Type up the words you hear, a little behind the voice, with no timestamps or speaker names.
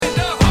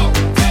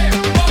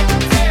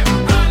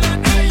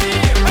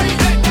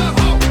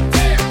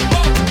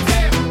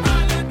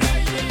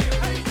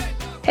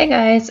Hey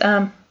guys,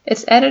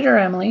 it's Editor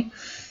Emily.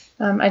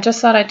 I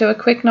just thought I'd do a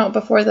quick note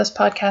before this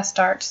podcast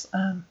starts.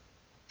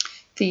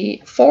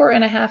 The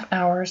 4.5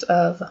 hours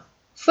of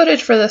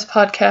footage for this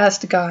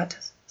podcast got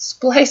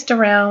spliced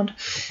around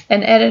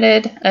and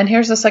edited, and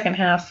here's the second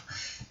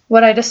half.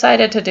 What I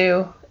decided to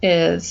do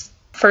is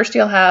first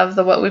you'll have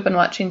the What We've Been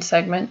Watching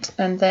segment,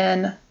 and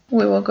then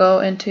we will go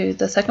into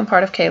the second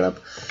part of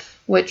Caleb,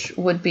 which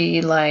would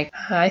be like,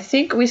 I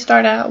think we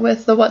start out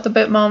with the What the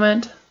Bit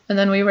moment, and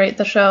then we rate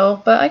the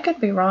show, but I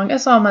could be wrong.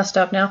 It's all messed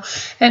up now.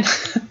 And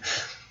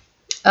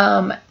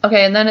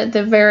okay, and then at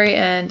the very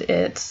end,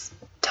 it's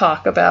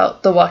talk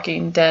about the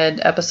Walking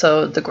Dead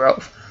episode, The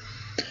Grove,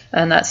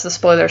 and that's the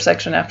spoiler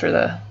section after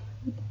the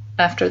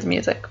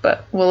music.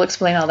 But we'll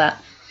explain all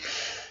that.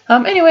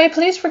 Anyway,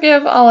 please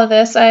forgive all of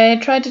this. I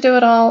tried to do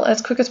it all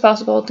as quick as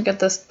possible to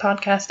get this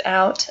podcast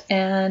out,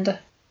 and it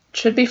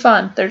should be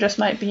fun. There just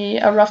might be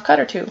a rough cut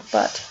or two,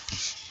 but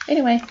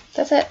anyway,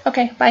 that's it.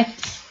 Okay, bye.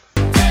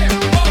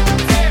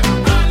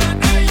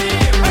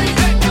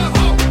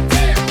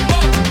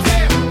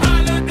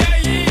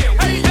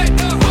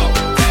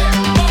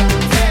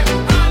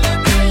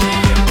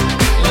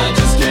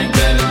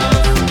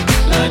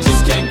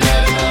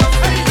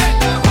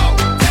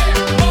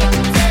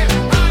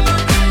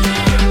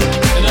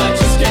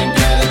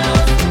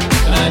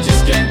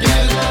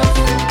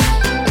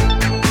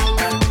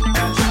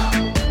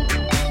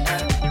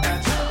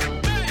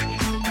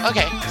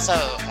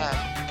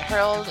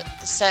 Harold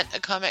sent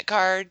a comment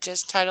card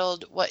just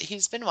titled What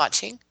He's Been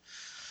Watching.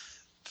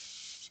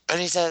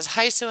 And he says,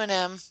 Hi, Sue and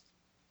M.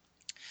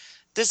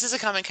 This is a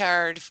comment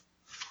card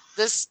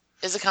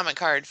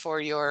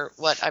for your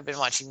What I've Been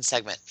Watching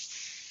segment.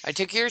 I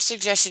took your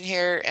suggestion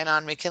here and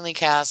on McKinley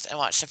Cast and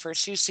watched the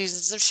first 2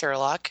 seasons of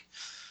Sherlock.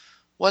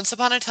 Once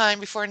upon a time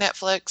before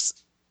Netflix,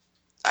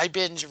 I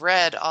binge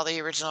read all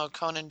the original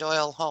Conan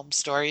Doyle Holmes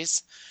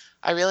stories.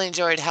 I really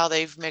enjoyed how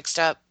they've mixed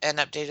up and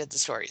updated the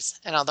stories.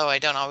 And although I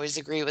don't always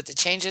agree with the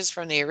changes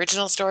from the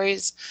original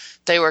stories,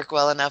 they work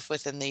well enough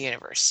within the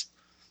universe.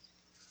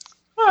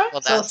 All right,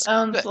 well, so it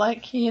sounds good.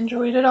 Like he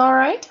enjoyed it all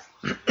right.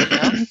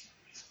 Yeah.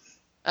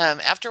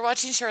 After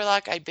watching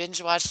Sherlock, I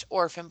binge-watched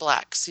Orphan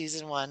Black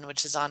Season 1,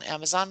 which is on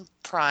Amazon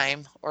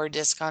Prime or a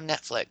disc on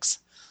Netflix.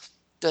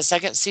 The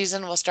second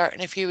season will start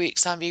in a few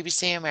weeks on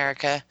BBC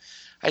America.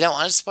 I don't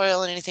want to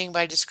spoil anything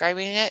by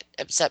describing it,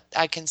 except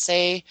I can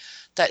say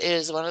that it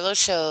is one of those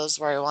shows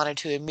where I wanted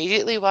to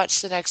immediately watch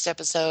the next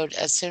episode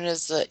as soon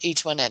as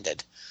each one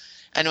ended.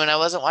 And when I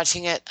wasn't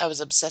watching it, I was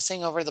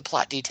obsessing over the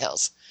plot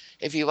details.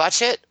 If you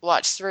watch it,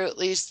 watch through at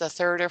least the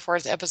 3rd or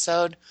 4th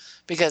episode,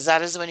 because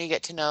that is when you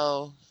get to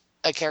know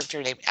a character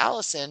named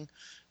Allison,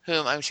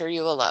 whom I'm sure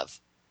you will love.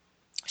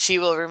 She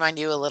will remind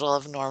you a little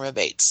of Norma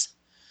Bates.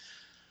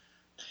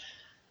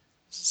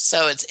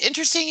 So it's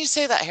interesting you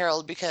say that,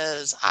 Harold,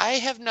 because I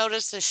have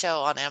noticed the show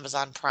on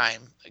Amazon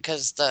Prime,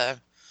 because the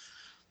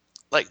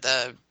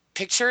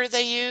picture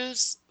they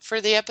use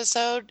for the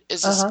episode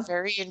is just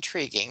very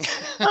intriguing.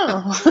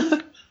 Oh.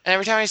 And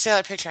every time I see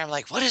that picture, I'm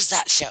like, what is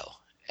that show?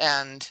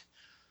 And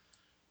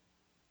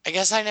I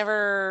guess I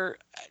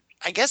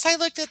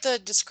looked at the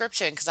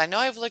description, because I know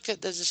I've looked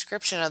at the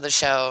description of the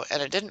show,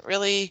 and it didn't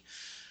really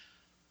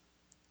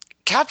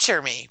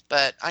capture me,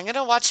 but I'm going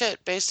to watch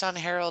it based on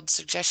Harold's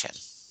suggestion.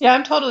 Yeah,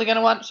 I'm totally going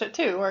to watch it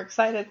too. We're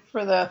excited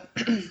for the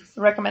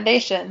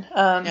recommendation.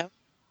 Yep.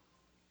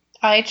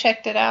 I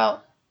checked it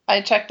out.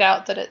 I checked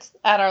out that it's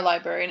at our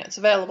library and it's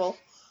available.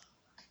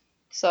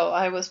 So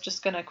I was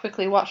just going to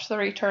quickly watch The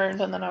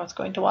Returned, and then I was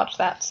going to watch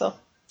that. So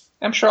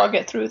I'm sure I'll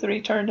get through The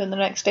Returned in the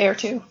next day or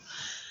two.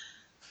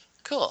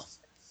 Cool.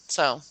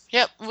 So,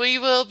 yep, we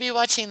will be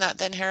watching that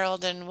then,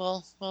 Harold, and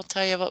we'll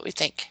tell you what we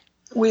think.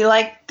 We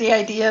like the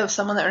idea of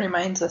someone that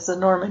reminds us of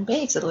Norman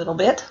Bates a little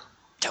bit.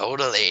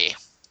 Totally.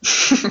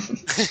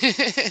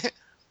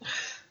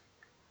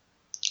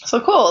 So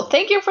cool.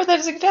 Thank you for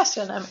the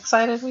suggestion. I'm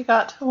excited we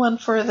got one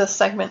for this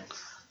segment.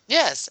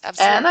 Yes,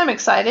 absolutely. And I'm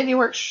excited you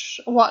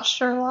watched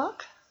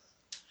Sherlock.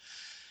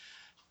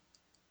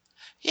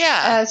 Yeah.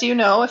 As you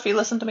know, if you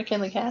listen to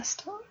McKinley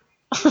Cast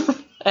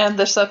and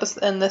this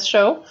episode and this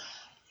show,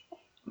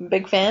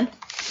 big fan.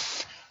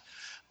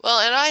 Well,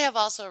 and I have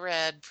also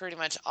read pretty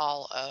much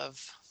all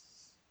of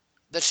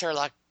the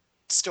Sherlock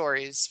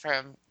stories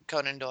from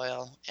Conan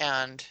Doyle,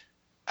 and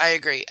I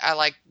agree. I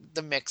like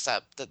the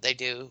mix-up that they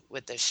do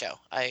with this show.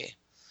 I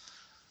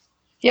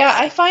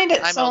find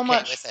it so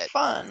much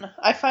fun.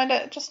 I find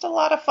it just a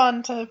lot of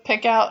fun to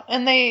pick out.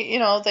 And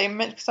they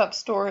mix up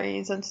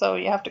stories, and so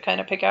you have to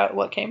kind of pick out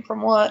what came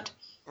from what.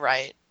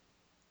 Right.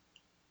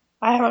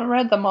 I haven't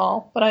read them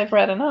all, but I've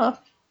read enough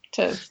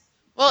to...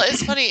 Well,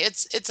 it's funny.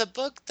 It's a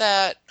book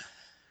that...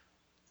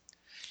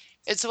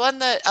 It's one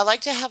that I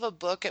like to have a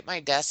book at my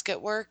desk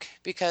at work,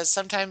 because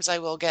sometimes I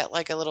will get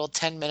like a little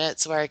 10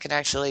 minutes where I can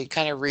actually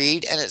kind of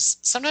read, and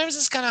sometimes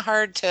it's kind of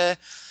hard to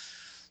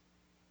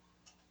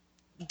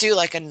do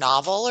like a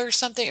novel or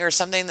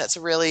something that's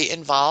really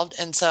involved.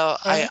 And so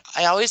I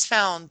always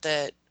found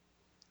that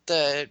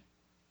the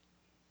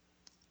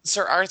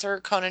Sir Arthur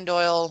Conan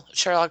Doyle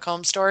Sherlock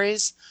Holmes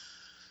stories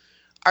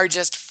are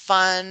just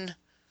fun.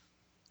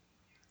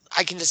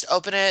 I can just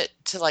open it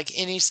to like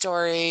any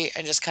story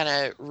and just kind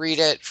of read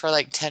it for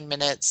like 10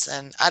 minutes.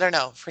 And I don't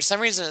know, for some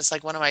reason, it's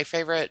like he's one of my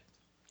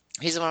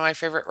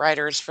favorite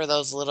writers for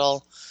those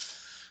little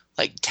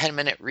like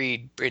 10-minute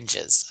read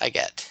binges I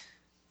get.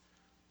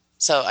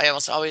 So I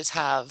almost always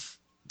have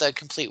the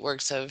complete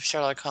works of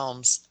Sherlock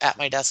Holmes at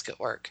my desk at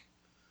work,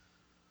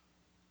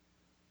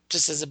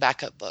 just as a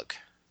backup book.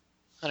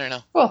 I don't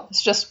know. Well,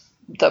 it's just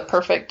the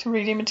perfect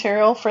reading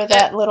material for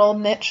that little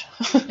niche.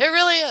 It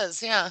really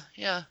is. Yeah.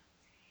 Yeah.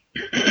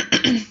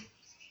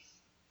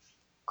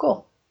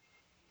 Cool.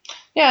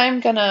 Yeah, I'm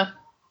gonna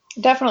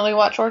definitely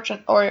watch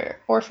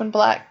Orphan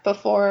Black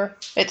before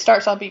it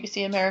starts on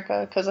BBC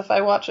America, because if I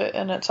watch it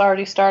and it's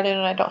already started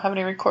and I don't have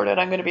any recorded,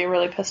 I'm gonna be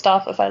really pissed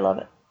off if I love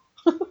it.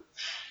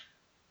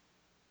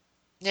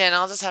 Yeah, and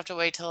I'll just have to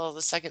wait till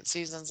the second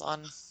season's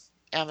on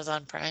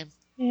Amazon Prime.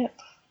 Yep.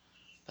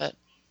 But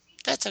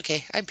that's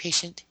okay. I'm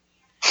patient.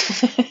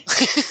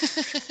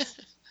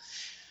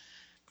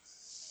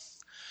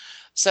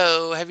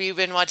 So, have you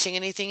been watching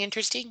anything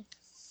interesting?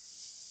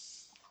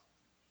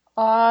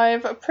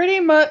 I've pretty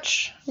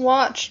much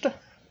watched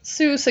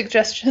Sue's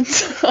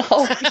suggestions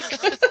all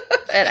week,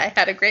 and I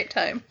had a great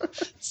time.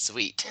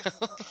 Sweet.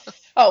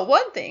 Oh,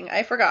 one thing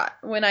I forgot.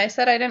 When I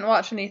said I didn't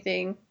watch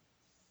anything,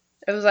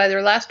 it was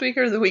either last week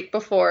or the week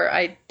before.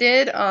 I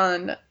did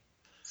on a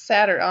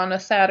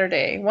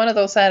Saturday, one of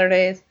those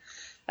Saturdays,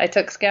 I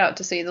took Scout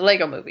to see the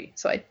Lego Movie.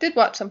 So I did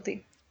watch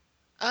something.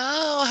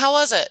 Oh, how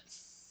was it?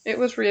 It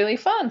was really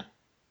fun.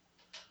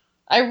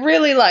 I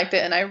really liked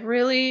it, and I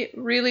really,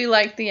 really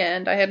liked the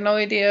end. I had no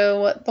idea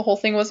what the whole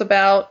thing was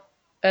about,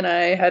 and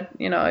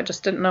I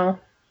just didn't know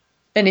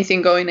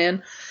anything going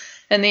in.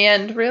 And the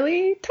end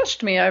really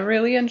touched me. I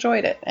really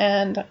enjoyed it.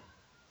 And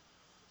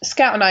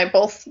Scout and I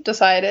both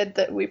decided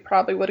that we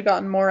probably would have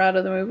gotten more out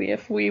of the movie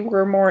if we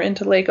were more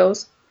into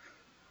Legos.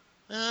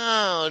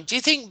 Oh, do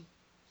you think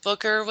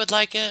Booker would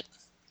like it?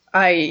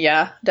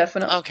 Yeah,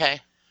 definitely. Okay.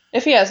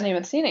 If he hasn't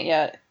even seen it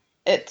yet,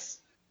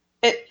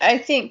 I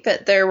think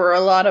that there were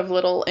a lot of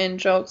little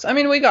in-jokes. I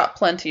mean, we got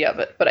plenty of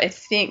it, but I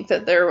think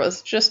that there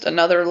was just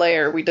another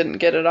layer we didn't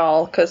get at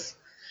all, because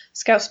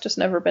Scout's just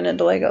never been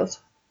into Legos.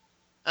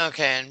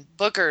 Okay, and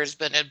Booker's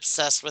been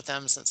obsessed with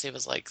them since he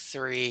was like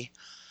 3.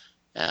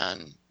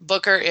 And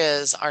Booker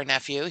is our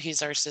nephew.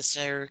 He's our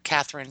sister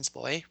Catherine's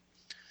boy.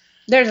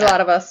 There's a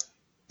lot of us.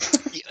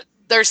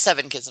 There's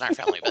 7 kids in our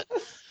family, but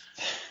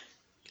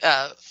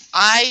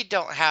I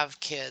don't have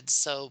kids,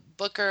 so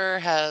Booker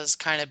has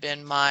kind of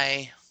been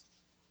my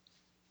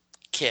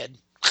kid.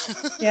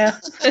 Yeah.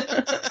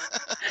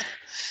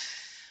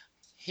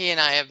 He and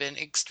I have been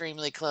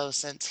extremely close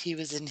since he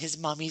was in his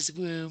mommy's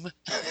womb.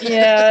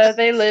 Yeah,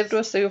 they lived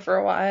with Sue for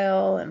a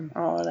while and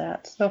all of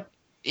that. So.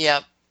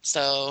 Yep.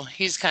 So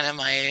he's kind of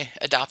my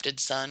adopted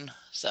son.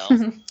 So,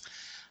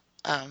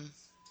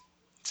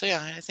 so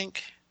yeah, I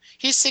think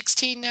he's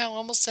 16 now,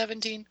 almost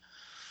 17.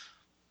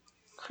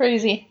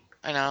 Crazy.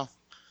 I know,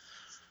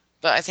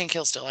 but I think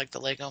he'll still like the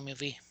Lego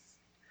Movie.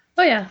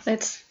 Oh yeah,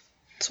 it's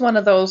one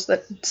of those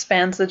that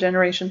spans the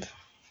generations.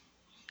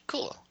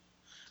 Cool.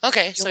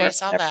 Okay, so you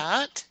saw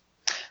that.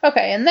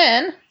 Okay, and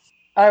then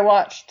I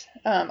watched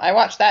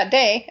that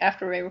day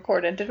after we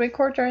recorded. Did we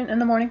record in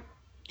the morning?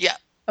 Yeah.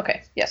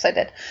 Okay, yes, I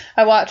did.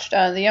 I watched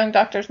The Young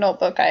Doctor's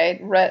Notebook.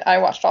 I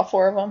watched all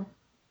 4 of them.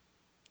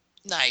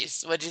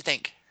 Nice. What'd you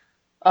think?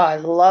 Oh, I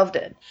loved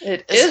it.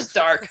 It is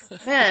dark,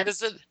 man.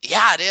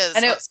 Yeah, it is.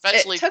 And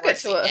especially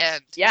towards the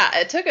end. Yeah,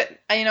 it took it.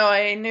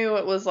 I knew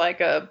it was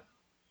like a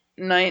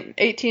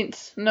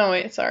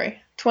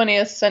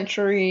 20th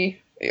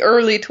century,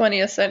 early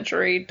 20th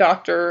century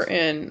doctor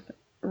in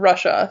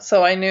Russia.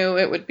 So I knew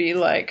it would be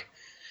like,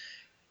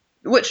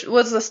 which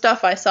was the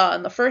stuff I saw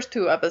in the first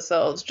 2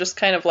 episodes, just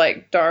kind of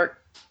like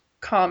dark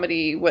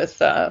comedy with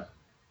the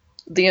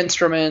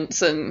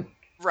instruments and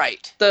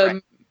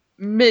the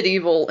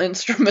medieval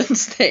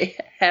instruments they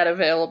had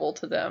available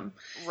to them.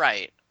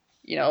 Right.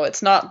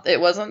 It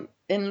wasn't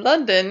in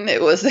London.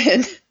 It was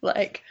in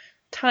like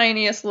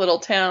tiniest little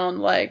town,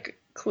 like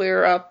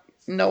clear up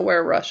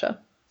nowhere Russia.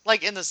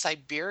 Like in the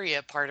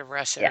Siberia part of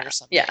Russia or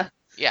something. Yeah.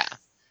 Yeah.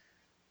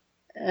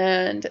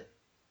 And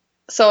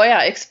so,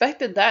 I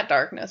expected that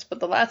darkness,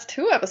 but the last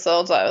 2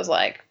 episodes, I was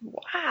like,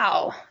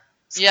 wow.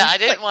 Yeah, I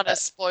didn't want to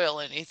spoil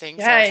anything.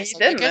 Yeah, so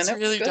it gets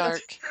really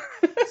dark.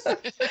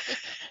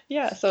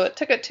 Yeah, so it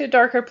took it to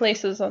darker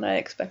places than I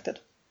expected.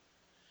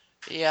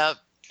 Yep.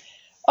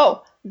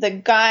 Oh,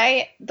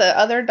 the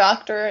other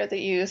doctor that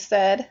you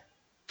said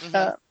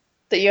that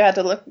you had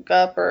to look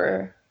up,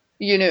 or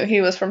you knew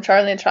he was from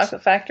Charlie and the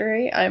Chocolate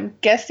Factory, I'm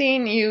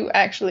guessing you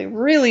actually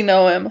really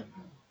know him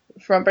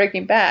from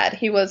Breaking Bad.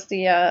 He was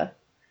the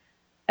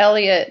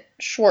Elliot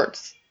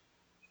Schwartz.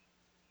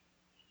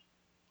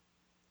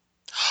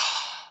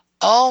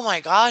 Oh my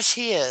gosh,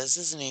 he is,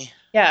 isn't he?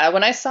 Yeah,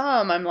 when I saw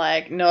him, I'm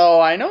like,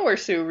 no, I know where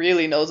Sue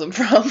really knows him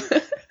from.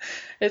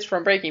 It's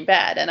from Breaking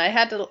Bad. And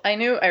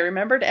I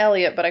remembered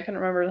Elliot, but I couldn't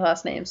remember his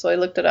last name, so I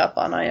looked it up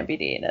on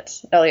IMDb, and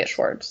it's Elliot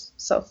Schwartz.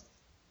 So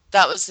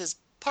that was his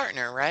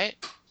partner, right?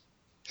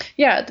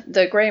 Yeah,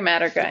 the gray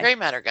matter The guy. gray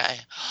matter guy.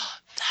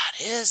 That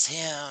is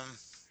him.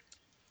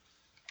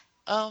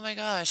 Oh my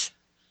gosh.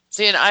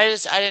 See, and I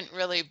didn't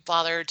really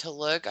bother to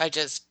look. I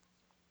just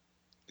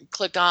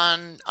clicked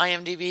on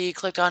IMDb,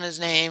 clicked on his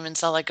name, and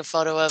saw like a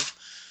photo of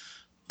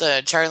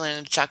the Charlie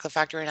and the Chocolate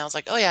Factory, and I was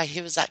like, oh yeah,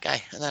 he was that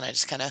guy. And then I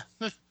just kind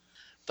of,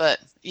 but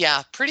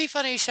yeah, pretty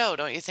funny show,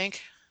 don't you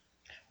think?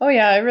 Oh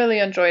yeah, I really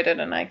enjoyed it,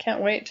 and I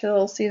can't wait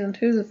till season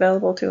 2 is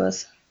available to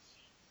us.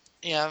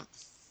 Yeah.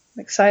 I'm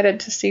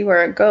excited to see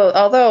where it goes.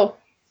 Although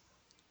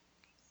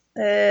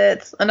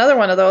it's another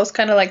one of those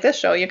kind of like this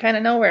show, you kind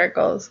of know where it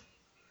goes,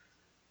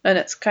 and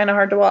it's kind of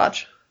hard to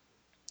watch.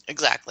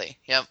 Exactly.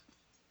 Yep.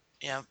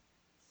 Yep.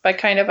 By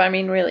kind of, I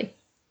mean really.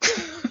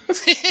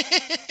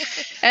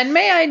 And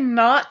may I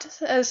not,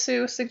 as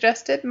Sue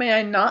suggested, may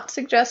I not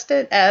suggest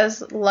it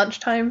as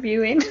lunchtime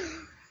viewing?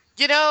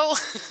 You know,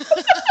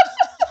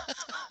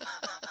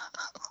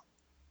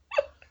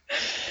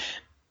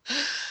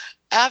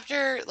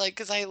 after like,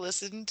 because I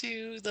listened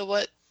to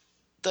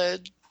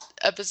the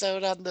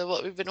episode on the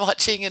what we've been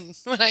watching, and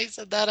when I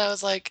said that, I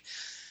was like,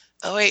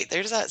 oh wait,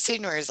 there's that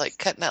scene where he's like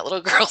cutting that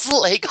little girl's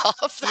leg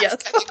off. That's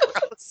Yes. kind of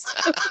gross.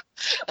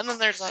 And then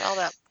there's all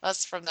that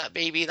pus from that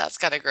baby. That's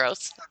kind of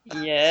gross.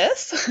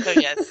 Yes. So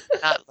yes,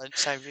 not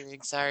lunchtime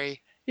viewing.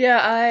 Sorry. Yeah,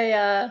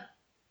 I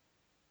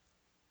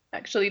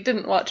actually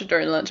didn't watch it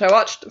during lunch. I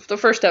watched the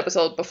first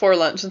episode before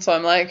lunch, and so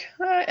I'm like,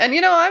 and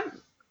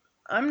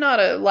I'm not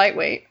a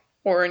lightweight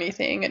or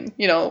anything, and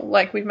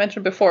like we've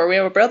mentioned before, we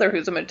have a brother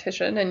who's a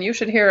mortician, and you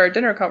should hear our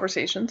dinner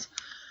conversations.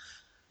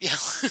 Yeah.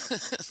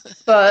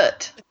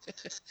 But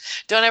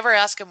Don't ever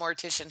ask a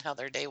mortician how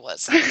their day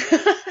was.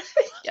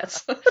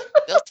 yes,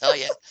 They'll tell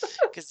you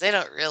because they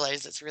don't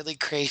realize it's really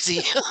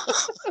crazy.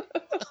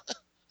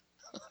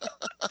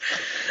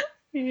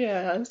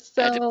 yeah. I had to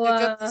So, pick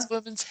up this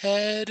woman's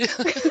head. did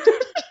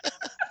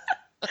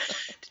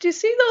you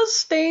see those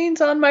stains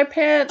on my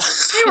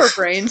pants? They were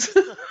brains.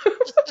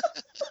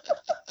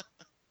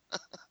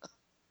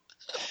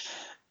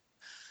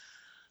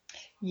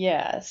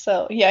 Yeah,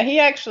 so yeah, he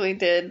actually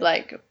did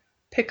like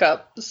pick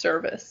up the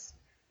service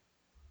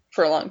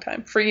for a long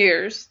time, for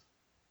years,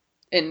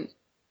 in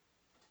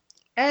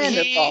and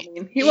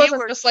involving. He wasn't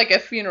worked, just like a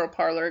funeral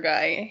parlor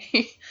guy.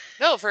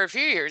 no, for a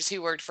few years he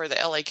worked for the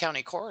LA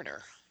County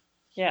Coroner.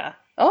 Yeah.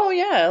 Oh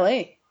yeah, LA.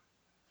 And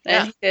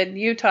Yeah. he did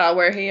Utah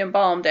where he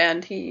embalmed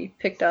and he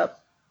picked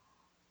up.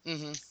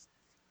 Mm-hmm.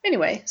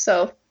 Anyway,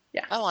 so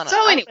yeah. I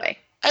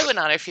went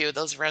on a few of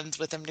those runs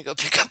with him to go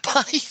pick up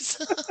bodies.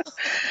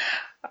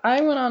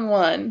 I went on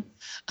one.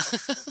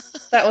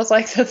 That was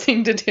like the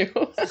thing to do.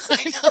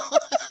 I know.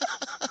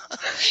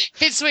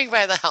 He'd swing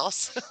by the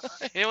house.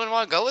 Anyone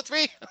want to go with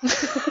me?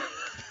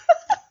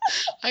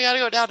 I gotta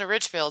go down to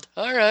Richfield.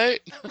 All right.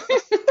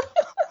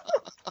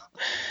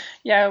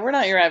 Yeah, we're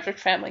not your average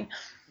family.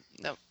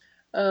 Nope.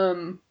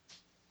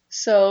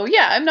 So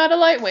yeah, I'm not a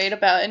lightweight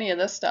about any of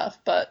this stuff,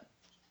 but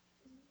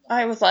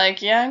I was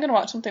like, yeah, I'm gonna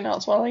watch something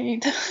else while I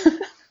eat.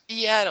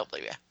 Yeah, I don't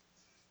believe you.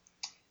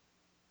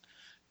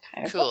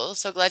 Kind of Cool.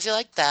 So glad you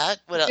liked that.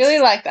 What else? really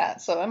like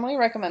that. So Emily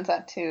recommends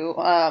that too.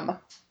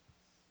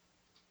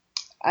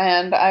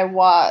 And I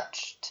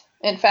watched.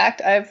 In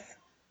fact,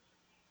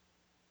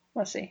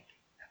 let's see.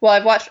 Well,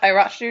 I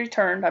watched You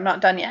Returned. I'm not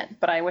done yet,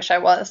 but I wish I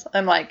was.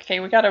 I'm like, okay,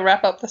 we got to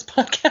wrap up this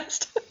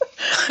podcast.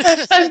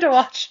 It's time to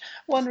watch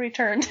one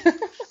Returned.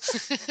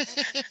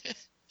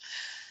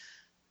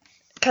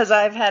 Because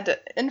I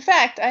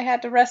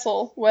had to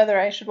wrestle whether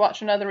I should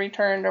watch another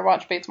Returned or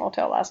watch Bates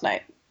Motel last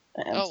night.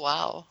 And Oh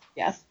wow.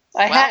 yes,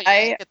 You like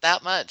it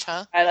that much,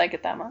 huh? I like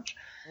it that much.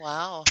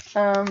 Wow.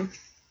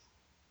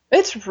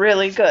 It's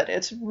really good.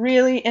 It's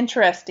really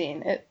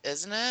interesting.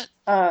 Isn't it?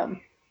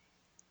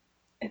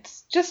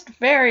 It's just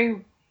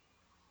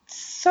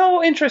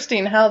so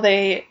interesting how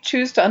they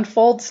choose to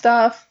unfold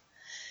stuff.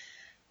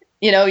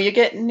 You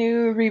get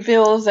new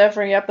reveals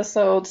every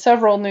episode,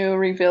 several new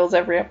reveals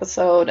every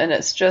episode, and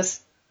it's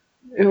just,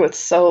 it's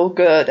so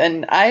good.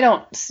 And I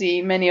don't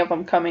see many of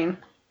them coming.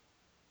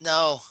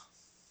 No.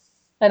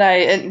 And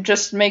it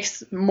just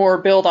makes more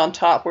build on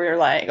top where you're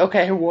like,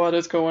 okay, what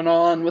is going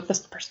on with this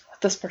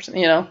person,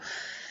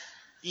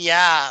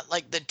 Yeah,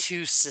 like the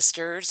two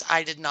sisters.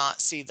 I did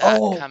not see that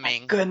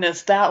coming. Oh,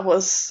 goodness, that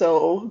was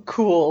so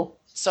cool.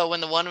 So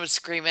when the one was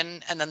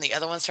screaming and then the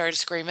other one started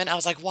screaming, I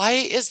was like, why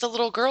is the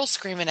little girl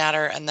screaming at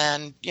her? And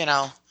then,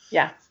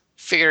 Yeah.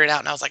 figured it out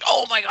and I was like,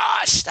 oh my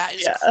gosh, that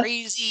is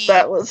crazy.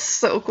 That was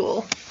so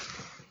cool.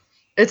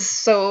 It's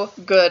so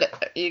good.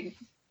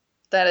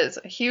 That is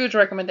a huge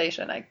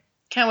recommendation. I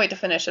can't wait to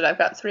finish it. I've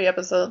got 2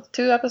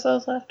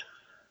 episodes left.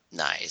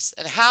 Nice.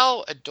 And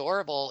how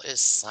adorable is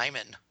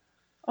Simon?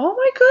 Oh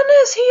my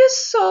goodness, he is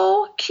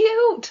so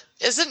cute.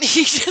 Isn't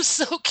he just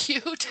so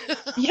cute?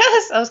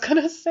 Yes, I was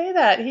going to say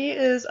that. He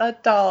is a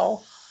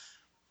doll.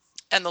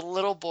 And the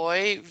little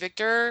boy,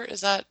 Victor,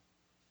 is that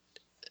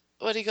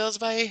what he goes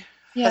by?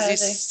 Yeah, they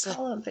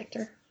call him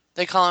Victor.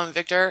 They call him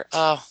Victor?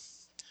 Oh,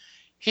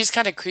 he's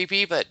kind of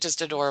creepy, but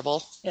just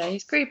adorable. Yeah,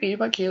 he's creepy,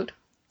 but cute.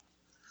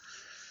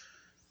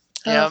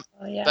 Yep.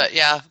 Yeah. But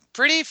yeah,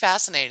 pretty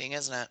fascinating,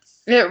 isn't it?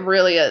 It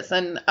really is.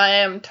 And I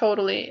am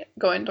totally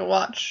going to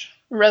watch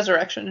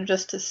Resurrection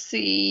just to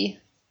see.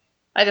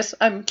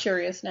 I'm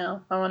curious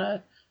now. I want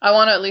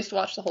to at least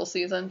watch the whole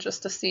season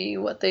just to see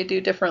what they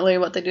do differently,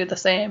 what they do the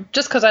same.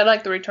 Just because I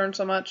like The Return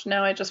so much,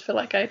 now I just feel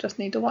like I just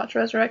need to watch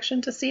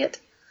Resurrection to see it.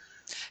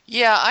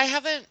 Yeah, I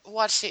haven't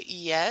watched it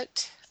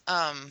yet.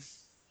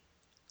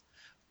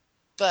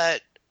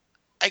 But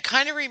I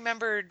kind of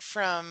remembered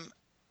from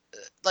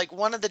like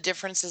one of the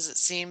differences it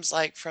seems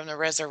like from the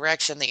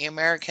Resurrection, the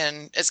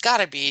American, it's got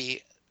to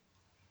be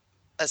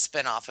a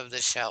spinoff of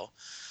this show.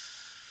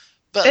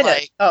 But It is.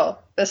 like Oh,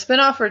 the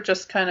spinoff or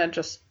just kind of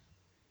just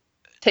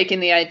taking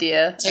the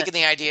idea. taking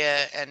the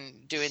idea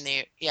and doing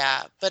the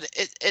yeah, but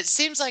it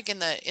seems like in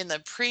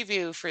the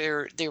preview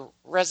for the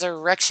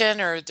Resurrection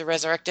or the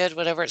Resurrected,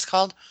 whatever it's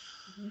called,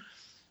 Mhm.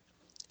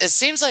 it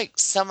seems like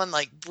someone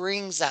like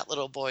brings that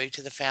little boy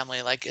to the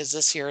family. Like, is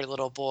this your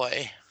little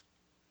boy?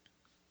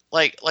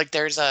 Like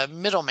there's a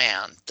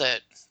middleman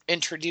that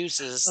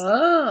introduces,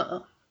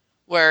 Oh,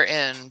 where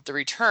in The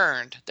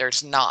Returned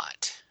there's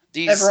not.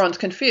 These everyone's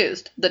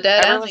confused. The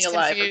dead and the Everyone's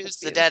alive are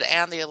confused, the dead confused.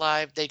 and the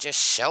alive, they just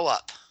show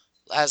up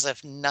as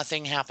if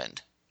nothing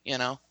happened, you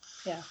know?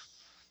 Yeah,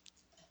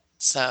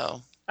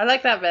 So I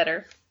like that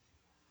better.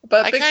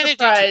 But I big kind of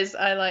do too, surprise,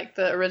 I like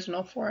the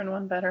original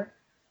 4-in-1 better.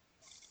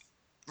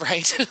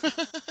 right?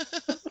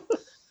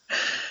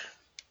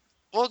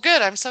 Well,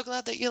 good. I'm so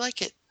glad that you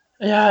like it.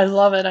 Yeah, I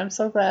love it. I'm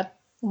so glad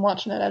I'm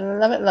watching it. I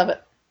love it, love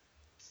it.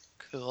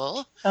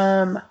 Cool.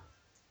 Um,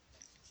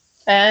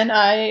 and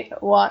I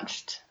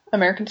watched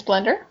American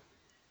Splendor.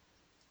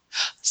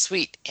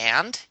 Sweet.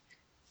 And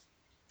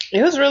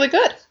It was really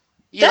good.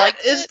 you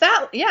liked it?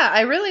 Yeah,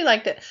 I really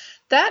liked it.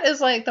 That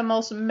is like the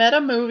most meta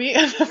movie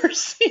I've ever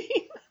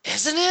seen.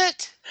 Isn't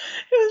it?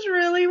 It was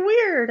really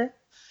weird.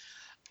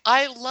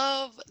 I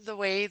love the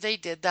way they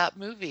did that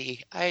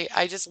movie.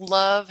 I just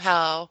love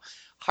how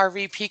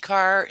Harvey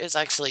Picar is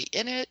actually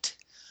in it,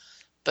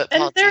 but And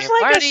Paul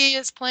Giamatti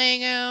is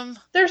playing him.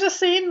 there's a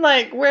scene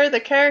like where the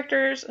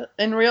characters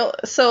in real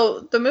so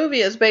the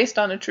movie is based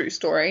on a true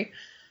story,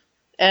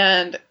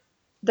 and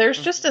there's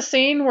just Mhm. a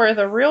scene where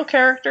the real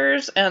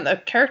characters and the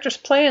characters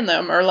playing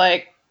them are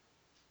like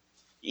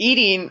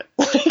eating,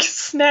 like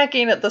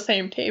snacking at the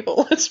same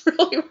table. It's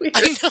really weird.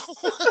 I know.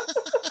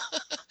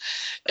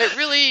 It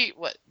really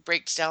what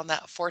breaks down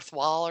that fourth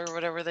wall or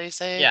whatever they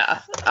say.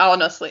 Yeah,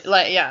 honestly,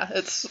 like yeah,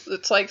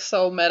 it's like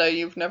so meta.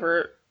 You've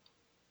never.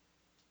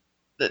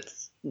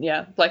 It's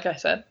yeah, like I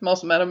said,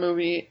 most meta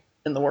movie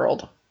in the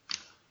world.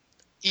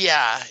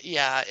 Yeah,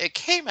 yeah. It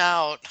came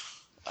out,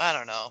 I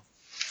don't know,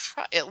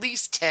 at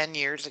least 10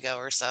 years ago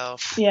or so.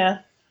 Yeah,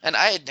 And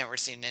I had never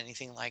seen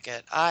anything like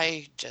it.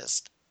 I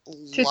just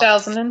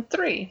loved it.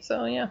 2003.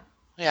 So yeah.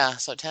 Yeah,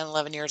 so 10,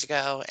 11 years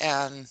ago.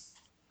 And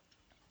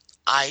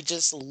I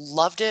just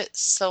loved it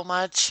so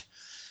much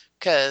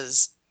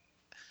because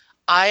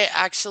I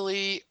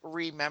actually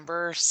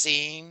remember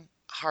seeing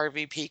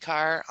Harvey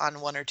Picar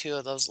on one or two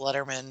of those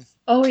Letterman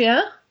Oh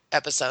yeah.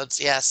 episodes.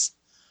 Yes.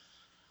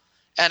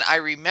 And I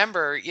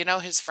remember,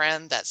 his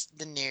friend that's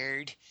the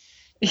nerd.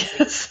 He's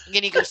like, Yes. I'm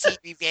gonna go see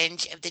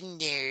Revenge of the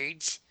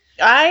Nerds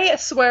I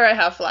swear I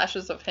have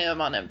flashes of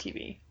him on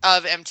MTV.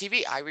 of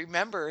MTV. I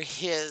remember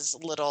his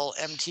little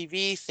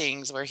MTV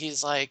things where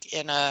he's like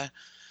in a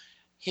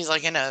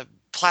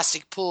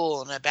plastic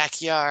pool in a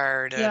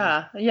backyard, and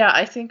Yeah, yeah,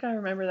 I think I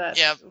remember that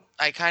yeah, too.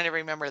 I kind of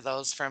remember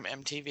those from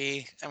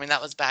MTV. I mean,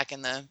 that was back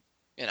in the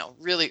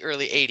really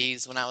early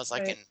 80s when I was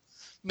like in Right.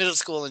 middle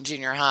school and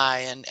junior high,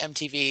 and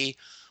MTV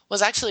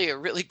was actually a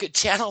really good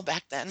channel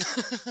back then.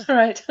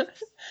 Right.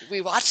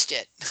 We watched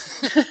it.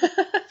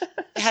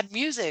 It had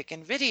music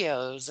and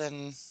videos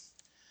and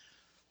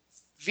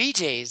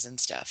VJs and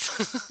stuff.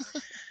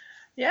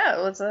 Yeah,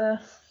 it was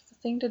a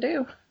thing to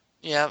do.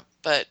 Yeah,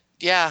 but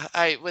yeah,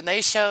 I when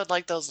they showed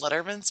like those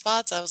Letterman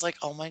spots, I was like,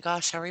 "Oh my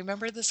gosh, I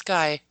remember this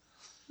guy."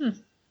 Hmm.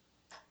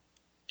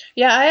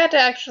 Yeah, I had to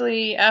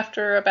actually,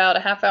 after about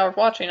a half hour of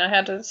watching, I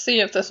had to see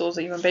if this was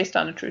even based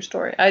on a true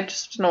story. I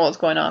just didn't know what was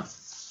going on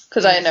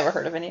because I had Mm. never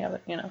heard of any of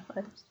it.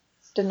 I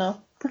just didn't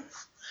know.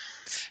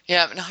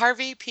 Yeah, and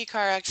Harvey Picar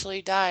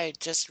actually died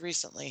just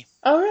recently,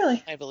 Oh,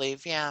 really? I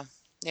believe. Yeah.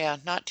 Yeah,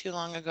 not too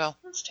long ago.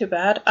 That's too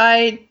bad.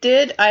 I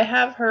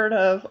have heard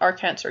of Our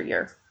Cancer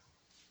Year.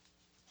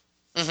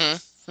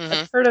 Mm-hmm. I've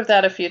Mm-hmm. heard of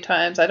that a few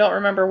times. I don't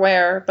remember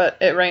where, but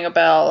it rang a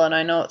bell, and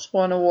I know it's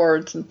won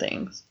awards and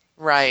things.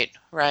 Right,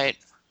 right.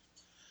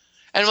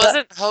 And So,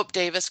 wasn't Hope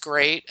Davis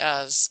great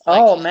as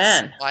like oh his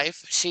man,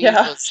 wife? She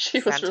yeah, was she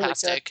was really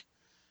good. fantastic.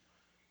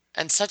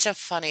 And such a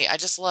funny. I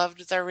just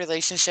loved their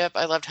relationship.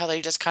 I loved how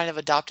they just kind of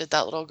adopted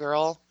that little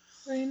girl.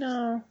 I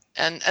know.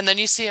 And then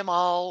you see them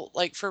all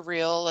like for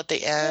real at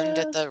the end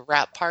Yeah, at the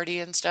wrap party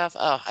and stuff.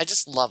 Oh, I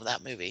just love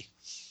that movie.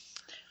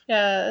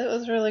 yeah, it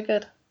was really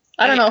good.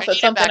 I don't I know I if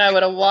it's need it something back I in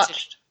would have quantity.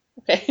 watched.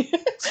 Okay.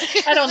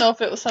 I don't know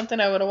if it was something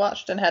I would have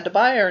watched and had to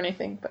buy or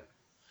anything, but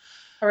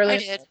I really I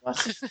did. enjoyed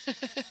watching.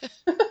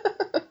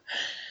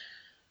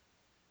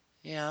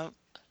 Yeah.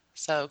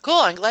 So cool.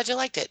 I'm glad you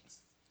liked it.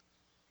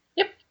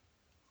 Yep.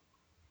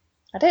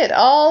 I did.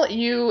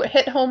 You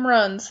hit home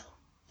runs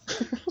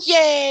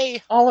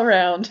Yay! all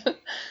around.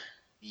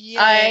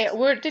 Yay!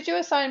 Did you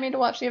assign me to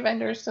watch the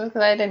Avengers?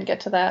 Because I didn't get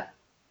to that.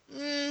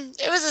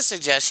 It was a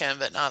suggestion,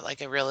 but not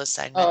like a real Oh,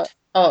 assignment.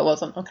 it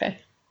wasn't. Okay. I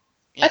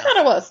Yeah. thought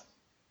it was.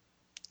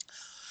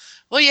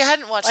 Well, you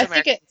hadn't watched I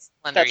think American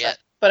Splendor that's right. yet,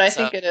 But I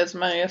so think it is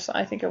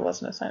I think it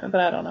was an assignment,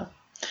 but I don't know.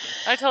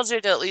 I told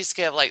you to at least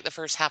give like the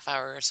first half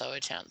hour or so a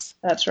chance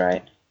That's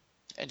right.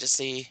 and just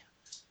see.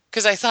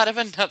 Because I thought of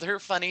another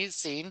funny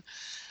scene.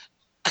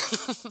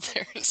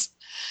 There's,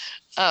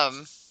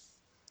 um,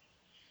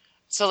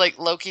 so like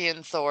Loki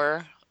and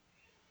Thor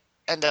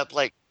end up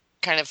like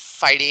kind of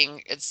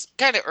fighting. It's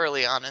kind of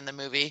early on in the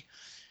movie,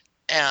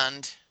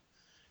 and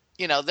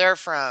they're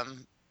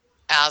from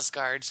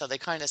Asgard, so they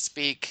kind of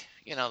speak,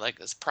 like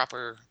this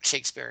proper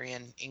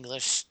Shakespearean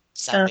English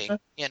sounding,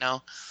 Uh-huh.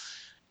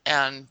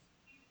 and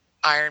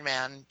Iron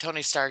Man,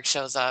 Tony Stark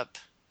shows up,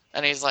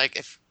 and he's like,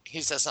 if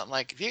he says something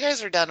like, if you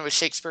guys are done with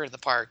Shakespeare in the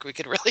Park, we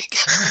could really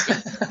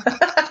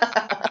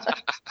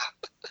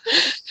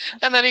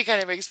And then he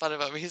kind of makes fun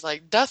of him. He's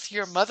like, doth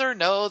your mother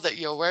know that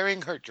you're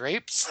wearing her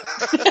drapes?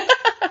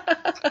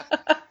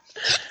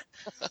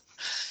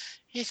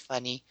 He's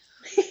funny.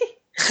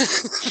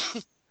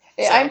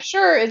 I'm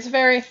sure it's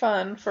very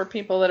fun for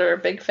people that are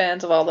big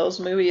fans of all those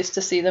movies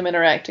to see them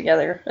interact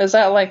together. Is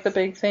that like the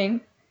big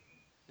thing?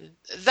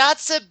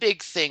 That's a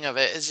big thing of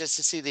it, is just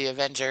to see the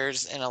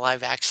Avengers in a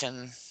live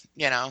action,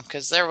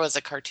 because there was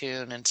a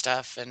cartoon and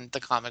stuff and the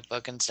comic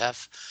book and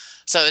stuff.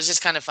 So it's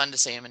just kind of fun to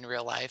see them in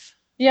real life.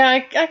 Yeah, I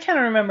kind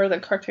of remember the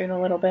cartoon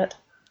a little bit.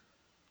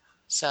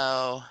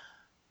 So,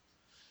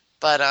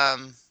 but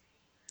and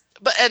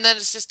then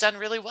it's just done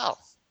really well.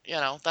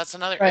 That's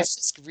another, Right. It's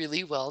just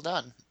really well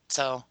done.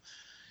 So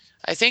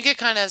I think it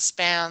kind of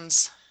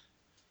spans,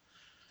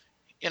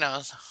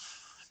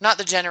 not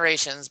the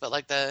generations, but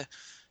like the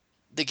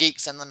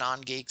geeks and the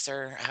non-geeks,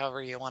 or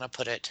however you want to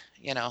put it.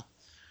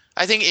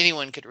 I think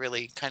anyone could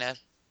really kind of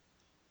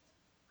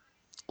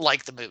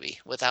like the movie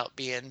without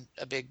being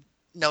a big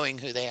knowing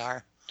who they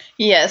are.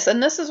 Yes,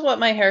 and this is what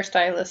my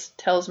hairstylist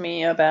tells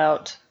me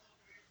about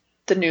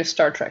the new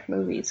Star Trek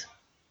movies.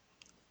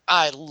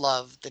 I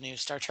love the new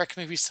Star Trek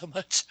movies so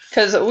much.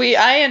 Because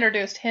I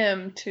introduced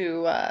him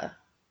to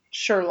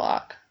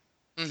Sherlock.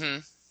 Mm-hmm.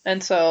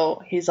 And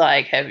so he's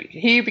like,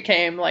 he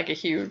became like a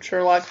huge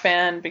Sherlock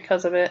fan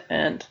because of it,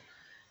 and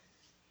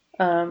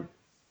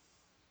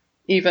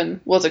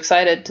even was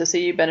excited to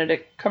see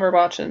Benedict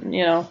Cumberbatch, and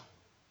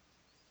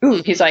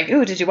he's like,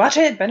 ooh, did you watch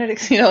it?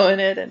 Benedict's in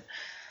it, and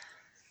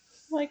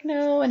I'm like,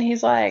 no, and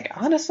he's like,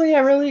 honestly, I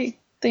really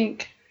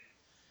think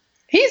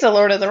he's a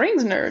Lord of the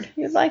Rings nerd.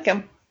 You'd like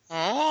him.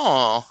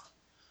 Oh.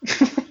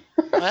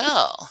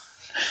 Well,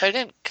 if I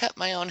didn't cut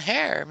my own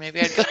hair,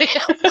 maybe I'd go to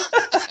him.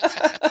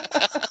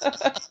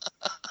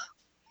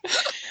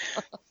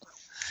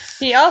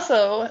 He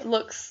also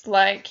looks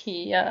like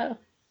he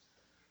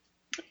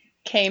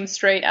came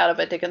straight out of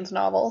a Dickens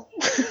novel.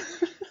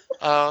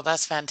 Oh,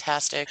 that's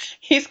fantastic.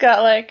 He's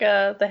got like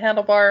the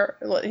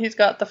handlebar, he's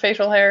got the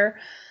facial hair,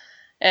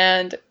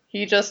 and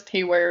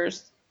he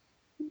wears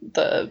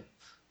the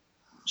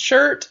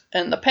shirt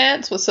and the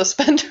pants with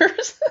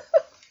suspenders.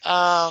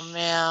 Oh,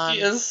 man.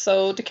 He is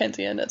so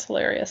Dickensian, it's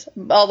hilarious.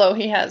 Although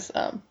he has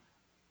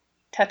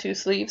tattoo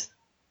sleeves.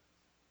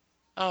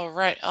 Oh,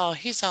 right. Oh,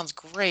 he sounds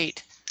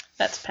great.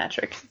 That's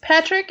Patrick.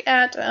 Patrick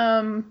at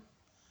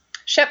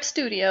Shep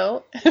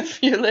Studio,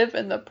 if you live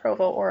in the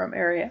Provo-Orem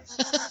area.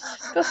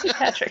 Go see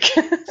Patrick.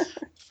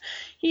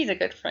 He's a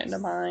good friend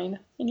of mine.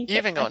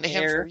 You've been going to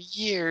him for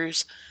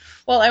years.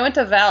 Well, I went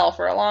to Val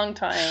for a long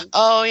time.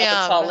 Oh, yeah. Up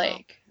at Salt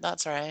Lake.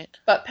 That's right.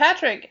 But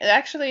Patrick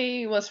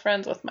actually was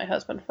friends with my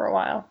husband for a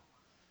while,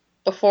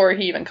 before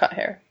he even cut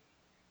hair.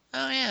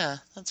 Oh, yeah.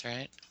 That's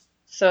right.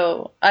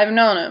 So I've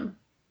known him.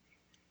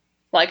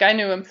 Like, I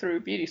knew him through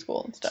beauty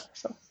school and stuff.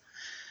 So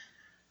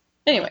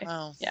anyway,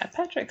 Yeah,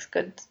 Patrick's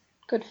good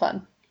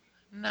fun.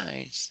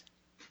 Nice.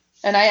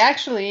 And I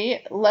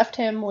actually left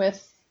him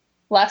with,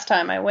 last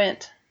time I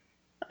went,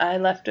 I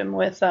left him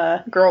with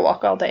Girl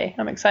Walk All Day.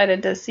 I'm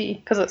excited to see,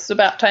 because it's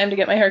about time to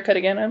get my hair cut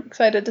again. I'm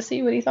excited to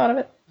see what he thought of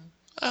it.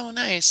 Oh,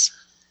 nice.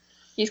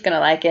 He's going to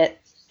like it.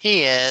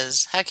 He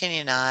is. How can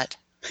you not?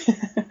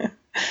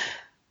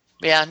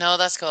 Yeah, no,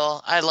 that's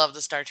cool. I love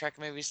the Star Trek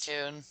movies too,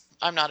 and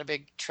I'm not a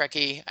big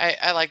Trekkie.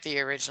 I like the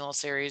original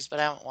series, but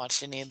I haven't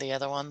watched any of the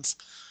other ones.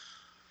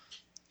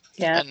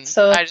 Yeah, And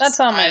so that's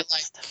on my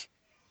list.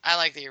 I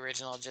like the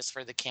original just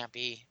for the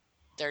campy.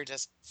 They're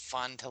just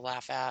fun to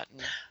laugh at.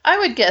 And I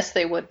would guess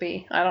they would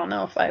be. I don't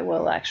know if I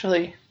will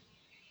actually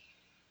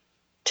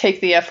take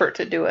the effort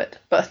to do it,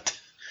 but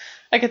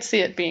I could see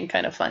it being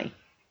kind of funny.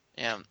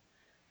 yeah.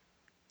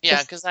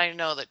 Yeah, because I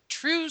know that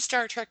true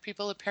Star Trek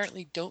people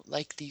apparently don't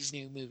like these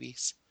new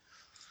movies.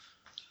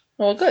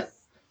 Well, good.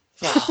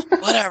 Well,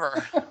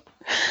 whatever.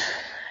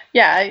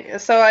 Yeah,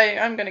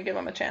 I'm going to give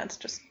them a chance,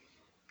 just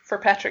for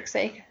Patrick's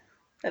sake,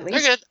 at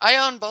least. They're good.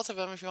 I own both of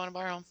them if you want to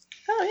borrow them.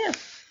 Oh,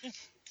 yeah.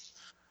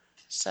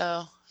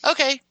 So,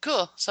 okay,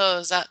 cool. So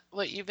is that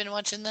what you've been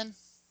watching then?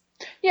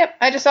 Yep.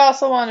 I just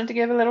also wanted to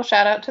give a little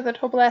shout out to the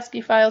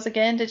Tobolowsky Files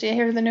again. Did you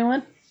hear the new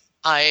one?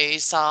 I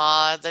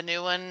saw the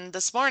new one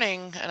this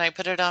morning and I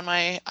put it on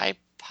my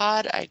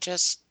iPod. I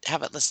just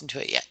haven't listened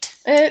to it yet.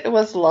 It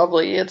was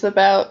lovely. It's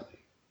about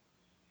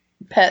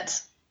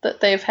pets that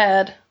they've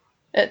had.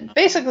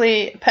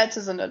 Basically, pets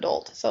as an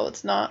adult, so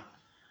it's not,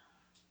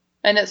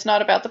 and it's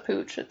not about the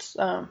pooch. It's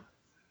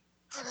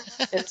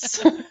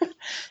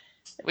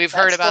We've that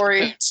heard about the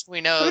story. pooch.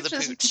 We know the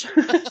Pooch is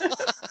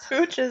pooch.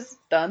 Pooch is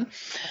done.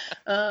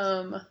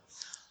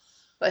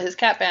 But his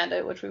cat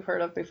Bandit, which we've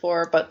heard of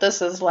before, but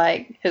this is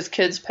like his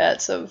kids'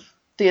 pets of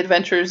the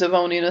adventures of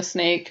owning a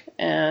snake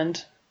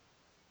and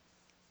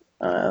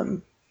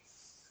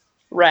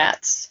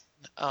rats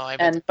Oh,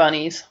 and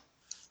bunnies.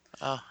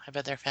 I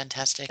bet they're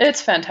fantastic.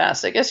 It's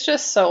fantastic. It's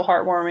just so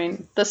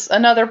heartwarming. This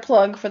another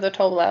plug for the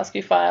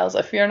Tobolowsky Files.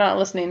 If you're not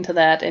listening to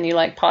that and you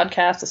like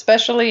podcasts,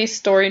 especially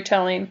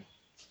storytelling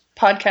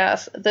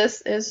podcasts,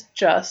 this is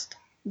just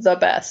the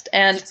best.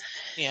 And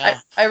Yeah.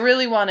 I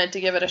really wanted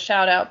to give it a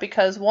shout out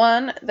because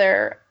one,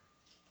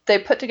 they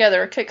put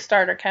together a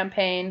Kickstarter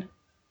campaign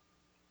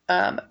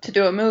to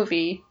do a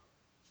movie,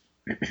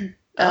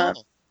 Oh,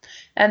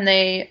 and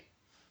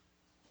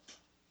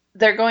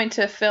they're going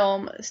to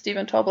film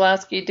Stephen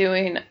Tobolowsky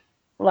doing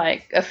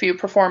like a few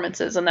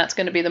performances, and that's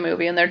going to be the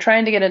movie. And they're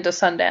trying to get into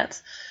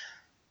Sundance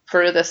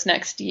for this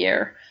next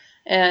year.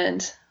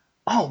 And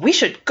we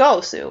should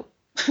go, Sue.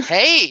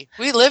 hey,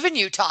 we live in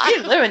Utah. We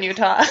live in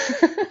Utah.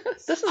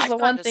 This is I've the gone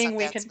one to thing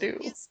we Sundance can do.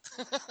 movies.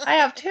 I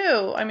have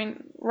too. I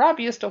mean, Rob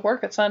used to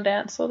work at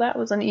Sundance, so that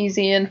was an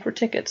easy in for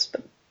tickets.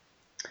 But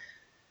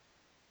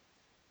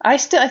I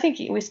think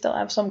we still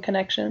have some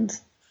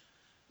connections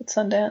with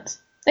Sundance.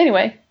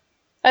 Anyway,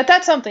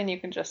 that's something you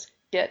can just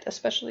get,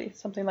 especially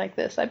something like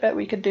this. I bet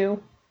we could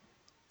do.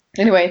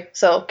 Anyway,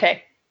 so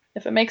okay,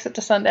 if it makes it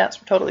to Sundance,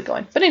 we're totally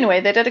going. But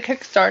anyway, they did a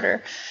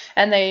Kickstarter,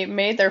 and they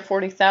made their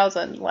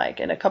 40,000 like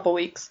in a couple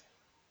weeks.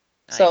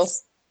 Nice. So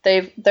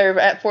they're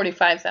at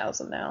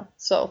 45,000 now.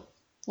 So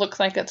looks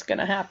like it's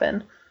gonna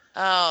happen.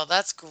 Oh,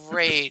 that's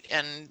great.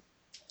 And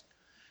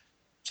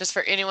just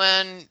for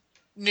anyone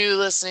new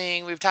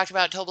listening, we've talked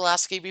about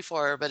Tobolowsky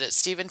before, but it's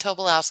Stephen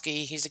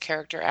Tobolowsky. He's a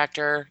character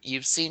actor.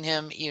 You've seen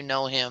him, you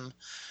know him.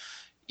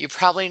 You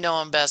probably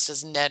know him best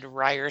as Ned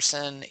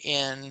Ryerson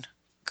in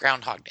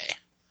Groundhog Day.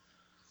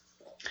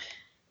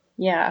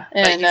 Yeah,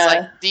 But and he's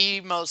like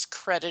the most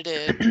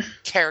credited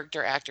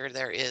character actor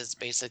there is,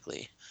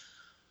 basically.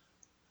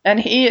 and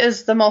he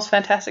is the most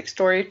fantastic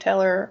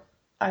storyteller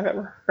I've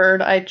ever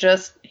heard.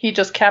 He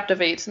just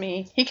captivates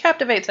me. He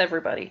captivates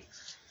everybody.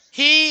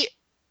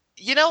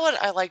 You know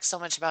what I like so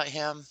much about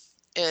him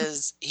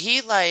is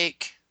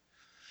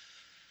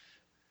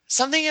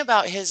something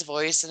about his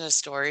voice and his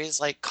stories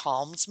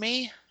calms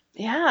me.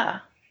 Yeah.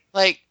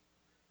 Like,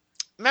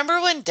 remember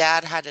when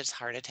Dad had his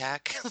heart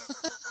attack?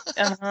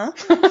 Uh-huh.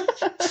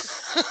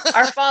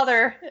 Our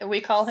father,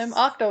 we call him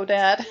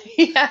Octodad.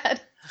 He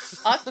had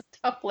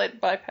octuplet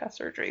bypass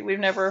surgery. We've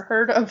never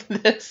heard of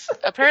this.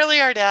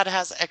 Apparently our dad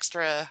has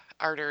extra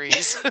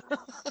arteries.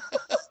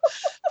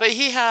 But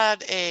he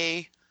had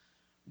a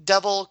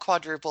double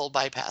quadruple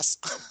bypass.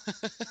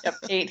 Yep,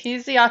 8.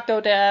 He's the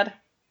Octodad.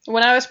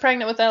 When I was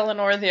pregnant with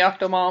Eleanor, the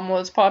Octomom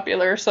was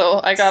popular,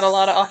 so I got a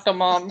lot of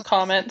Octomom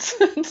comments.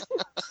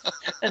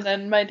 And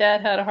then my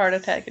dad had a heart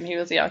attack, and he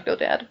was the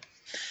Octodad.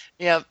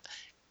 Yep.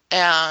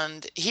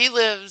 And he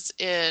lives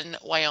in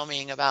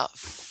Wyoming, about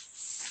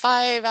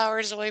 5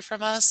 hours away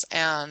from us.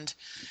 And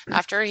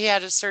after he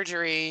had his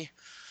surgery,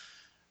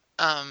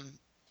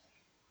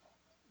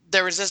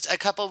 there was just a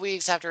couple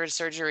weeks after his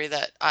surgery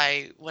that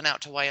I went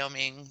out to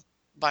Wyoming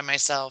by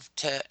myself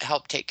to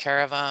help take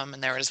care of him.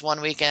 And there was one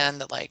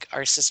weekend that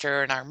our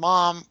sister and our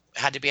mom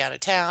had to be out of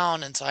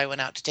town, and so I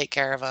went out to take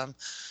care of him.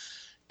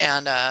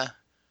 And I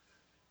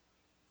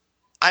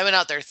went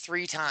out there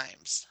 3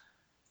 times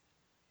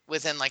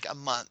within a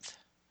month.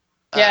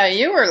 Yeah,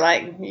 you were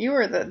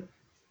the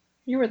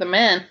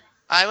man.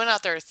 I went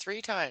out there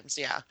 3 times,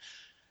 yeah.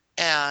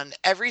 And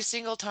every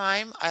single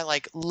time I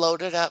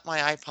loaded up my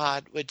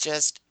iPod with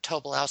just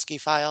Tobolowsky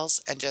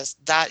Files, and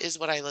just that is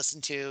what I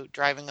listen to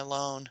driving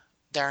alone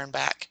there and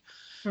back.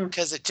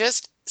 Because it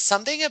just,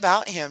 something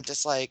about him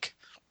just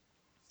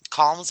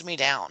calms me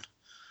down.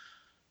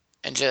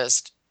 And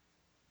just,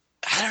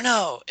 I don't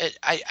know,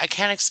 I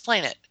can't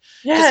explain it.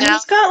 Yeah, and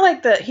he's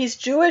got he's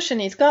Jewish,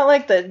 and he's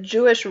got the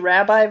Jewish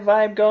rabbi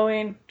vibe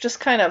going, just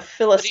kind of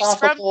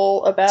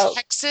philosophical about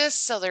Texas,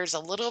 so there's a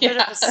little bit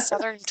of a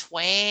southern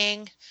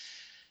twang,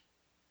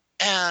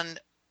 and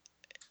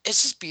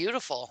it's just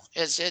beautiful.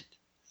 And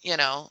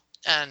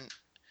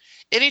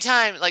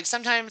anytime,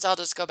 sometimes I'll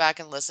just go back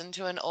and listen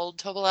to an old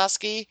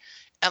Tobolowsky,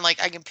 and I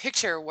can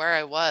picture where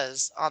I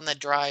was on the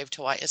drive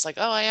to Hawaii. It's oh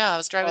yeah, I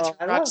was driving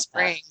through Rock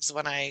Springs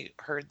when I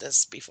heard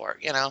this before,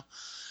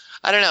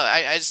 I don't know.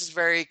 I just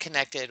very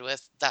connected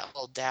with that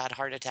whole dad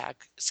heart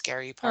attack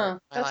scary part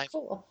of my life. That's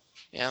cool.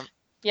 Yeah.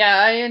 Yeah,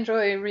 I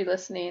enjoy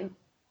re-listening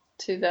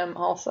to them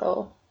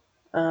also.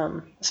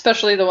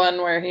 Especially the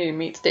one where he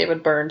meets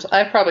David Burns.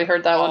 I've probably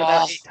heard that one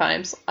about 8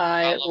 times.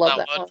 I love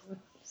that one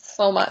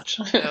so much.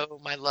 know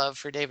my love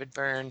for David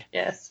Byrne.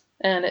 Yes,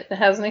 and it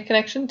has a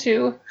connection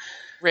to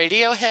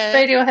Radiohead.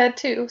 Radiohead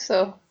too,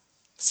 so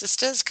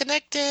Sisters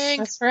connecting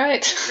that's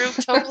right. through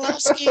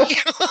Tobolowsky.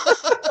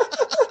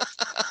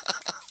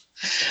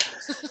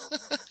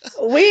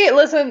 We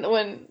listened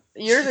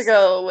years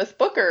ago with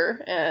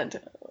Booker, and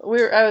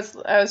I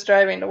was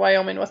driving to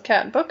Wyoming with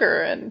Kat and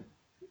Booker, and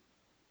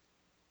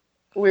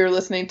we were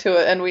listening to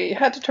it, and we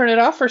had to turn it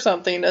off for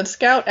something, and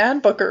Scout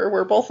and Booker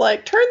were both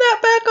like, "Turn that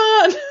back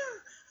on."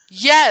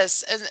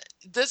 Yes, and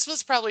this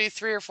was probably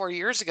 3 or 4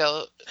 years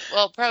ago.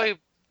 Well, probably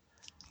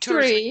 2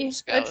 or 3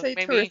 years ago. I'd say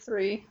maybe. 2 or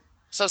 3.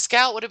 So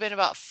Scout would have been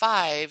about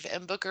 5,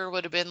 and Booker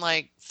would have been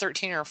like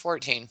 13 or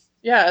 14.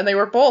 Yeah, and they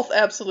were both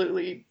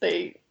absolutely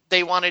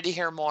They wanted to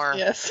hear more.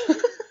 Yes.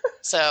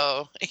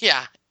 So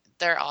yeah,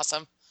 they're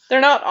awesome. They're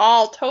not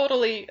all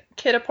totally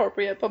kid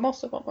appropriate, but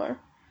most of them are.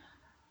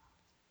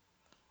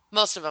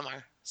 Most of them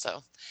are.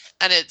 So,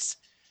 and it's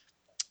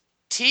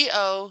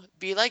T-O,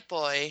 B like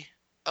boy,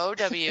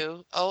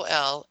 O-W-O-L-S-K-Y,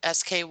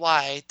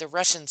 the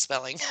Russian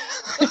spelling.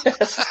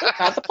 Yes,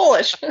 not the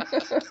Polish.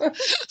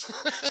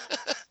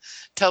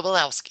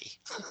 Tobolowsky.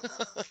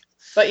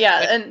 But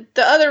yeah, and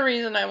the other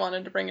reason I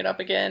wanted to bring it up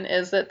again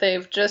is that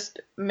they've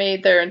just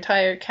made their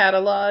entire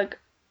catalog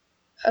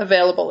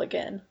available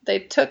again. They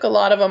took a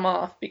lot of them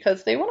off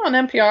because they went on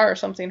NPR or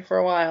something for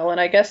a while, and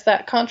I guess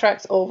that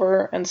contract's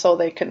over, and so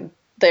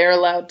they're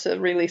allowed to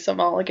release them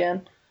all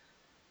again.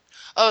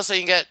 Oh, so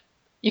you can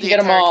get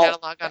them all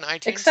catalog on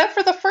iTunes? Except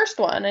for the first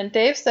one, and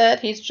Dave said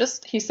he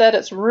said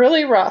it's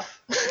really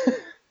rough.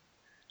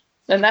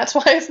 And that's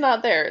why it's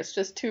not there. It's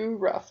just too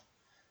rough.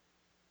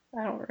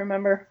 I don't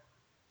remember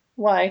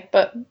why,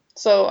 but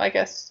so I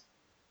guess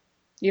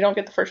you don't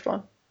get the first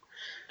one.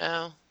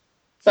 No.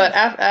 But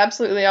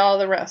absolutely all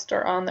the rest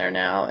are on there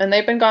now, and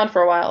they've been gone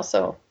for a while,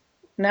 so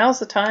now's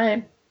the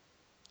time.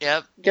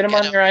 Yep. Get them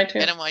on your iTunes.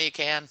 Get them while you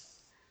can.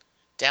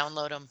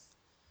 Download them.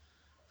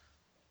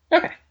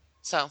 Okay.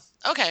 So,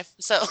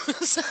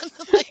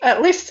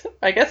 at least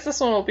I guess this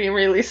one will be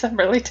released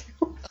separately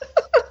too.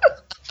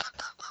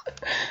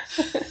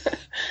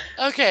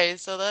 Okay,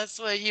 so that's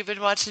what you've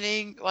been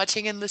watching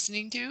and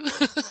listening to.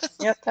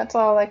 Yep, that's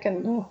all I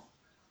can do.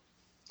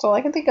 That's all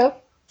I can think of.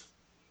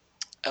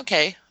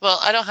 Okay, well,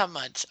 I don't have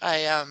much.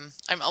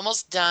 I'm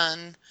almost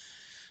done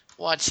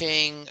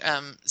watching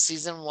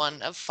season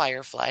 1 of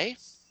Firefly.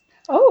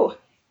 Oh.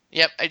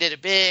 Yep, I did a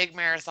big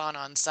marathon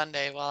on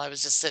Sunday while I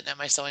was just sitting at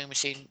my sewing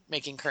machine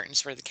making curtains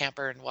for the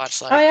camper and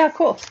watched Oh yeah,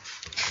 cool.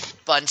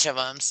 bunch of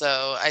them.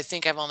 So I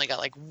think I've only got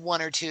like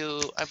 1 or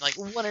 2. I'm like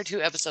 1 or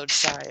 2 episodes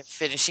shy of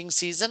finishing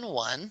season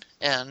 1,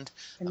 and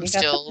I'm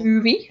still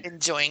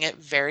enjoying it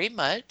very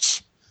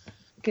much.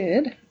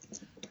 Good.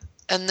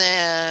 And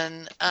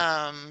then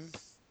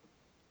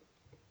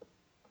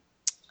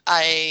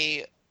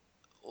I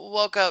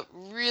woke up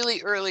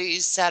really early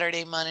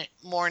Saturday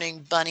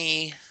morning.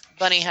 Bunny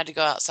had to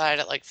go outside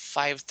at like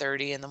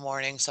 5:30 in the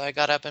morning, so I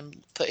got up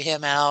and put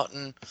him out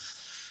and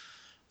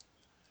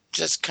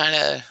just kind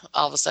of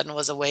all of a sudden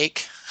was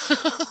awake.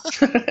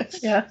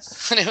 Yeah.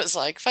 And it was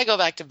like, if I go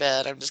back to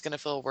bed, I'm just going to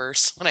feel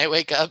worse when I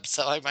wake up,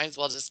 so I might as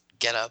well just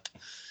get up.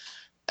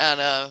 And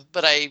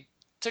but I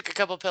took a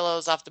couple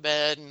pillows off the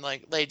bed and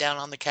like laid down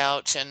on the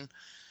couch, and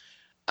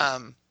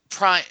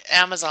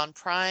Amazon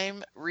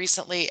Prime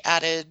recently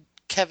added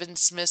Kevin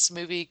Smith's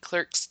movie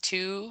Clerks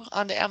 2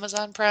 onto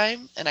Amazon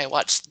Prime, and I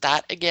watched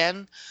that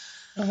again.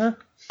 Uh-huh.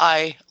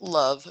 I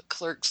love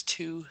Clerks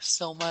 2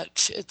 so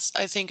much.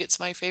 I think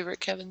it's my favorite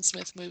Kevin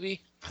Smith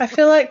movie. I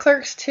feel like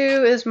Clerks 2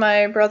 is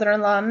my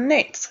brother-in-law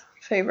Nate's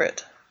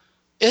favorite.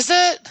 Is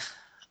it?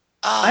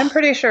 I'm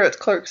pretty sure it's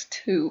Clerks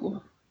 2.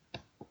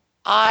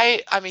 I'm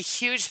a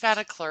huge fan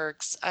of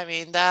Clerks. I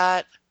mean,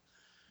 I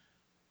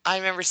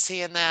remember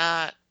seeing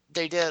that.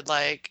 They did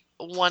like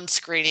one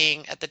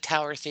screening at the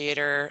Tower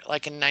Theater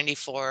like in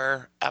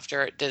 '94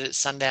 after it did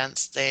its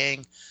Sundance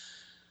thing.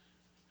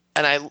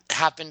 And I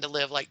happened to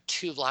live like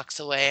 2 blocks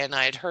away, and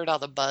I had heard all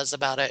the buzz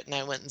about it, and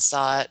I went and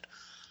saw it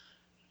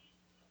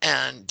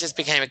and just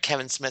became a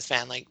Kevin Smith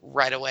fan like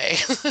right away.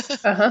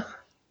 Uh-huh.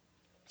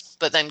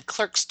 But then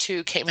Clerks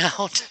 2 came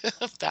out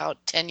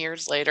about 10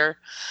 years later,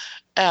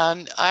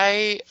 and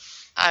I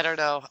don't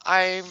know.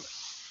 I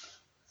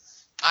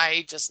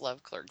just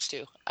love Clerks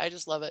 2. I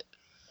just love it.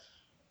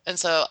 And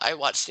so I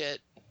watched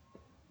it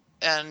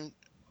and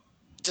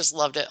just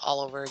loved it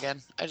all over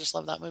again. I just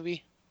love that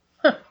movie.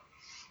 Huh.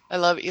 I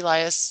love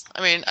Elias.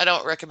 I mean, I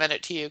don't recommend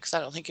it to you because I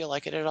don't think you'll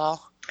like it at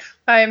all.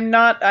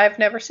 I've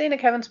never seen a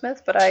Kevin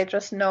Smith, but I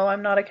just know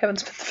I'm not a Kevin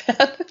Smith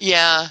fan.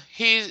 Yeah,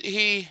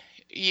 I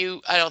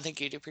don't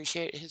think you'd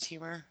appreciate his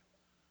humor.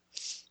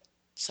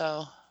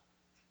 So.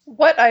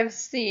 What I've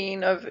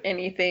seen of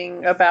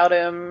anything about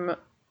him,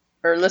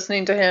 or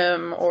listening to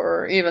him,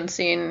 or even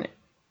seeing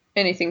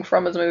anything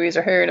from his movies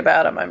or hearing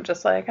about him, I'm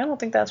just like, I don't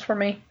think that's for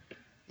me.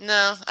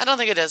 No, I don't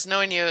think it is.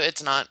 Knowing you,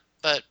 it's not.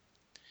 But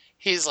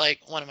he's like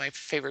one of my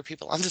favorite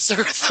people on this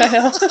earth. I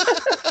know.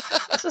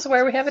 This is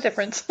where we have a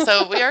difference.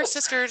 So we are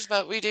sisters,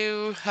 but we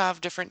do have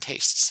different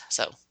tastes.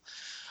 So,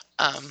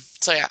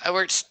 So yeah, I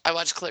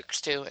watched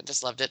Clerks 2 and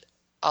just loved it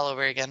all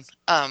over again.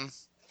 And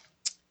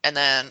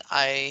then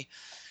I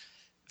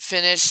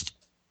finished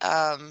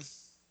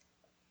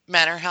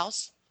Manor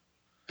House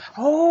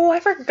Oh, I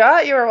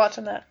forgot you were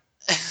watching that.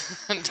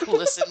 and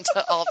listened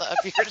to all the Up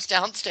Yours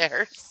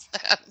Downstairs.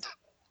 And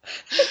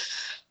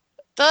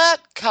that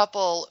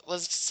couple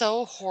was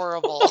so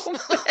horrible. Oh,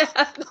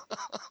 man.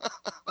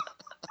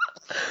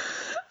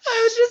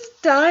 I was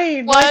just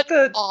dying. What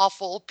Like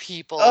awful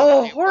people.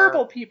 Oh, they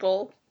horrible were.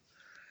 people.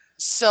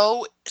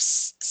 So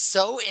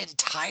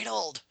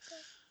entitled.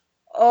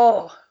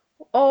 Oh.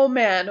 Oh,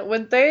 man.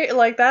 When they,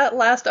 like, that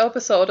last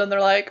episode, and they're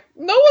like,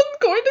 no one's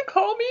going to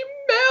call me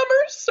ma'am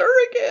or sir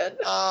again.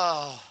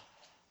 Oh.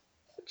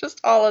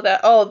 Just all of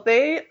that. Oh,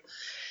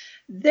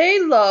 they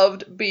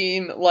loved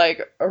being,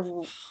 like,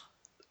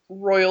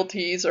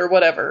 royalties or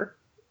whatever.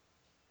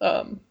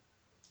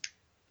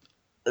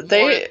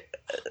 They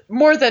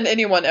more than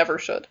anyone ever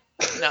should.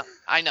 No,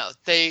 I know.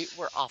 They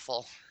were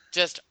awful.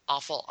 Just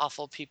awful,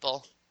 awful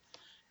people.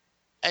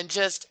 And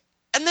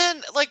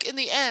then, like, in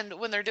the end,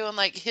 when they're doing,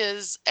 like,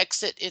 his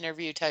exit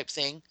interview type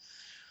thing,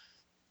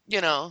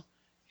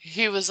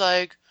 he was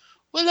like,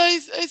 well, I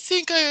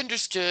think I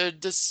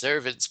understood the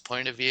servant's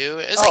point of view.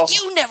 It's like,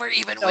 you never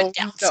even went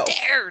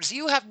downstairs.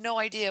 You have no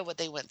idea what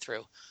they went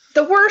through.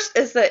 The worst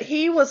is that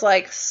he was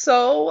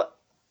so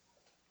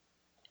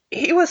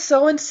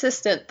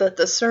insistent that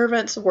the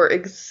servants were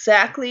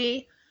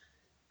exactly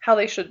how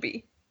they should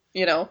be,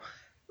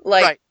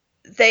 Like,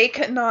 they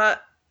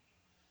cannot,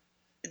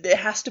 it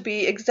has to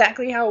be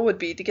exactly how it would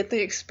be to get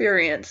the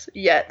experience,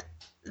 yet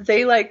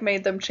they, like,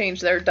 made them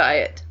change their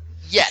diet.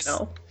 Yes.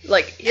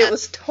 It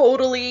was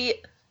totally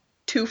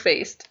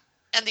two-faced.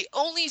 And the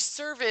only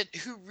servant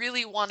who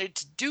really wanted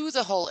to do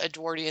the whole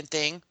Edwardian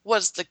thing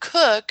was the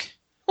cook,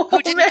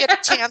 who didn't get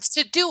a chance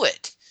to do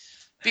it.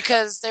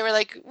 Because they were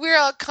like, we're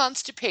all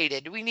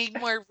constipated. We need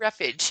more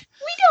roughage.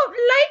 We don't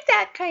like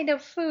that kind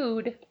of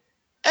food.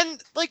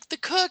 And, like, the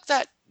cook,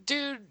 that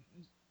dude,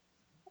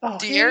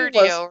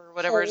 Diardio or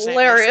whatever his name is.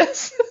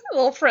 Hilarious.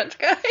 Little French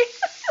guy.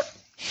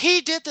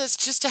 He did this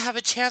just to have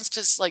a chance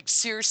to, like,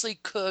 seriously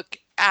cook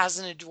as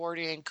an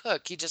Edwardian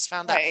cook. He just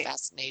found that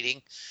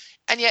fascinating.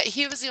 And yet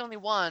he was the only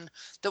one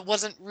that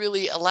wasn't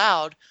really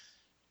allowed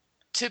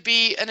to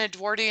be an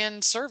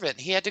Edwardian servant.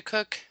 He had to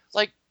cook,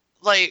 like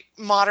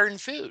modern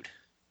food.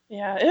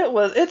 Yeah,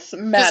 it's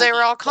mad. Because they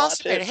were all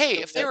constipated. Hey,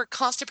 if they were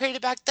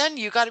constipated back then,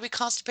 you got to be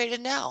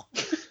constipated now.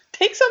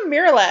 Take some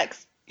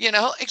Miralax.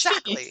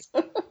 Exactly.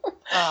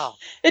 Oh.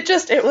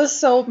 It was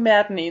so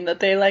maddening that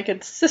they, like,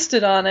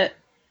 insisted on it.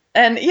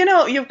 And,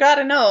 you've got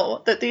to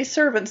know that these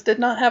servants did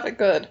not have it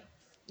good.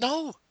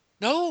 No.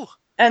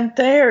 And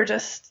they're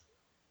just,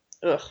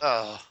 ugh.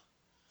 Oh.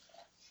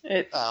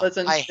 It was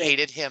insane. I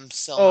hated him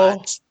so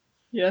much.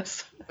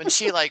 Yes. When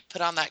she, like,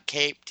 put on that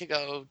cape to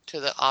go to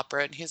the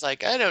opera, and he's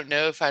like, I don't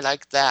know if I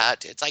like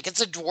that. It's like,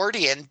 it's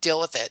Edwardian. Deal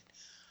with it.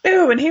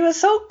 Ew, and he was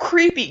so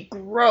creepy,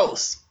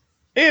 gross.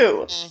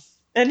 Ew.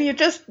 And he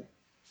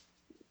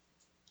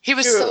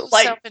was so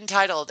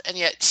self-entitled, and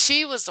yet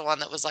she was the one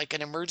that was, like,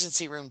 an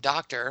emergency room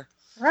doctor.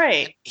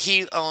 Right. And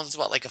he owns,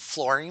 like a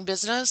flooring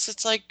business?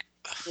 It's like...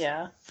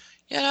 Yeah.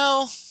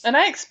 And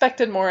I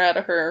expected more out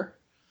of her,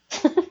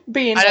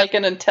 being, like,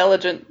 an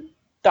intelligent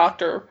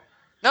doctor.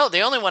 No,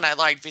 the only one I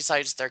liked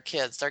besides their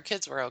kids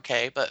were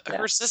okay, but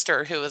her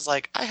sister, who was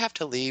like, I have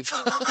to leave.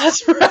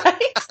 That's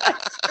right.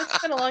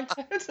 It's been a long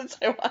time since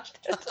I watched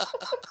it.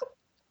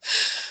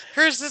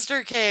 Her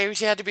sister came.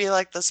 She had to be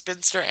like the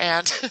spinster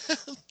aunt.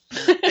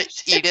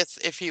 Edith,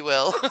 if you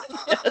will.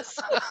 Yes.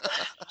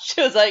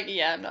 She was like,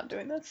 yeah, I'm not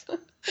doing this.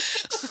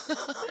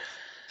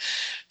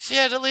 She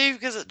had to leave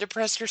because it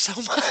depressed her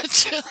so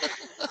much.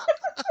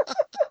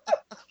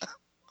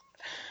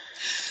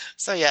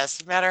 So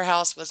yes, Manor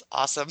House was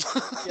awesome.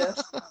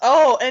 Yes.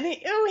 Oh, and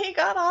he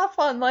got off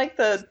on, like,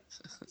 the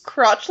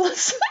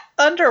crotchless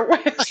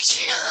underwear.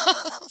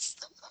 Yes.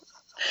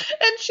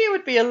 And she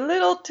would be a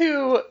little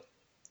too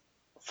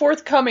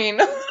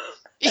forthcoming.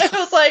 It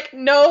was like,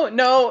 no.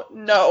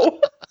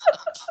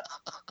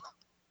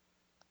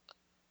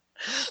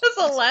 That's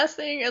the last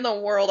thing in the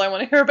world I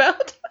want to hear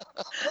about.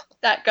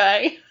 That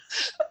guy.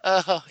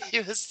 Oh,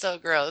 he was so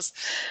gross.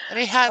 And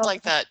he had,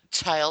 like, that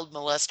child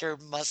molester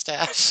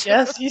mustache.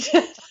 Yes, he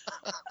did.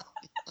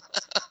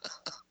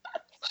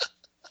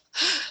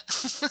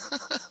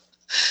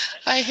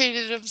 I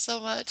hated him so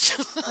much.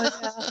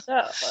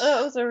 That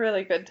was a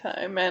really good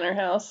time, Manor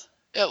House.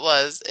 It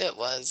was.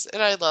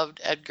 And I loved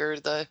Edgar,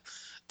 the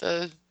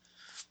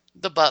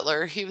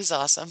butler. He was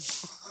awesome.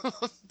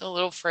 The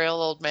little frail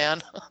old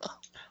man.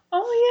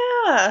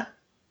 Oh, yeah.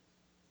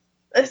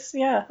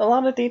 A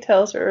lot of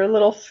details are a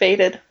little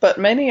faded, but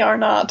many are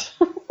not.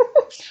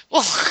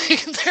 Well,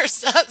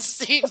 there's that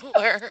scene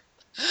where,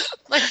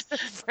 like, the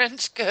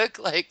French cook,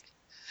 like,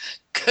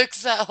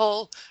 cooks that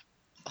whole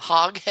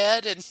hog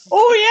head and...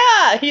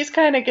 Oh, yeah! He's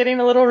kind of getting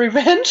a little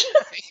revenge.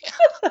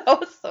 That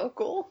was so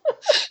cool.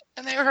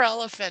 And they were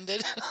all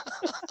offended.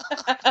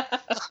 But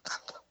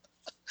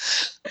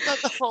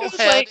the whole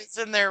head is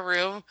in their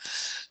room.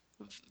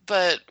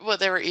 but what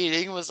they were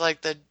eating was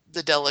like the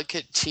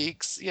delicate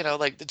cheeks,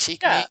 like the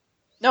cheek Yeah. meat.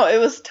 No, it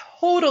was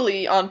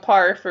totally on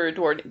par for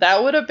Edward.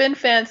 That would have been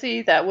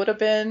fancy. That would have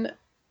been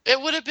It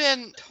would have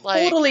been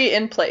like totally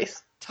in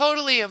place.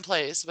 totally in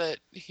place, but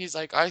he's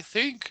like, I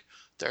think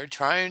they're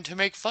trying to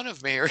make fun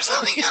of me or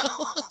something.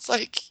 It's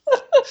like,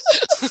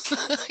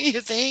 you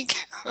think?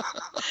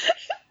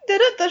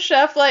 Didn't the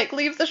chef like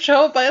leave the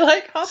show by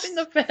like hopping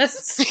the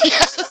fence?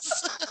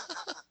 Yes.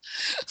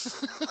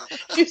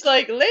 She's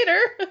like, later.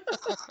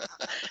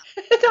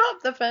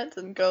 Hop the fence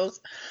and goes.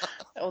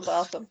 That was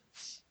awesome.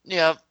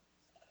 Yep.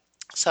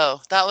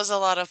 So that was a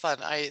lot of fun.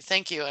 I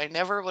thank you. I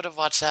never would have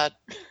watched that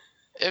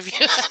if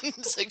you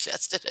hadn't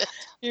suggested it.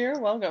 You're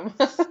welcome.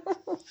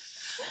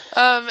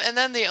 And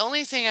then the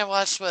only thing I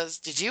watched was,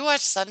 did you watch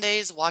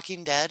Sunday's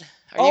Walking Dead?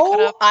 Are you caught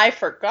Oh, up? I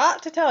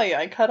forgot to tell you.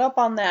 I cut up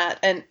on that.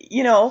 And,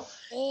 it was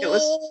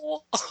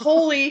Oh.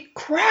 holy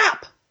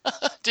crap.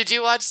 Did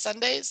you watch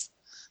Sunday's?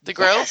 The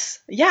Grove? Yes.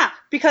 Yeah,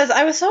 because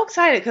I was so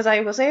excited because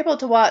I was able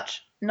to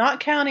watch, not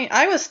counting,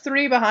 I was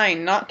 3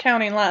 behind, not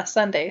counting last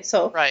Sunday.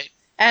 So, Right.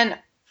 and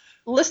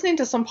listening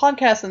to some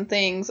podcasts and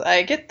things,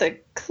 I get the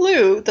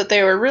clue that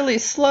they were really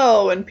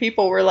slow and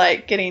people were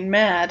like getting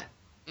mad.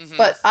 Mhm.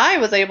 But I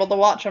was able to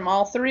watch them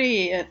all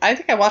 3, and I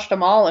think I watched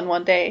them all in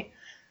one day.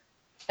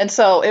 And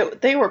so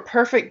they were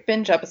perfect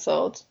binge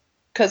episodes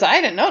because I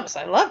didn't notice.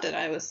 I loved it.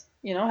 I was,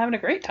 having a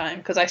great time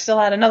because I still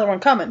had another one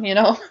coming,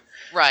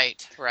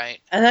 Right, right.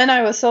 And then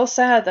I was so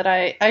sad that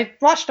I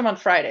watched them on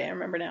Friday, I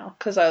remember now,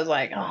 because I was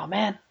like, oh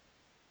man,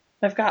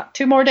 I've got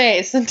 2 more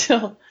days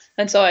until,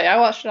 and so I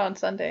watched it on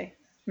Sunday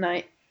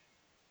night.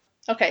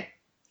 Okay,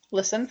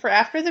 listen, for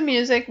after the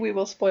music, we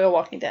will spoil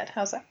Walking Dead.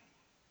 How's that?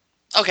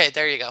 Okay,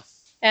 there you go.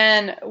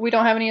 And we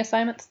don't have any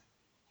assignments?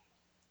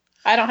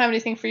 I don't have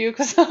anything for you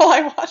because all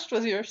I watched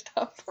was your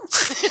stuff.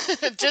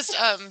 Just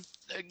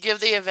give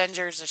the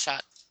Avengers a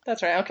shot.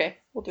 That's right, okay,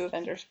 we'll do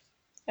Avengers.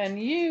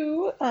 And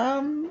you,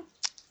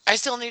 I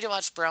still need to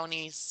watch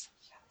Bronies.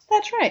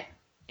 that's right.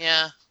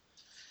 Yeah,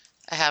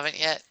 I haven't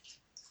yet.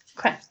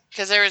 Okay.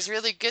 Because there was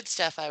really good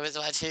stuff I was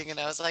watching, and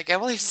I was like,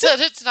 Emily said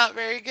it's not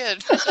very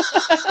good.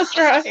 That's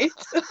right.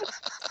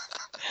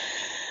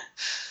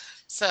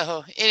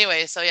 So,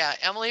 anyway, yeah,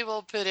 Emily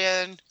will put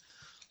in,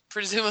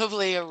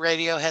 presumably, a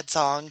Radiohead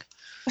song.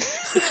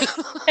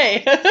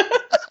 Hey.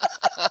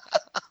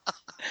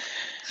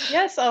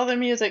 Yes, all the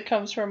music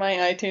comes from my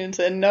iTunes,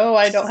 and no,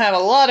 I don't have a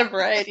lot of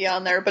variety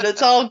on there, but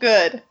it's all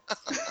good.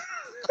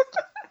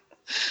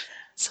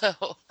 So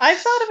I've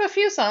thought of a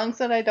few songs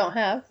that I don't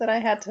have that I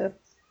had to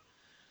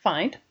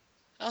find.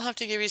 I'll have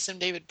to give you some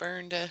David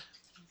Byrne to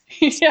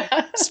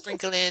Yeah.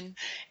 sprinkle in.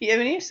 You have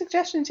any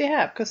suggestions you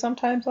have? Because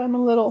sometimes I'm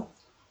a little,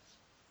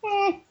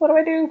 what do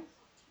I do?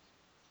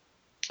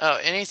 Oh,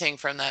 anything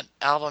from that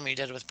album you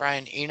did with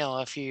Brian Eno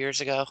a few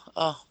years ago.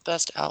 Oh,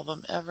 best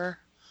album ever.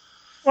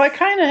 Well, I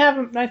kind of have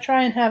them, I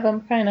try and have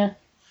them kind of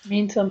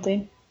mean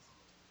something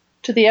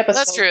to the episode.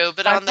 That's true,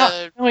 but I'm on not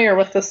the familiar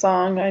with the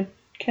song. I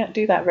can't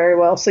do that very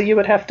well, so you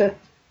would have to.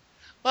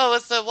 well,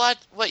 with the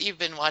what you've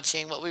been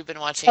watching, what we've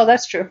been watching. Oh,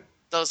 that's true.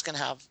 Those can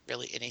have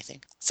really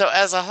anything. So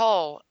as a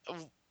whole,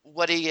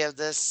 what do you give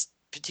this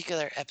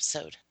particular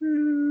episode?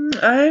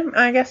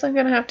 I guess I'm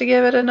gonna have to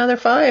give it another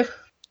 5.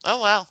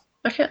 Oh wow.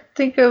 I can't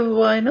think of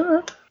why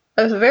not.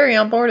 I was very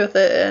on board with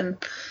it, and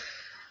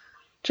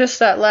just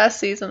that last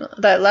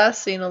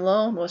scene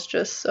alone was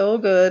just so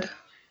good.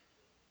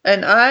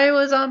 And I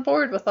was on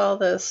board with all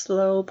the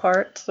slow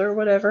parts or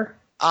whatever.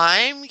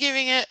 I'm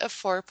giving it a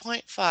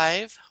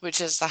 4.5,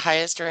 which is the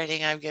highest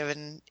rating I've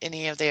given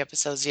any of the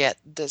episodes yet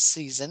this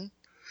season.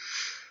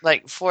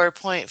 Like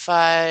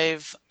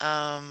 4.5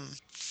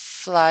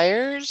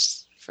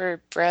 flyers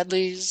for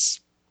Bradley's.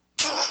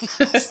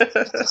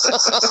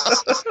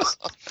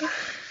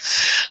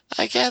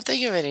 I can't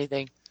think of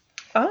anything.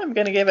 I'm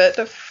gonna give it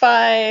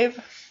 5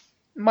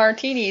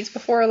 martinis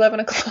before 11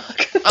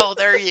 o'clock. Oh,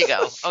 there you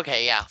go.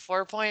 Okay, yeah.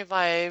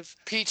 4.5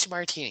 peach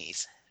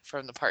martinis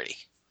from the party.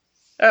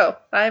 Oh,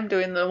 I'm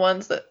doing the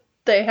ones that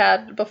they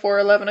had before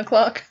 11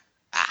 o'clock.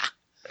 Ah.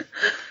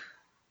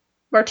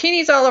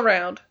 Martinis all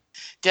around.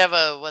 Do you have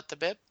a what the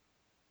bip?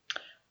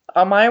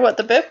 My what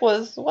the bip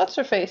was what's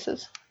her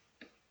face's?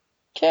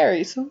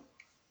 Carrie's.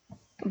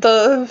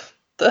 The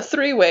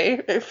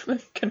 3-way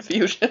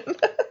confusion.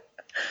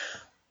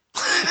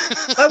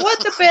 But what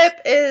the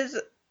bip is,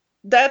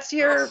 that's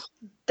your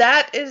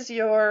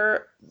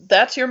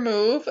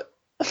move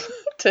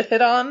to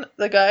hit on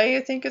the guy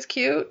you think is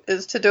cute,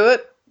 is to do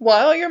it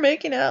while you're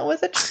making out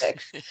with a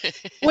chick.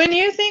 When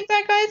you think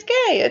that guy's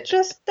gay, it's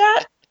just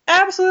that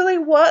absolutely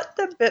what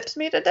the bips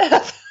me to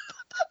death.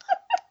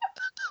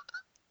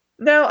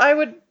 Now I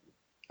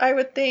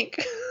would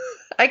think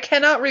I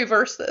cannot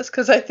reverse this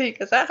because I think,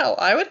 is that how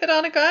I would hit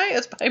on a guy?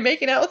 Is by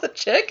making out with a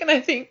chick? And I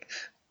think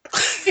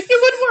it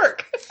would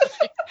work.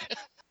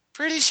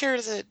 Pretty sure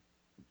that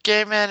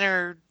gay men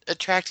are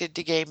attracted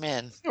to gay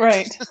men.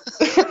 Right.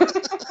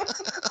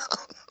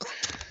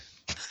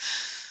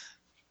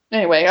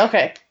 Anyway,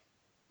 okay.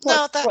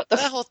 No,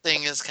 that whole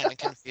thing is kind of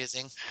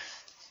confusing.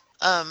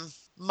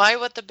 My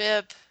what the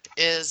bip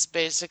is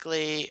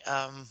basically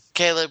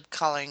Caleb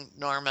calling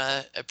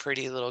Norma a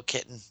pretty little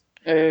kitten.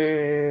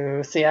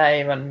 Oh, see,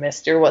 I even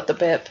missed your what the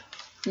bip.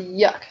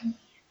 Yuck.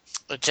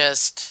 It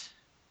just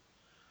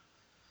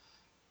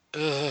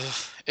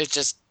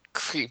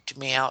creeped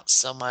me out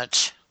so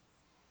much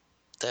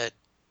that,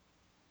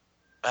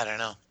 I don't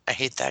know, I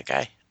hate that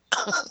guy.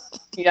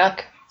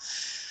 Yuck.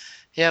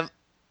 Yep.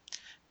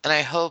 And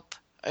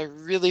I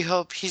really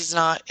hope he's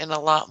not in a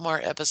lot more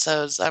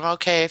episodes. I'm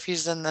okay if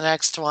he's in the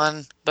next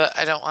one, but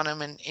I don't want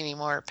him in any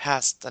more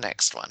past the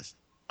next one.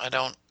 I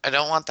don't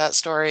want that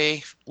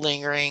story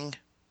lingering.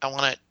 I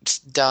want it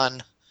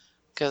done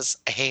because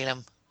I hate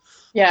him.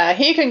 Yeah,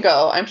 he can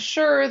go. I'm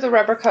sure the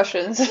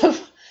repercussions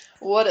of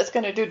what it's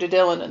going to do to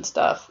Dylan and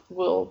stuff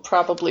will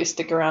probably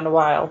stick around a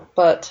while,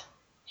 but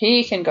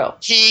he can go.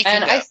 He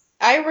can go.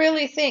 I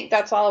really think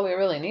that's all we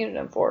really needed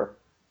him for.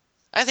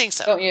 I think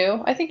so. Don't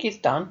you? I think he's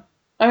done.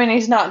 I mean,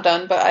 he's not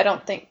done, but I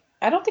don't think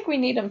we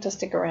need him to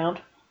stick around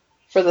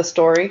for the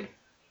story.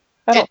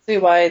 I don't see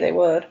why they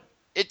would.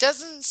 It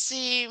doesn't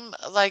seem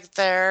like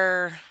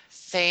their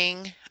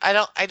thing. I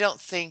don't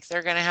think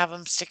they're going to have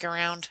him stick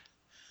around.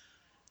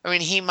 I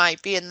mean, he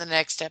might be in the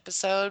next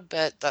episode,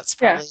 but that's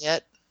probably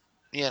it,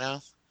 you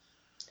know.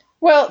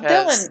 Well,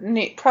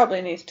 Dylan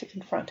probably needs to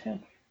confront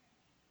him.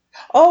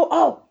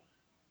 Oh.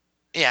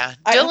 Yeah,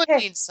 Dylan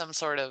needs some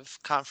sort of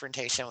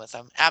confrontation with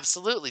him.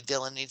 Absolutely,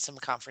 Dylan needs some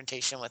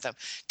confrontation with him.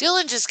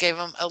 Dylan just gave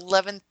him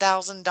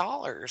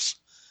 $11,000.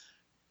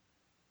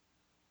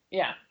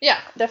 Yeah,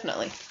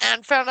 definitely.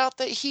 And found out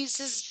that he's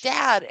his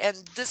dad. And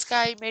this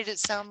guy made it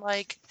sound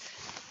like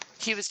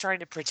he was trying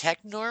to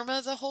protect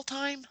Norma the whole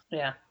time.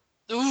 Yeah.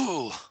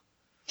 Ooh.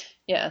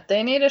 Yeah,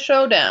 they need a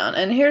showdown.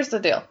 And here's the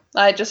deal.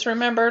 I just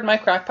remembered my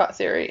crackpot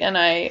theory, and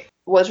I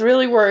was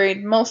really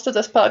worried most of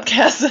this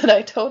podcast that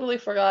I totally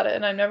forgot it,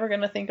 and I'm never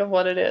going to think of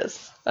what it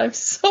is. I'm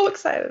so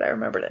excited I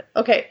remembered it.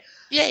 Okay.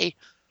 Yay.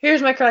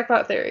 Here's my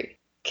crackpot theory.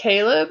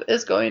 Caleb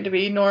is going to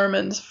be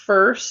Norman's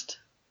first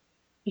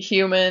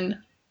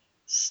human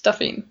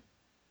stuffing.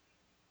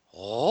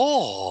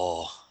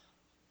 Oh.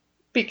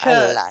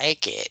 Because I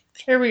like it.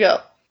 Here we go.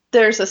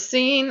 There's a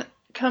scene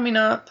coming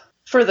up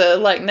for the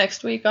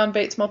next week on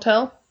Bates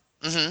Motel.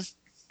 Mm-hmm.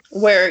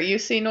 Where you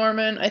see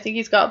Norman, I think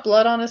he's got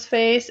blood on his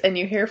face, and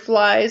you hear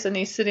flies, and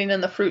he's sitting in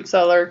the fruit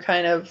cellar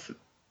kind of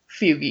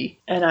fugy.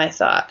 And I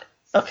thought,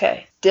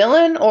 okay,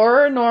 Dylan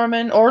or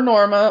Norman or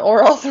Norma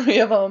or all three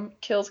of them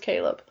kills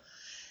Caleb.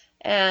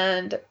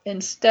 And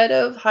instead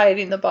of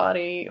hiding the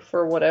body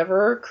for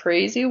whatever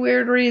crazy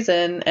weird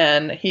reason,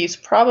 and he's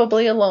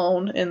probably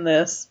alone in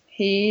this,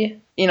 the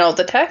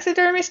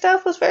taxidermy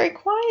stuff was very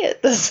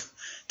quiet this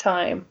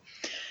time.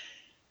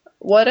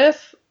 What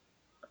if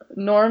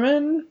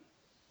Norman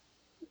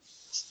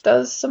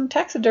does some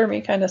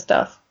taxidermy kind of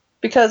stuff?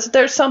 Because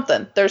there's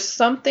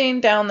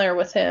something down there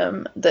with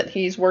him that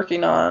he's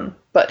working on,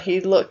 but he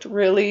looked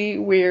really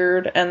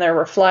weird and there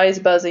were flies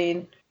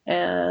buzzing,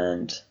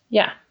 and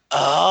yeah.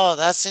 Oh,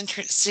 that's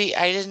interesting. See,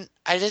 I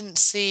didn't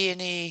see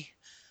any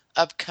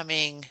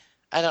upcoming.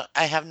 I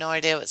have no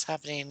idea what's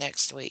happening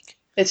next week.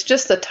 It's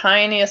just the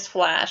tiniest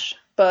flash,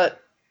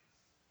 but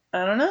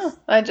I don't know.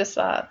 I just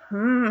thought,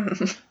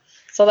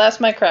 So that's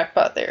my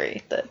crackpot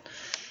theory, that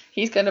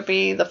he's going to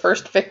be the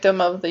first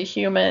victim of the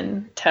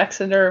human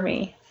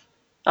taxidermy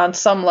on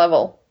some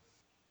level.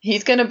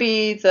 He's going to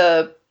be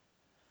the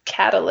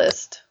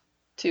catalyst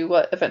to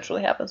what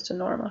eventually happens to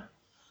Norma.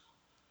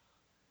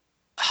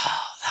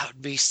 Oh, that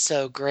would be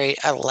so great.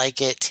 I like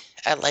it.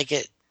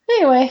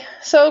 Anyway,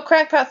 so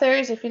crackpot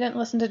theories, if you didn't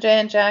listen to Jay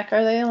and Jack,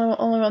 are they the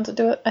only ones that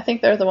do it? I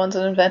think they're the ones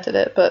that invented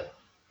it, but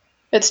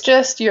it's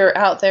just your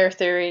out there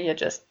theory you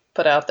just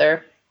put out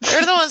there.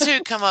 They're the ones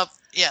who come up.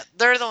 Yeah,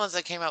 they're the ones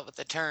that came up with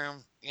the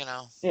term,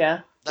 Yeah.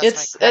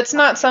 It's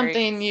not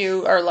something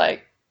you are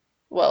like,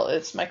 well,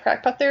 it's my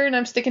crackpot theory and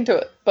I'm sticking to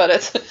it. But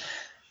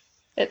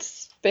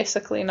it's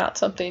basically not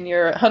something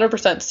you're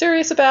 100%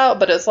 serious about,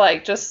 but it's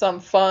like just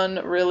some fun,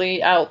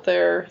 really out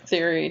there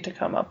theory to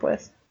come up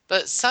with.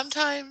 But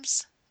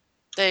sometimes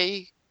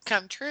they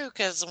come true,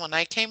 because when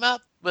I came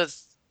up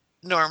with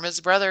Norma's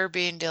brother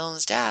being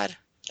Dylan's dad,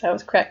 that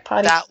was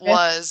crackpot. That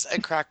was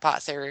a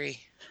crackpot theory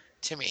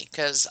to me,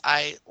 because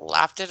I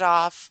laughed it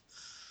off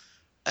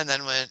and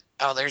then went,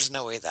 oh, there's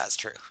no way that's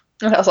true.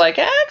 And I was like,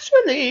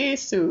 actually,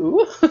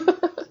 Sue.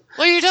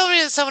 Well, you told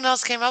me that someone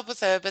else came up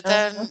with it, but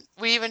then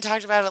we even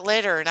talked about it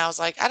later, and I was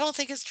like, I don't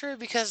think it's true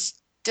because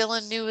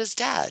Dylan knew his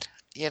dad.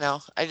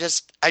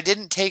 I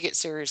didn't take it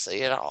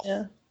seriously at all.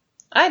 Yeah,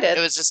 I did.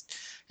 It was just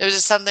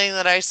something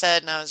that I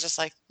said, and I was just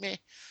like, meh,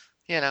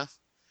 Yeah.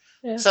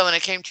 So when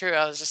it came true,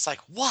 I was just like,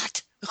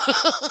 what?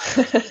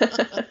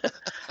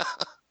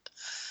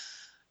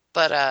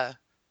 But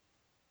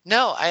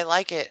no, I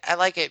like it. I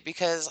like it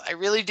because I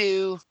really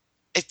do.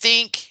 I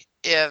think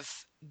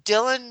if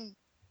Dylan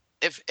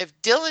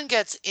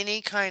gets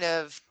any kind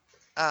of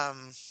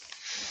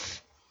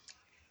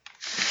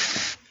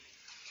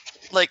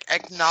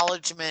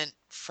acknowledgement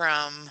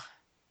from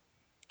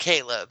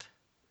Caleb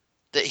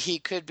that he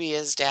could be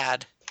his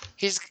dad,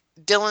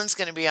 Dylan's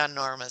going to be on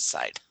Norma's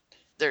side.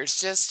 there's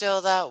just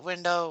still that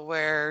window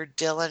where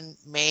Dylan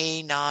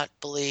may not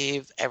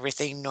believe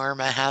everything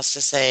Norma has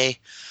to say,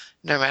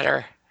 no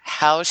matter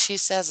how she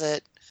says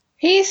it.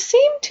 He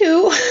seemed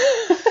to.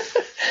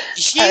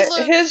 He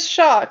His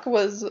shock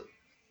was.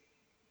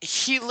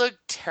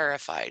 looked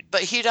terrified,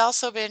 but he'd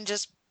also been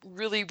just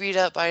really beat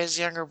up by his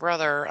younger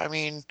brother. I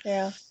mean,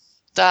 Yeah.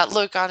 that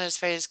look on his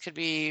face could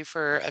be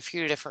for a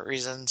few different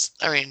reasons.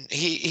 I mean,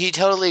 he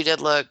totally did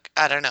look,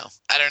 I don't know.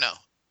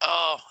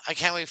 Oh, I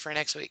can't wait for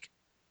next week.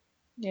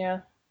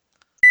 Yeah.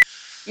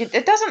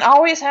 It doesn't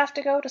always have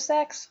to go to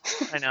sex.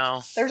 I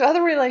know. There's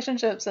other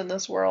relationships in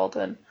this world,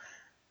 and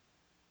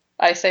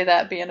I say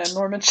that being a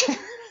Norman shipper.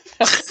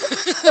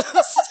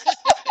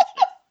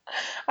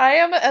 I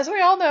am, as we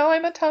all know,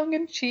 I'm a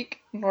tongue-in-cheek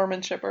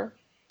Norman shipper.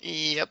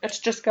 Yep. It's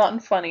just gotten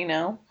funny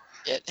now.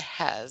 It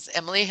has.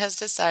 Emily has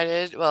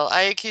decided, well,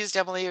 I accused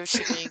Emily of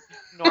shipping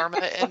Norma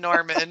and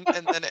Norman,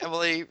 and then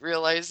Emily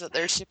realized that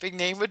their shipping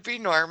name would be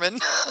Norman.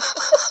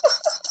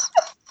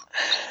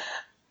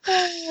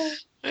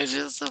 It's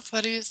just the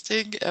funniest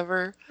thing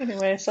ever.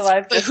 Anyway, so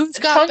I've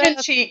just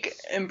tongue-in-cheek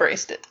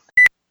embraced it.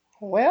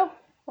 Well,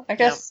 I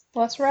guess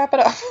let's wrap it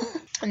up.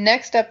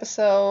 Next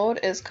episode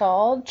is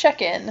called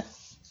Check-In.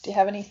 Do you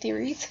have any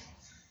theories?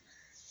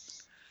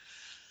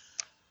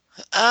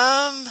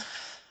 I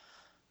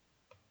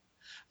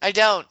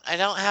don't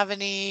have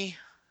any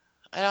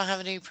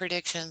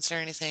predictions or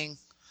anything.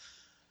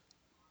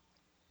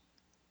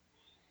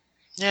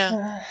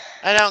 Yeah.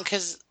 I don't,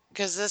 cause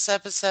this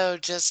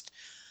episode just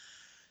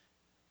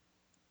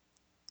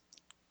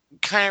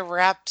kind of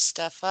wrapped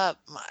stuff up.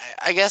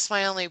 I guess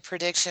my only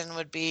prediction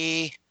would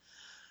be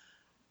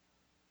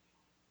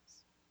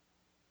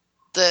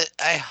that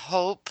I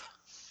hope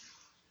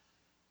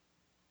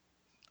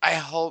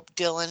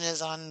Dylan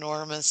is on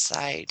Norma's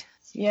side.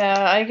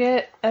 Yeah, I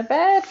get a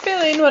bad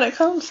feeling when it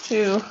comes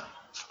to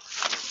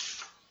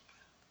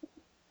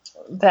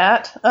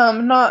that.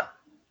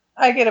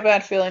 I get a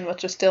bad feeling with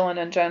just Dylan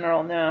in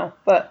general now,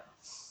 but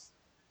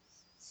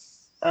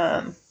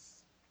I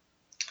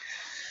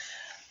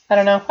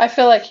don't know. I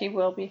feel like he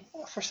will be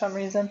for some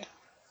reason.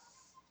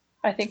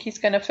 I think he's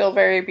going to feel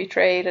very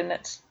betrayed, and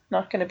it's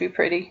not going to be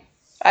pretty.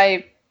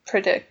 I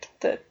predict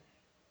that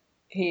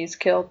he's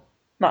killed,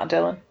 not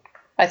Dylan.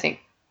 I think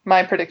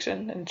my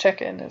prediction and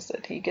check-in is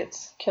that he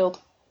gets killed.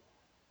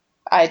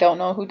 I don't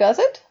know who does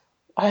it.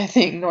 I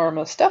think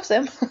Norma stuffs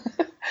him.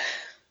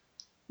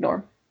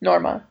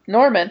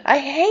 Norman. I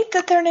hate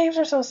that their names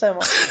are so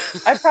similar.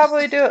 I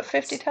probably do it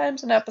 50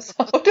 times an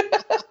episode.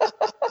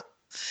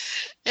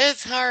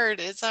 It's hard.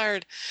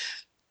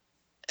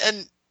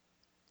 And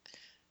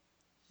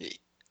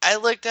I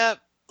looked up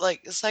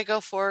like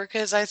Psycho 4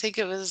 because I think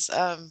it was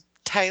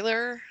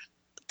Tyler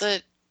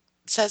that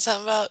said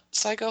something about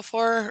Psycho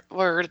 4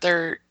 where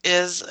there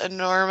is a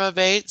Norma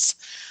Bates,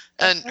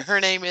 and her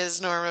name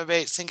is Norma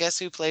Bates, and guess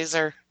who plays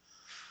her?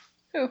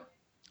 Who?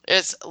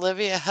 It's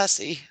Olivia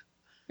Hussey.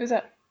 Who's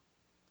that?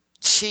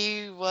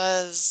 She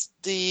was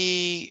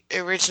the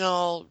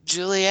original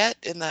Juliet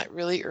in that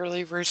really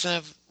early version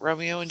of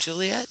Romeo and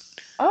Juliet.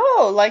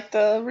 Oh, like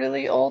the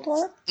really old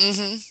one?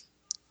 Mm-hmm.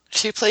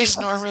 She plays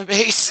Norma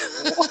Bates.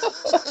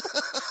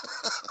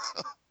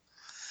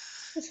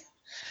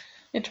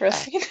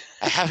 Interesting.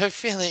 I have a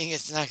feeling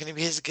it's not going to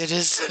be as good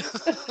as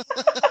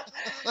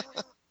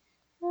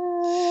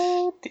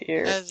oh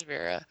dear. As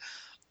Vera.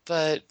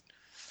 But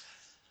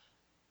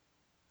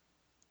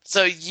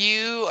so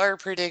you are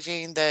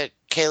predicting that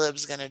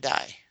Caleb's going to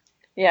die.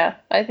 Yeah,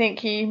 I think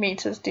he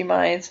meets his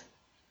demise.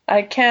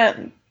 I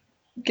can't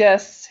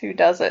guess who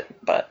does it,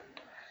 but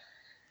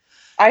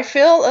I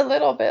feel a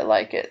little bit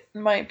like it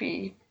might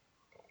be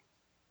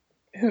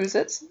Who's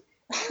It's.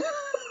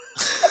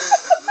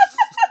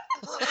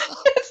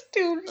 It's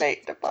too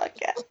late to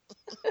podcast.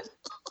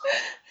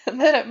 And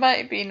then it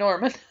might be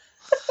Norman.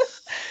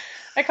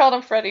 I called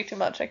him Freddy too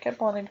much. I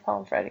kept wanting to call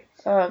him Freddy.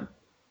 That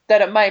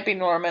it might be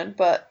Norman,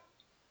 but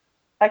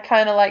I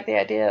kind of like the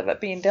idea of it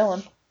being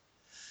Dylan.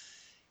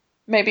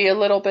 Maybe a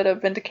little bit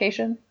of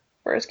vindication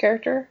for his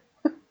character.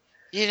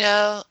 You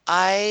know,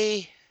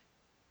 I'm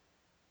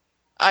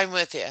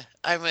with you.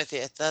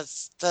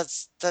 That's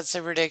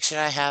a prediction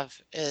I have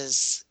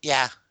is,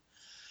 yeah.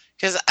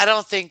 Because I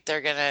don't think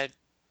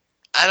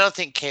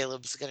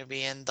Caleb's going to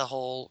be in the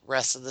whole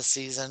rest of the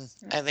season.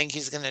 I think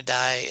he's going to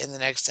die in the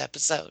next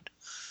episode.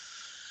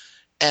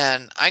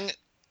 And I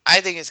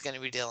think it's going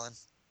to be Dylan.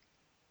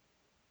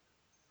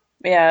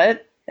 Yeah,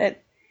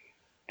 it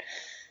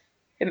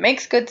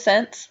makes good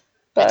sense.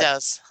 But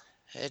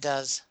It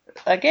does.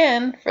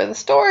 Again, for the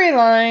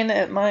storyline,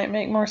 it might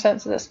make more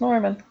sense that it's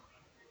Norman.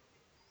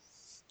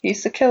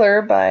 He's the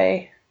killer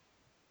by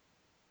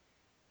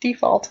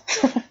default.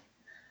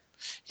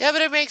 Yeah,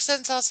 but it makes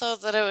sense also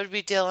that it would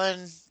be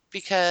Dylan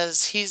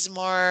because he's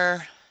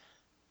more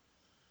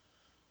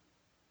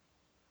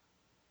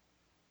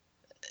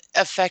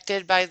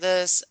affected by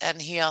this,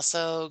 and he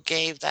also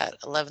gave that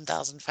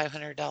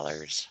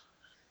 $11,500.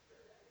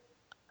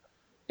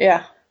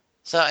 Yeah.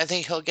 So I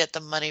think he'll get the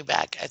money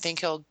back. I think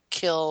he'll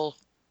kill.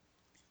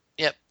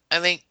 Yep. I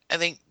think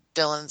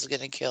Dylan's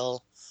gonna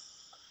kill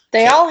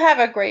They all have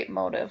a great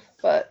motive,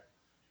 but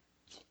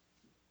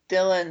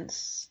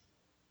Dylan's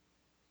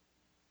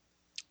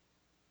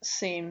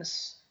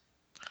seems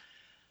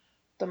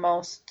the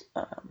most,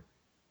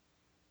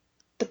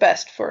 the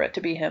best for it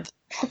to be him.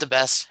 The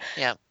best,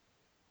 yeah.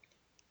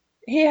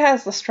 He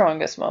has the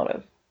strongest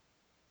motive.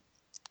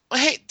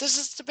 Hey, this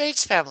is the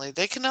Bates family.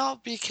 They can all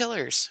be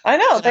killers. I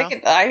know, they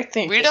can. I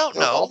think we don't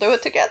know. All do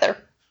it together.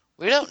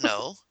 We don't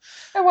know.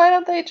 And why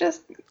don't they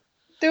just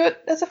do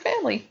it as a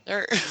family?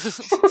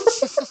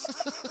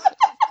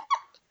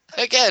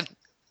 Again,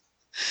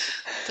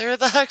 they're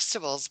the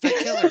Huxtables, but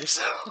killers.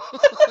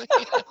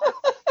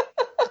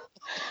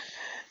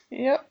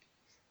 Yep.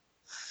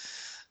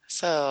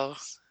 So,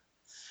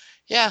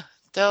 yeah,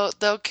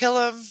 they'll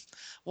kill him.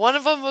 One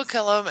of them will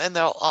kill him, and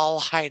they'll all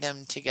hide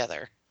him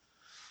together.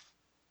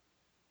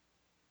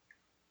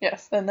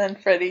 Yes, and then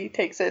Freddy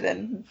takes it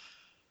and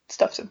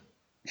stuffs him.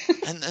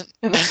 And then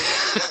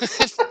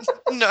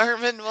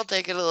Norman will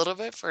take it a little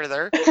bit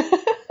further.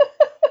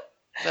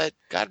 But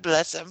God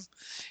bless him.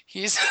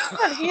 He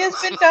has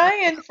been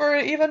dying for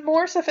an even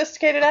more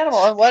sophisticated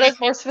animal. And what is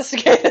more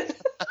sophisticated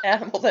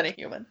animal than a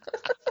human?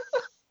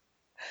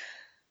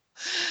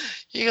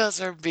 He goes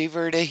from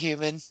beaver to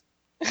human.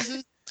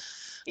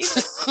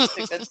 He's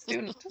a good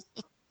student.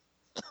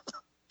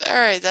 All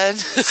right, then.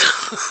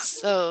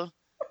 So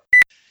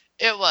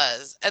it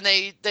was. And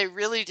they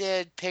really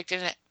did pick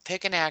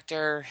an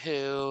actor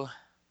who,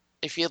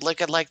 if you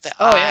look at like the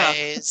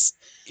eyes,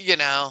 you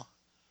know.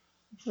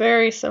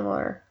 Very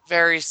similar.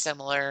 Very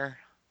similar.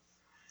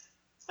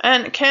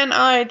 And can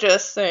I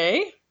just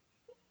say,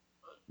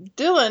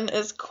 Dylan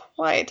is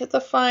quite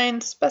the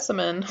fine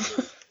specimen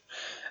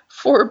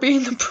for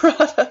being the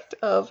product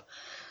of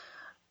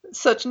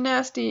such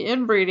nasty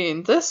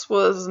inbreeding. This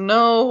was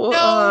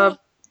no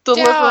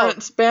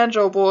Deliverance doubt.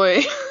 Banjo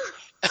Boy.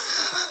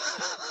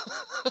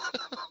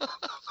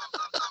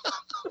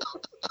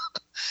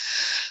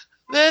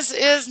 This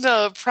is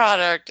no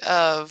product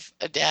of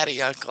a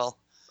daddy uncle.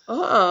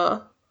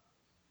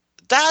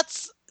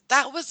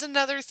 That was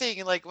another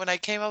thing. Like, when I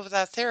came up with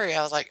that theory,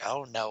 I was like,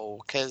 oh no,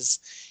 because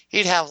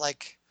he'd have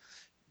like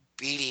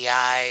beady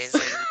eyes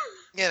and,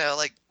 you know,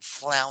 like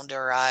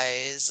flounder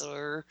eyes,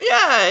 or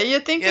you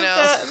think of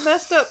that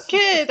messed up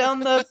kid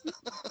on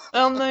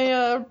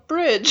the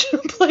bridge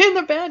playing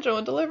the banjo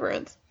in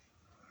Deliverance.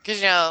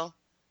 Because, you know,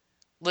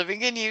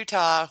 living in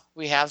Utah,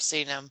 we have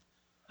seen him.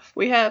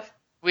 We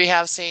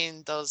have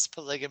seen those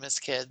polygamous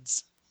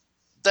kids.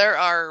 There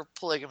are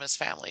polygamous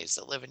families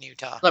that live in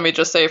Utah. Let me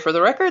just say, for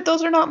the record,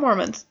 those are not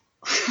Mormons.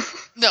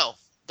 No,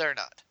 they're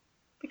not.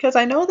 Because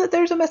I know that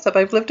there's a mess up.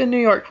 I've lived in New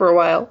York for a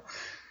while.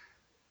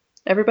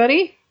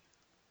 Everybody,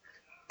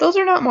 those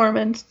are not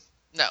Mormons.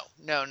 No.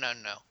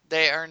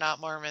 They are not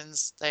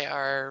Mormons. They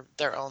are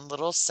their own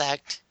little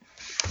sect.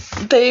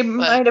 They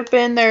might have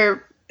been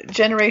their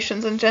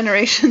generations and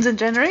generations and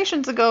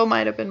generations ago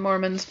might have been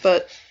Mormons,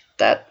 but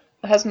that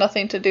has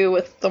nothing to do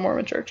with the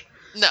Mormon Church.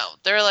 No,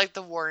 they're like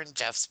the Warren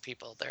Jeffs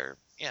people. They're,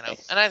 you know,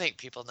 and I think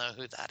people know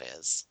who that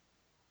is,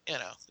 you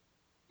know.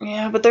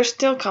 Yeah, but they're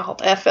still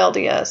called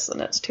FLDS,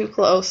 and it's too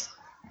close.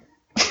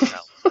 No,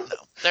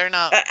 they're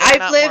not.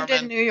 I've lived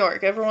in New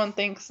York. Everyone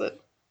thinks that.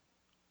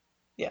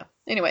 Yeah.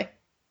 Anyway,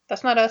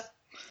 that's not us.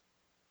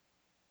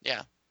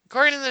 Yeah.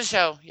 According to the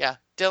show, yeah,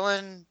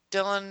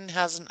 Dylan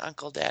has an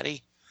uncle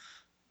daddy.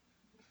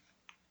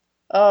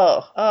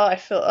 I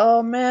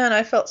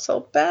felt so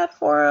bad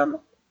for him.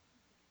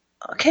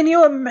 Can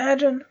you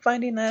imagine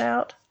finding that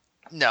out?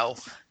 No.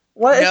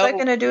 What is that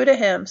going to do to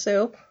him,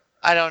 Sue?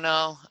 I don't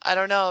know,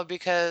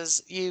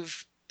 because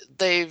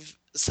they've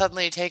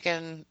suddenly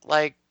taken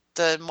like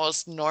the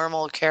most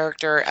normal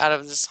character out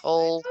of this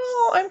whole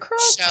I'm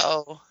crushed.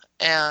 show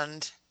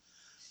and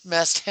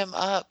messed him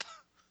up.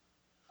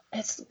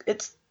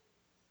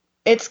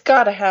 It's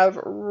got to have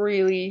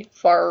really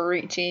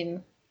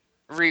far-reaching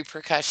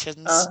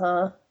repercussions.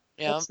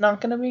 Yeah. It's not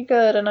going to be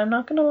good, and I'm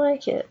not going to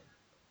like it.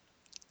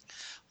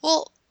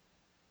 Well,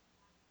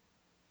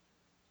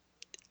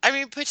 I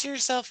mean, put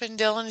yourself in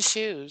Dylan's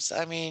shoes.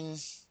 I mean...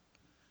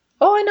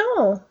 Oh, I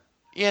know.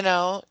 You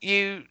know,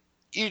 you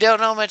don't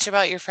know much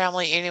about your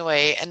family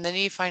anyway, and then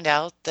you find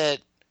out that...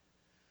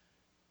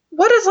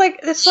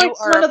 It's like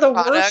one of the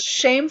worst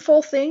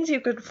shameful things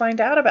you could find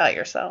out about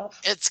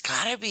yourself. It's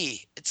gotta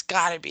be. It's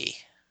gotta be.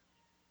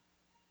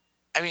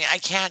 I mean, I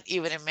can't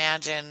even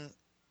imagine,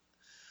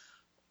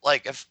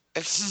 like, if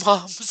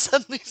Mom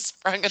suddenly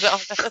sprung it on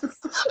us.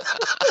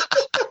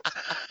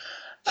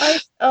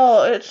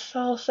 It's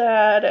so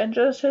sad. And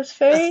just his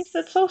face,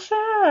 it's so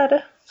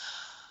sad.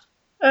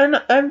 And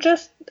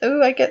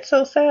I get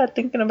so sad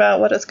thinking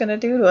about what it's going to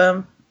do to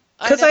him.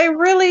 Because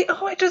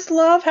I just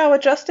love how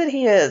adjusted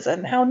he is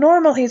and how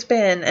normal he's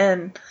been.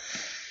 And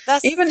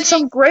even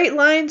some great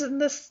lines in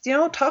this,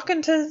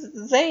 talking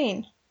to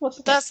Zane.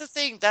 That's the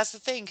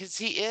thing, because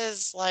he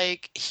is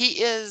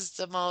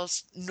the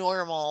most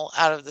normal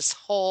out of this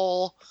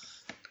whole,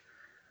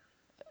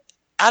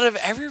 out of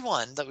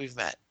everyone that we've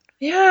met.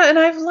 Yeah, and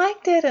I've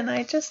liked it, and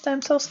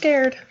I'm so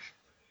scared.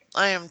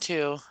 I am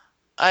too.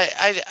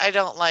 I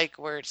don't like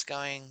where it's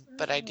going,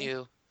 but I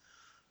do.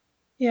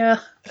 Yeah.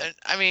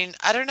 I mean,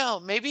 I don't know.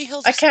 Maybe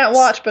he'll I just. can't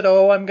watch, but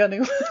I'm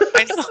gonna.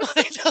 I know,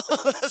 I know.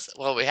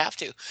 Well, we have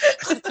to.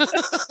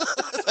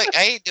 Like,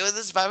 I ain't doing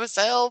this by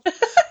myself.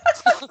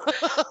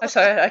 I'm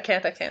sorry, I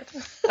can't.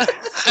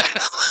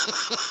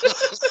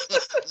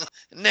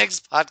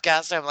 Next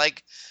podcast, I'm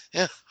like,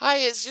 hi,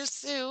 it's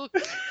just Sue.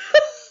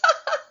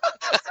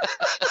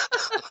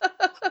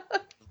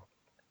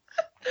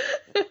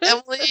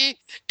 Emily,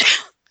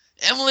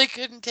 Emily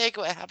couldn't take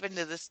what happened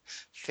to this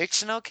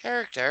fictional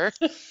character.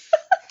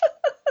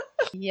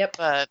 Yep.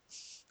 But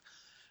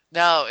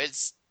no,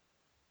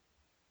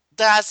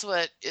 that's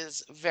what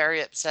is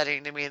very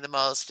upsetting to me the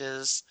most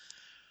is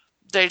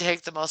they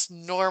take the most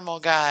normal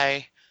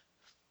guy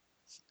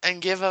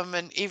and give him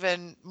an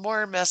even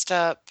more messed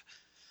up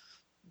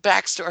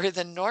backstory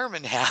than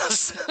Norman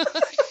has.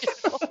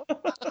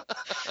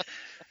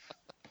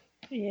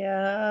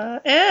 Yeah,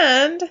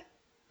 and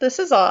this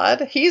is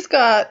odd. He's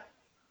got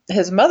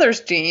his mother's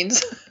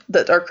genes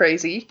that are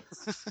crazy.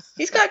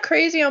 He's got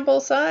crazy on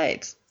both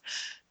sides.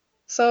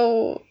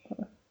 So,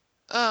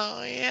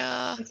 Oh,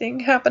 yeah. anything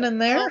happening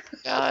there? Oh,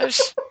 gosh.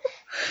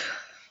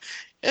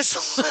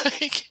 It's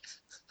like.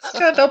 He's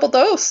got a double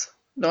dose.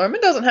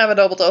 Norman doesn't have a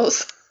double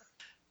dose.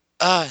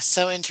 Oh,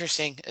 so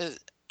interesting.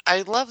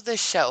 I love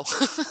this show.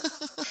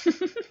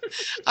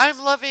 I'm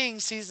loving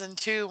season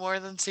 2 more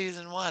than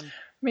season 1.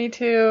 Me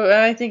too. And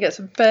I think it's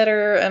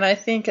better, and I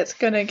think it's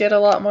going to get a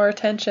lot more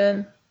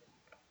attention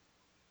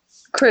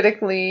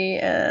critically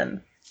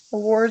and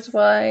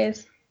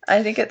awards-wise.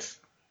 I think this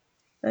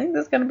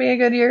is going to be a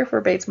good year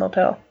for Bates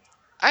Motel.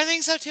 I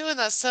think so too, and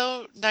that's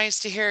so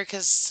nice to hear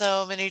because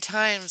so many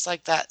times,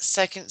 like that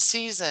second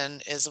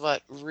season is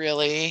what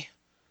really,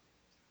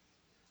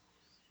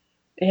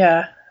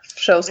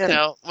 shows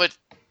would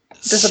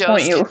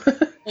disappoint you.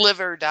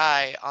 Live or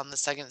die on the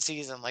second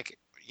season. Like,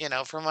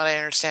 from what I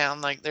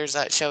understand, like there's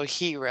that show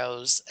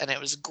Heroes, and it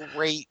was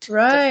great.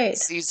 Right.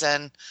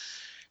 Season,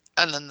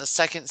 and then the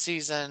second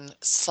season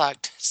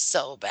sucked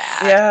so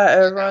bad. Yeah,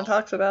 everyone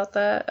talks about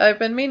that. I've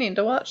been meaning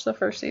to watch the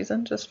first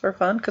season just for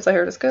fun because I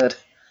heard it's good.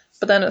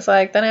 But then it's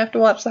like, then I have to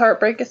watch the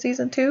Heartbreak of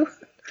season 2.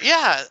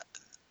 Yeah,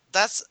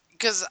 that's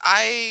because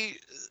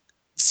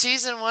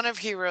season 1 of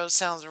Heroes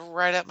sounds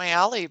right up my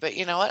alley, but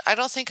you know what? I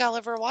don't think I'll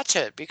ever watch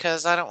it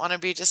because I don't want to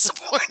be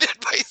disappointed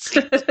by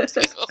season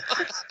 2.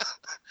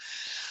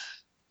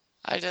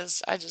 I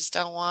just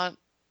don't want,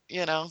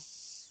 I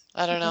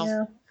don't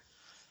know.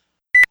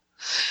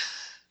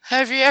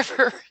 Yeah.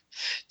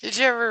 Did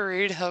you ever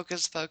read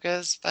Hocus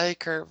Pocus by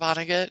Kurt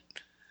Vonnegut?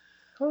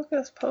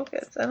 Hocus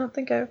Pocus. I don't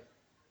think I've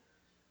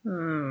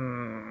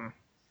read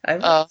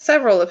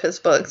several of his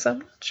books. I'm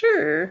not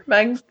sure.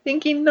 I'm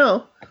thinking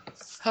no.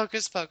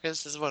 Hocus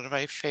Pocus is one of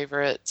my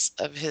favorites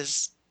of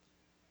his.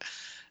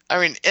 I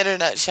mean, in a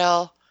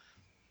nutshell,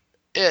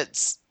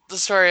 it's the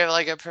story of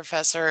like a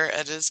professor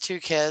and his 2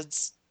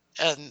 kids,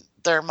 and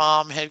their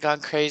mom had gone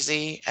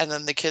crazy, and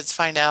then the kids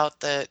find out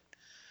that,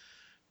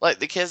 like,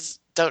 the kids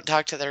don't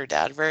talk to their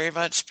dad very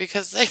much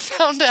because they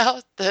found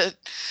out that,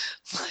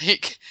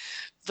 like,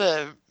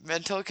 the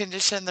mental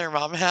condition their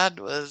mom had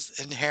was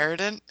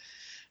inherited,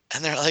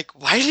 and they're like,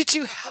 why did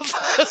you have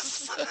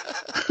us?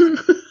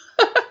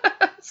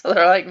 So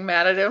they're like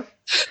mad at him?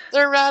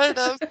 They're mad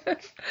at him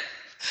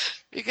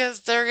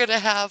because they're going to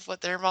have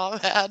what their mom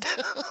had.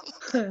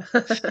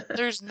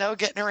 There's no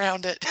getting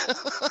around it.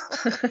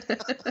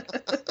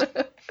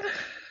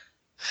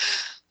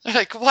 They're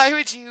like, why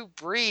would you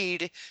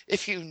breed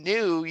if you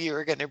knew you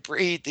were going to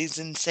breed these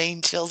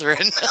insane children?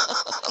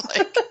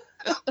 Like,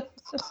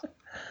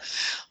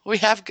 we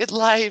have good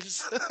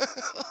lives.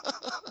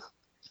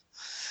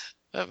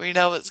 But we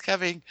know what's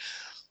coming.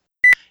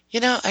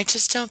 I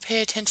just don't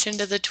pay attention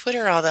to the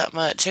Twitter all that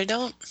much. I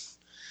go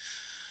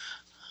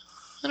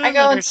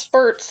in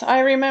spurts. I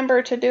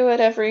remember to do it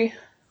every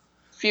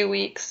few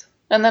weeks.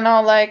 And then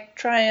I'll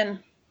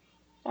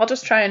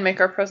just try and make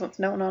our presence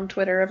known on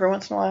Twitter every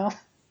once in a while.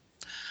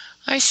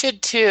 I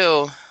should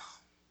too.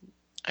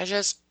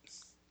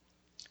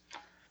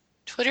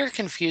 Twitter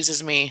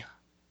confuses me.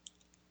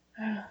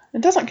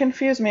 It doesn't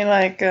confuse me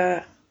like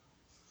Tumblr?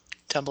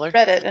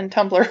 Reddit and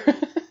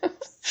Tumblr.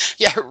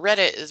 Yeah,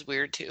 Reddit is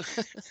weird too.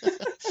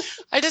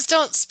 I just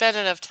don't spend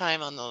enough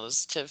time on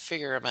those to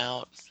figure them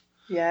out.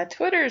 Yeah,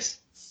 Twitter's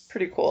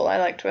pretty cool. I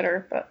like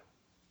Twitter,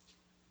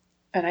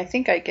 and I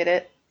think I get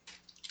it.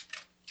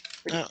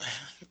 Oh,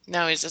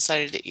 now he's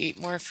decided to eat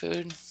more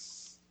food.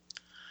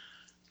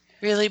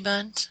 Really,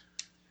 Bunt?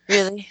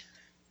 Really?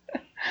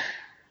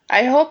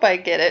 I hope I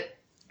get it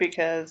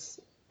because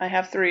I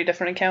have 3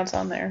 different accounts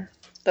on there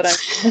that I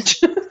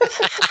manage.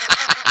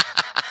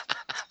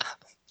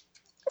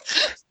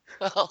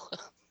 Well,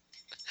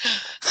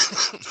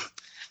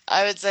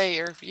 I would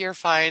say you're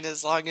fine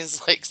as long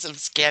as like some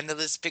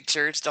scandalous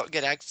pictures don't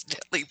get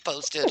accidentally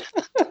posted.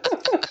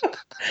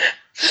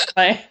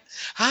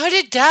 How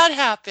did that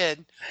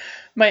happen?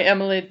 My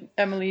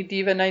Emily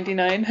Diva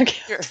 99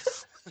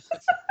 account.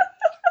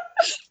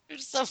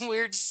 There's some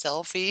weird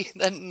selfie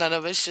that none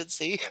of us should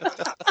see.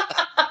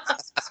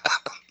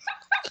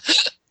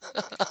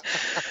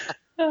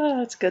 Oh,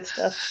 that's good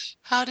stuff.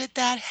 How did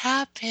that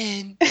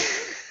happen?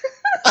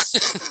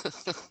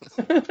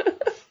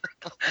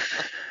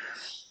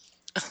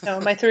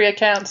 No, my 3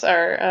 accounts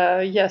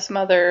are Yes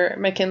Mother,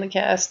 McKinley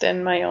Cast,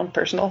 and my own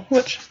personal,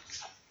 which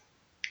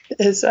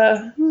is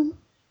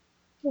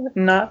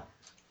not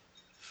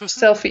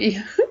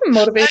selfie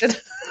motivated.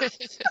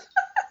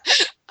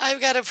 I've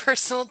got a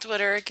personal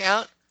Twitter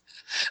account,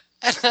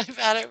 and I've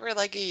had it for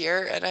like a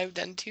year, and I've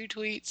done 2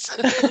 tweets.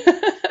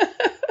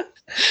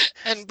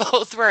 And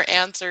both were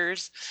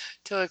answers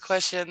to a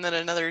question that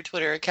another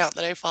Twitter account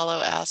that I follow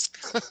asked.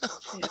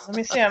 Yeah, let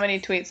me see how many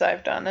tweets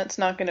I've done. It's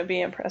not going to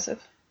be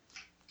impressive.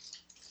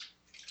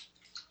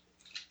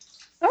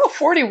 Oh,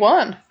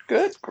 41.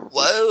 Good.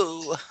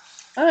 Whoa.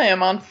 I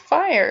am on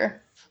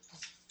fire.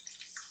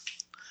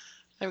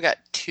 I've got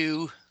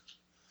 2.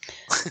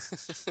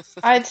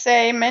 I'd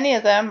say many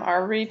of them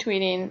are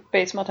retweeting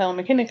Bates Motel and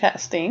McKinley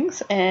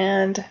castings,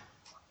 and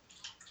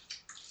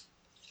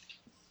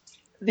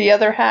the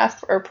other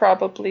half are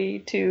probably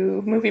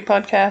to movie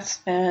podcasts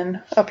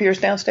and Up Yours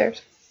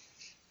Downstairs.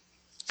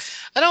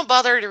 I don't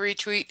bother to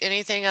retweet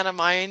anything out of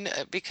mine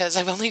because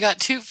I've only got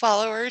 2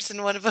 followers,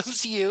 and one of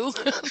them's you.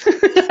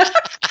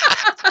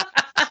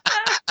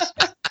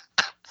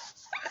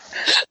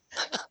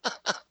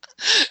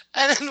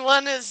 And then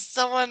one is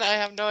someone I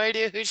have no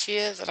idea who she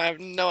is, and I have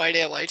no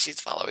idea why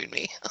she's following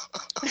me.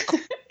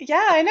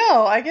 Yeah, I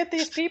know. I get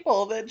these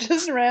people that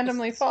just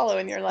randomly follow,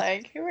 and you're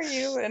like, who are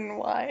you and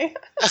why?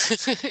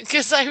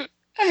 Because I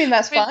mean,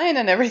 that's fine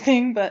and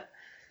everything, but...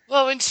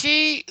 Well, when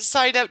she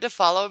signed up to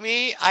follow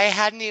me, I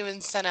hadn't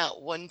even sent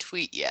out 1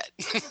 tweet yet.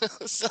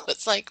 So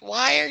it's like,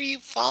 why are you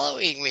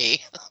following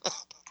me?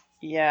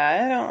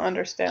 Yeah, I don't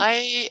understand.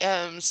 I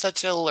am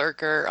such a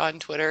lurker on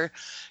Twitter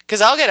because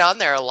I'll get on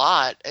there a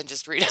lot and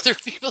just read other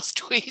people's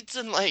tweets,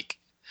 and like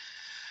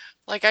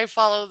I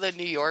follow the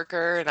New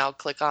Yorker, and I'll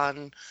click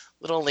on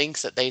little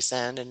links that they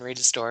send and read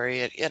a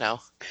story, and Oh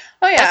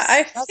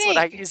yeah, that's what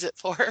I use it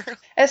for.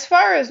 As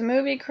far as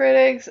movie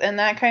critics and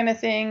that kind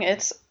of thing,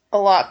 it's a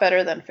lot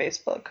better than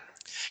Facebook.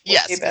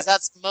 Yes, because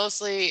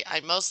I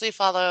mostly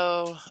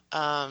follow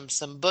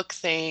some book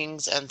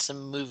things and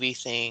some movie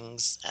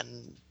things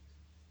and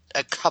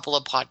a couple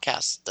of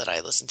podcasts that I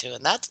listen to,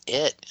 and that's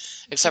it.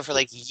 Except for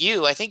like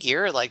you, I think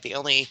you're like the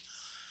only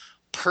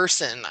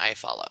person I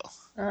follow.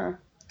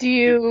 Do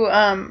you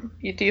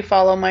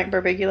follow Mike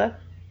Birbiglia?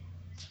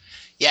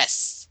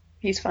 Yes.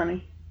 He's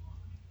funny.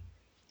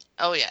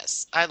 Oh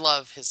yes, I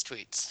love his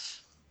tweets.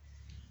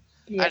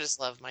 Yep. I just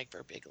love Mike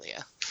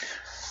Birbiglia.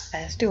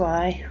 As do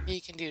I.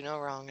 He can do no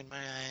wrong in my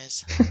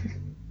eyes.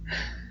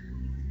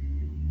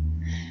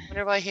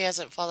 Wonder why he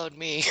hasn't followed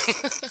me.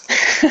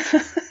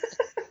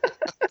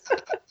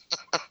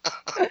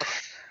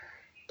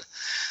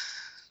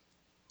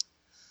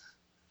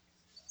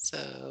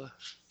 So,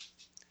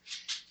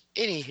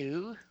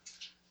 anywho,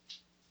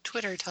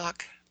 Twitter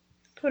talk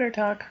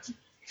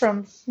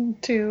from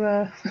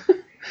to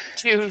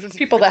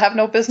people that have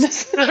no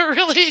business. That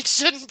really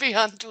shouldn't be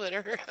on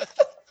Twitter.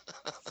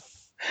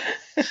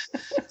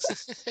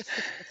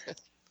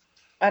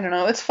 I don't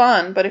know. It's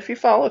fun, but if you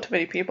follow too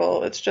many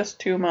people, it's just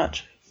too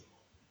much.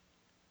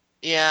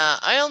 Yeah,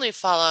 I only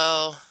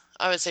follow,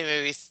 I would say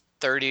maybe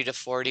 30 to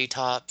 40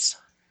 tops.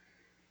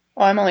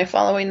 Oh, I'm only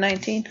following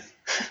 19.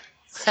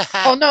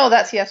 Oh, no,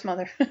 that's Yes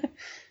Mother.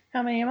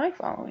 How many am I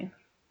following?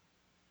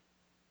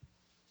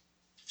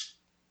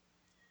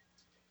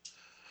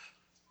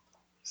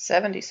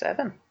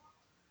 77.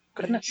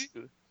 Goodness.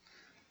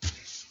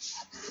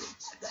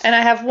 And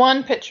I have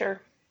one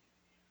picture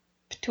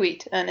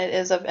tweet, and it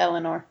is of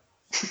Eleanor.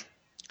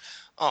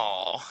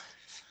 Oh.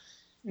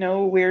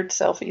 No weird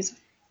selfies.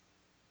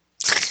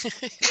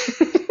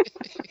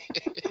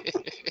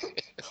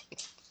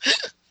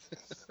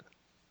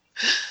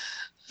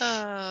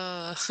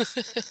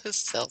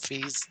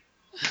 Selfies.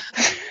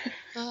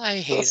 I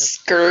hate them.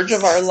 Scourge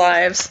of our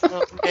lives.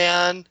 Oh,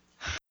 man.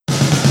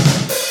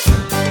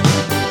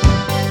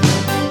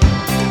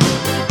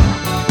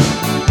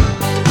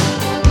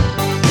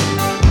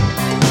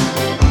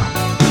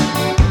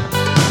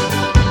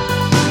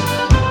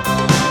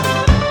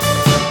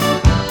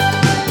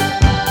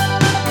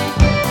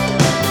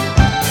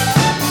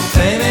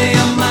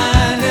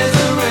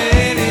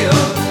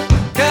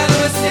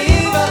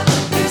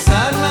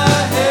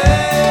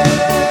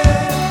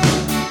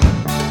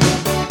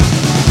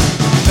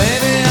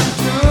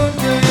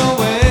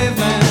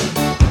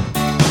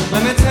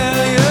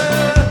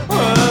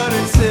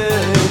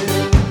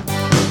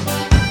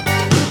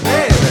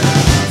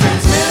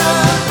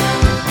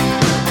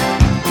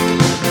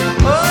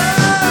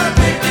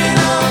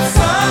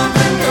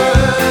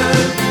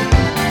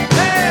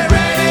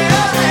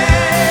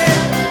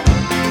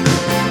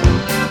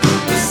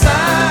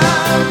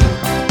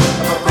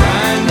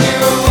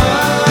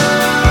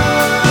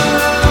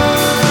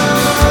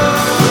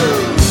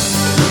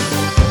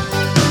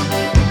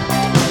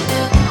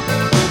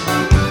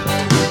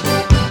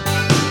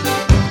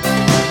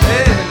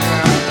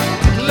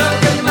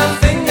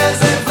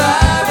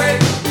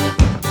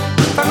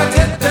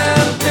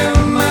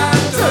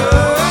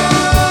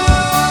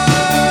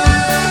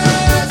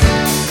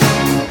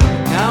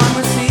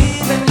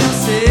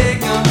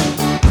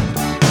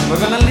 We're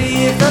gonna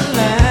leave the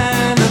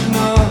land of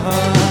North.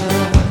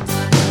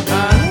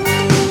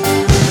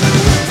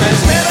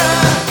 Transmitter.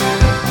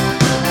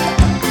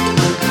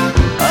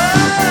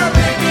 Oh,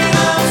 picking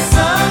up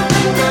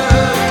something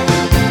good.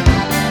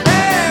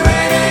 Hey,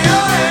 radio,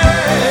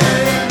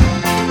 hey.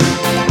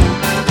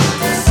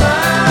 The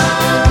sound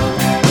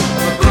of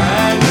a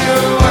brand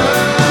new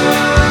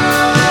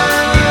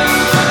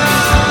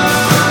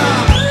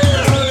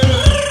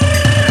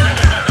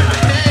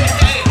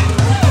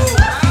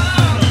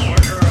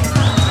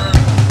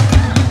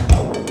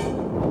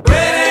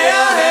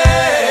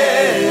Radiohead,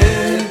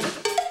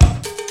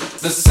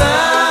 the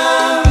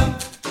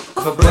sound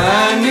of a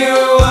brand new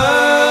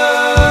world.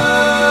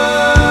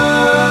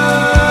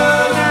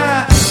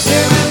 Now,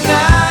 you and I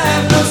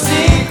have no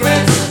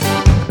secrets.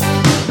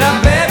 Now,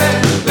 baby,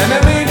 let me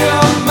read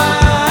your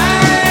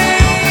mind.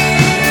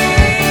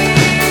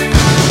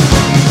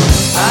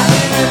 I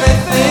hear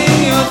everything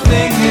you're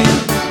thinking.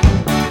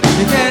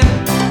 You can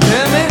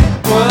tell me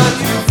what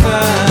you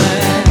find.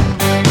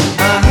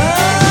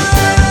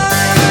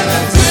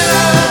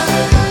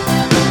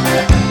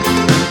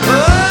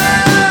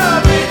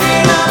 Oh,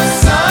 picking up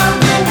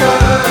something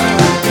good.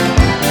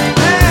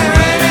 Hey,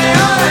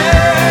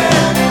 Radiohead,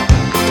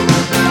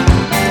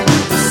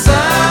 the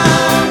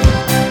sound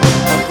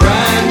of a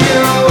brand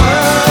new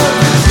world.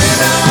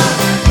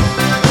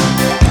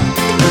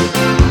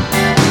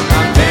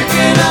 I'm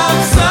picking up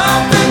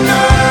something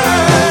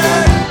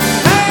good.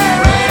 Hey,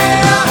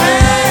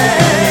 Radiohead,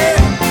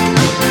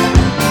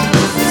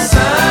 the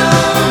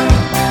sound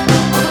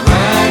of a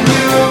brand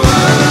new world.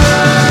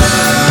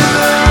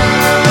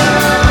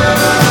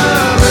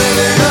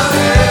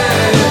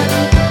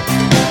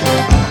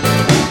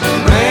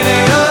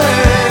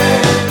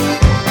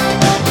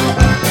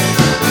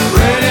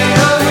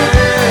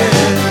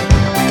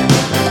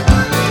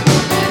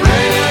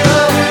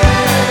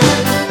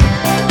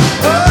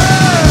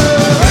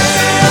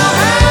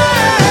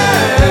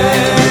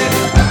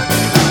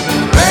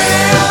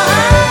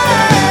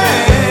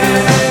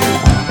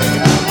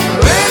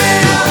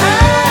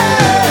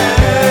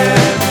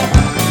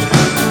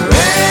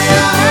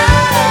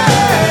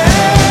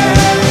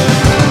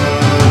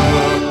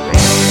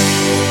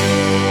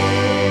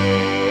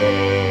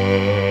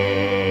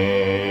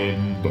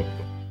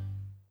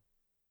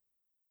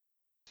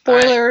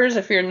 Spoilers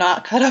if you're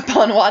not caught up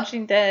on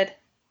Watching Dead.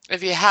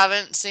 If you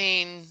haven't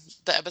seen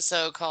the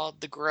episode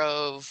called The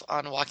Grove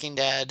on Walking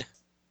Dead,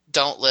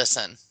 don't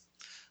listen.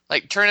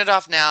 Like, turn it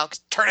off now.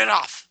 Turn it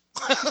off.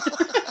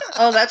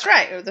 Oh, that's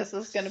right. This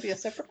is going to be a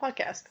separate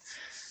podcast.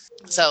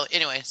 So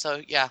anyway,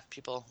 yeah,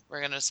 people, we're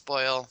going to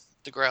spoil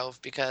The Grove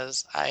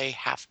because I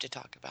have to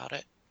talk about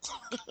it.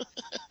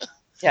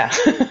 Yeah.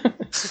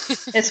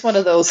 It's one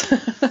of those.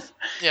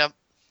 Yep.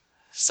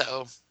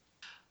 So,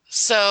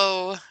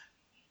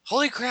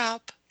 holy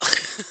crap.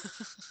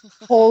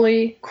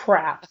 Holy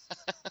crap.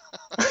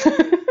 I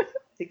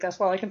think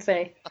that's all I can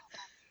say.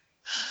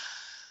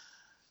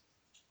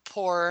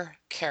 Poor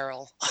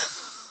Carol.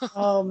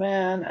 Oh,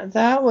 man.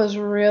 That was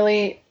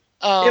really...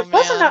 Oh, it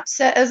wasn't man.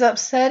 as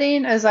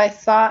upsetting as I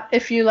thought.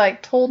 If you,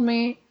 told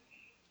me...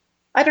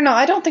 I don't know.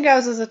 I don't think I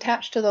was as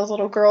attached to those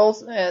little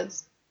girls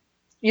as...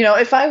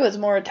 if I was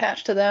more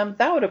attached to them,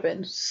 that would have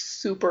been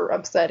super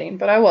upsetting.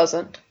 But I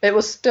wasn't. It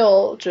was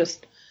still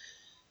just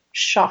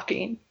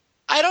shocking.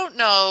 I don't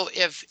know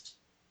if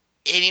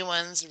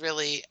anyone's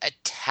really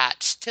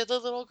attached to the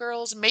little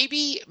girls.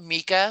 Maybe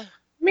Mika.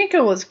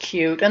 Mika was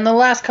cute. And the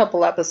last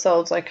couple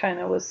episodes, I kind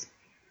of was...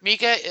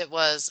 Mika, it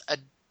was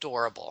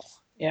adorable.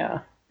 Yeah.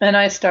 And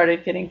I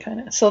started getting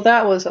kind of... So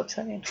that was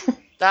upsetting.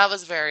 That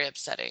was very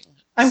upsetting.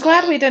 I'm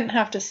glad we didn't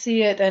have to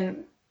see it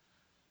and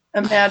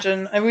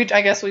imagine...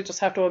 I guess we just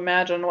have to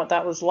imagine what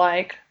that was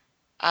like.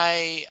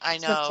 I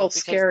know. That's so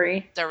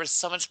scary. There was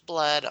so much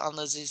blood on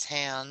Lizzie's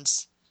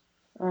hands.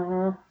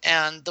 Uh-huh.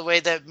 And the way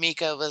that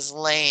Mika was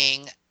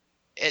laying,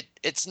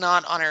 it's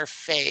not on her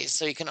face,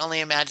 so you can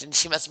only imagine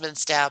she must have been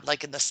stabbed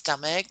in the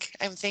stomach,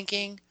 I'm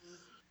thinking.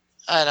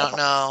 I don't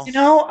know.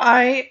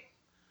 I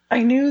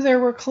knew there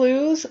were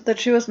clues that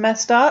she was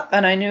messed up,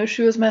 and I knew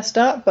she was messed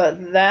up,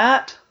 but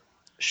that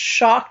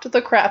shocked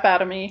the crap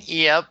out of me.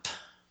 Yep,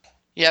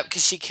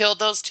 because she killed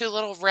those two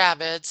little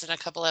rabbits a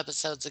couple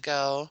episodes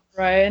ago.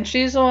 Right, and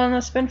she's the one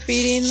that's been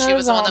feeding the zombies. She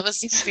was the one that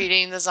was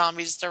feeding the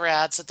zombies to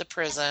rats at the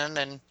prison,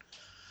 and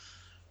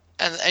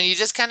you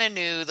just kind of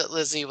knew that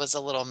Lizzie was a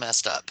little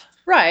messed up.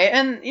 Right,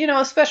 and,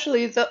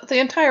 especially the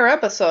entire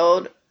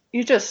episode,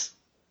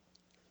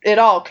 it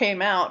all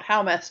came out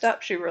how messed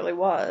up she really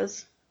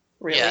was.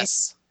 Really.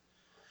 Yes.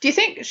 Do you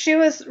think she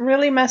was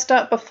really messed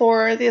up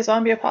before the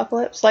zombie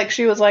apocalypse? Like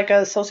she was like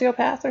a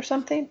sociopath or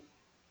something?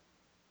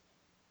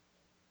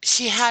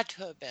 She had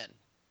to have been.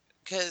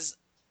 Because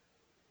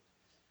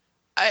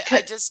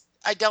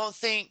I don't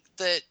think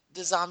that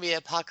the zombie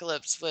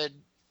apocalypse would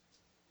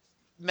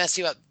mess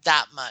you up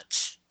that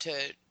much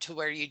to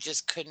where you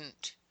just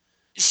couldn't.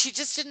 She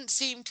just didn't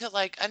seem to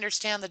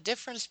understand the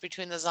difference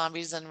between the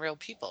zombies and real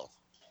people.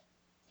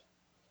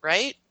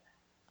 Right?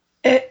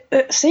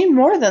 It seemed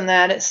more than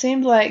that. It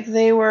seemed like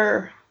they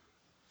were...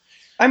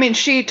 I mean,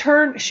 she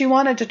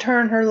wanted to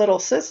turn her little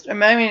sister. I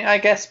mean, I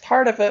guess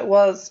part of it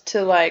was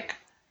to like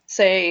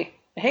say,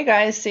 "Hey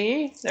guys,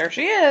 see, there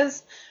she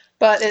is."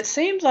 But it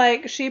seemed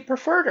like she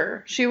preferred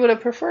her. She would have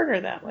preferred her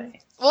that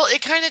way. Well,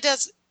 it kind of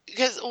does,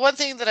 because one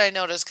thing that I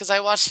noticed, because I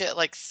watched it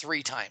like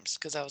 3 times,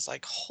 because I was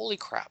like, holy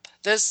crap.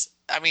 This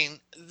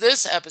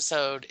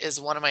episode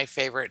is one of my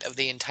favorite of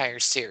the entire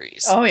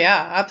series. Oh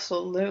yeah,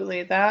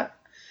 absolutely. This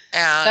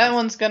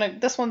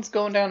one's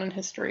going down in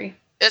history.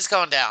 It's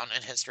going down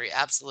in history,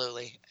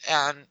 absolutely.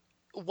 And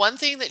one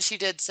thing that she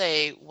did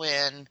say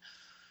when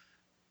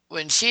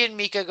she and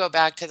Mika go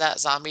back to that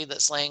zombie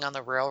that's laying on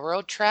the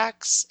railroad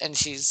tracks, and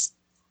she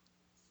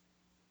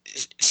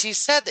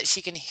said that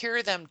she can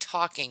hear them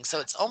talking. So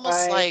it's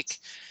almost like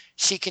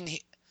she can,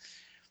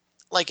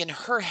 like in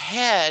her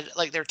head,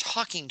 like they're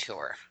talking to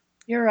her.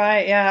 You're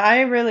right. Yeah,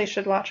 I really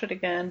should watch it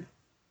again.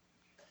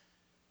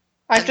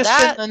 I've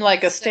just been in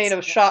like a state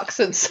of shock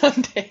since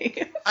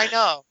Sunday. I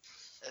know.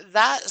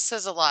 That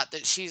says a lot,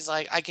 that she's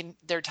like,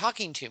 they're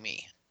talking to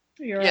me.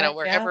 You're right,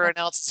 where yeah. everyone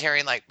else is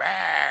hearing like,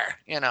 "Brr,"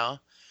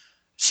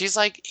 she's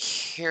like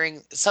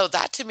hearing. So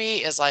that to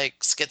me is like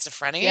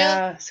schizophrenia.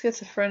 Yeah,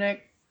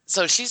 schizophrenic.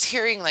 So she's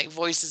hearing like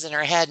voices in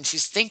her head, and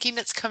she's thinking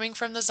it's coming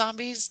from the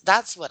zombies.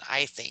 That's what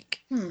I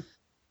think.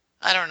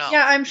 I don't know.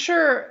 Yeah, I'm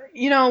sure,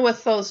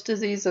 with those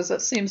diseases,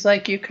 it seems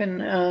like you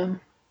can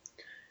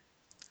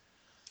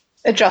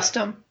adjust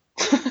them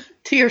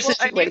to your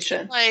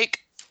situation.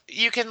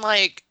 You can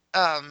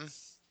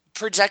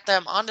project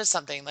them onto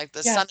something, like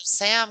the Son of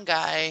Sam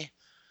guy.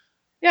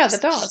 Yeah, the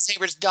dog.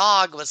 Saber's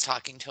dog was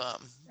talking to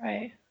him.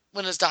 Right.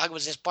 When his dog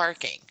was just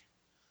barking.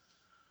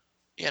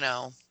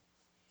 And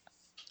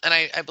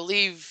I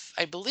believe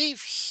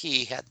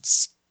he had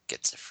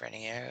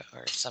schizophrenia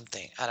or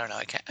something. I don't know.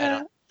 I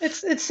don't.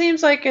 It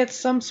seems like it's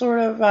some sort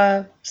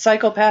of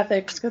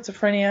psychopathic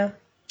schizophrenia.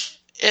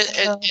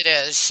 It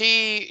is.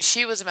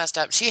 She was messed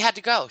up. She had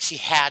to go. She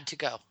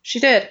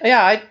did.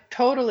 Yeah, I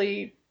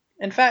totally.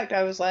 In fact,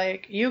 I was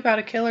like, "You got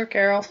to kill her,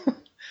 Carol."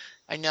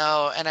 I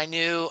know, and I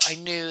knew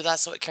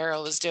that's what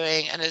Carol was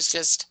doing, and it's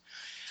just,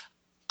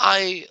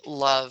 I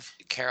love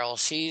Carol.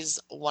 She's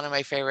one of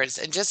my favorites,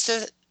 and just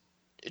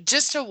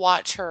to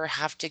watch her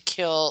have to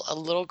kill a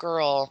little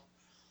girl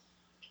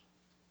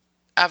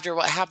after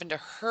what happened to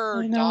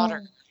her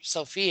daughter,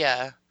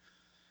 Sophia.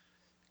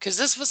 Because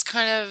this was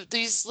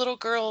these little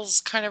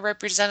girls kind of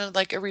represented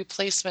like a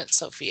replacement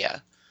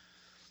Sophia.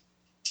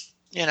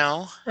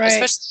 Right.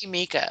 Especially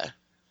Mika.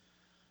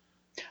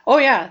 Oh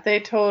yeah, they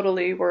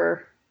totally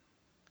were.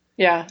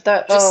 Yeah,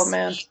 oh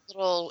man.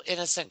 Little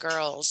innocent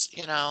girls,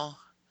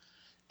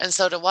 And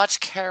so to watch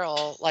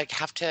Carol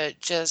have to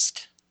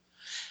just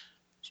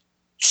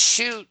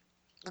shoot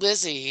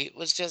Lizzie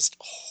was just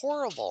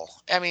horrible.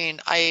 I mean,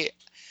 I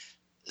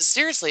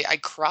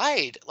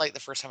cried the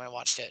first time I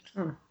watched it.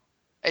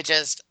 It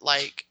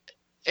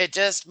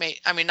just made,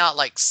 I mean,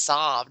 not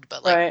sobbed,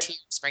 but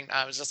tears sprang.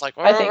 I was just like,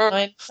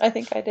 I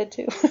think I did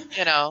too.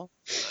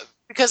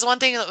 Because one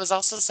thing that was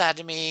also sad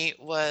to me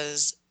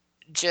was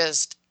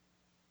just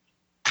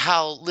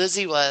how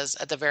Lizzie was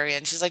at the very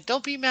end. She's like,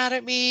 "Don't be mad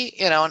at me,"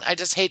 and I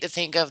just hate to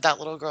think of that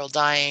little girl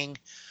dying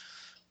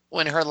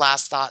when her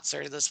last thoughts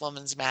are, "This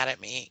woman's mad at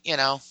me,"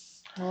 Oh,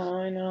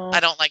 I know. I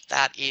don't like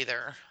that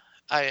either.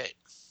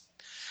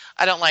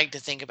 I don't like to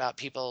think about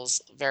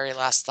people's very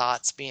last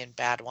thoughts being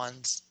bad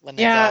ones when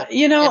they go.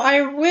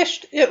 I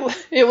wished it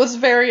was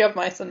very Of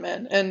Mice and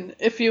Men, and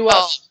if you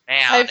watch,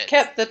 I've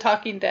kept The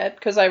Talking Dead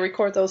because I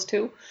record those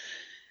too,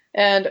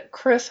 and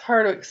Chris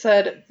Hardwick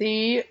said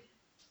the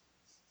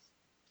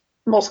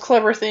most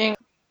clever thing,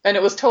 and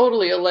it was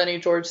totally a Lenny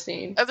George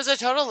scene. It was a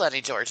total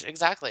Lenny George,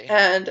 exactly.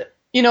 And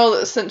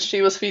since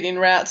she was feeding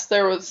rats,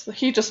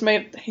 he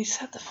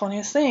said the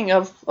funniest thing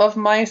of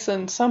mice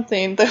and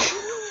something that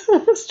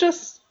was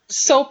just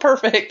so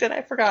perfect, and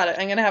I forgot it.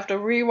 I'm gonna have to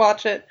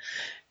rewatch it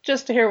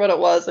just to hear what it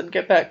was and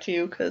get back to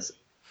you because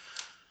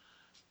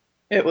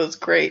it was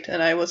great,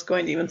 and I was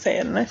going to even say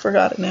it and I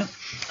forgot it now.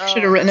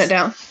 Should have written it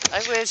down.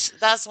 I wish.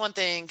 That's one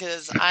thing,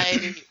 because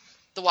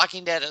The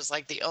Walking Dead is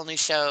the only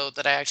show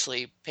that I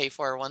actually pay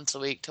for once a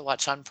week to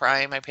watch on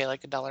Prime. I pay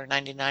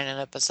 $1.99 an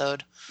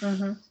episode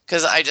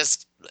because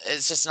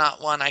it's just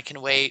not one I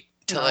can wait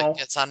till it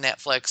gets on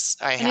Netflix.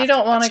 You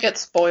don't want to get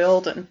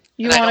spoiled, and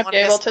you want to be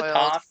able to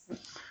talk.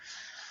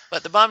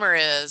 But the bummer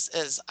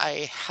is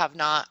I have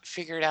not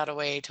figured out a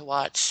way to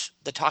watch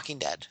The Talking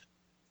Dead.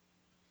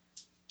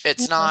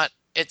 It's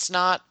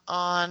not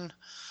on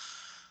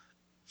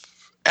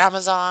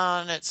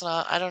Amazon. It's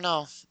not, I don't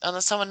know.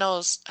 Unless someone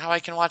knows how I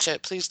can watch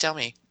it, please tell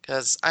me.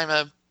 Because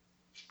I've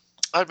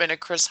been a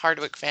Chris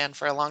Hardwick fan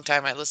for a long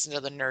time. I listen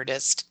to The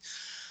Nerdist.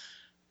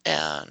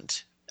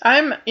 And I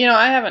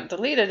haven't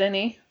deleted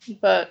any,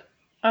 but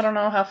I don't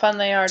know how fun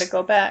they are to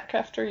go back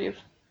after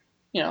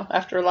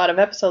after a lot of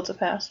episodes have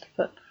passed,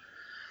 but.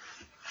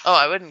 Oh,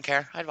 I wouldn't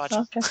care. I'd watch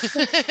them.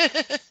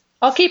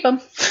 I'll keep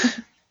them.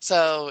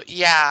 So,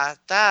 yeah,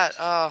 that,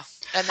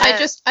 and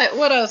then,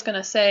 what I was going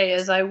to say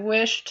is I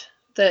wished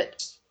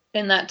that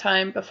in that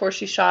time before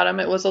she shot him,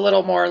 it was a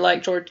little more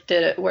like George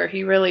did it, where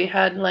he really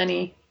had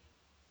Lenny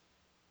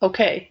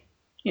okay,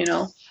 you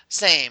know.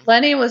 Same.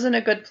 Lenny was in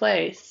a good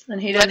place,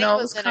 and he didn't Lenny know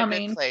it was was in a good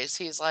coming. place.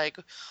 He's like,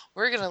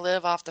 we're going to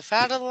live off the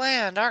fat of the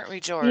land, aren't we,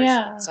 George?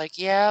 Yeah. It's like,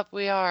 yep,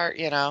 we are,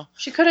 you know.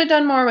 She could have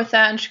done more with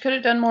that, and she could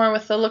have done more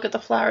with the look at the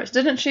flowers.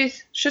 Didn't she?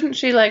 Shouldn't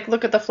she, like,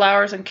 look at the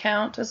flowers and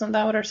count? Isn't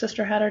that what her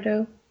sister had her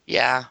do?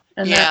 Yeah.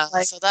 And Yeah. that,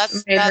 like, So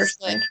that's made her what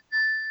strange.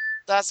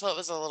 that's what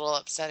was a little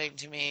upsetting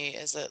to me,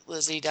 is that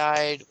Lizzie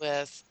died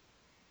with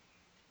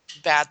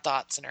bad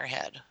thoughts in her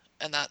head.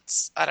 And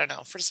that's, I don't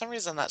know, for some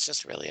reason that's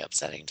just really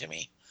upsetting to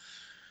me.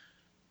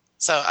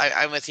 So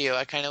I'm with you.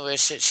 I kind of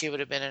wish that she would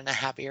have been in a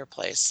happier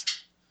place.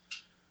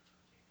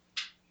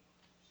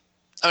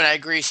 I mean, I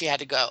agree she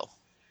had to go.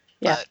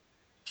 Yeah. But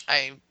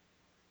I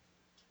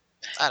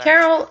don't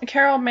know.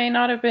 Carol may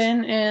not have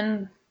been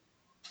in,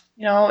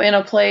 you know, in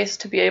a place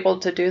to be able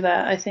to do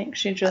that. I think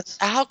she just,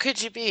 How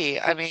could you be?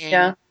 I mean,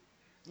 yeah.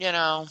 you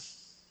know,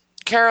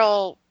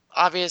 Carol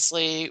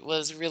obviously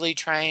was really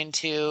trying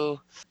to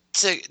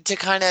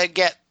kind of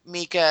get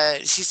Mika.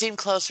 She seemed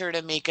closer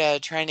to Mika,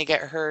 trying to get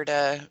her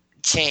to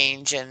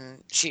change,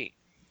 and she,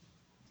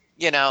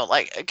 you know,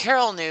 like,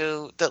 Carol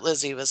knew that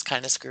Lizzie was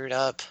kind of screwed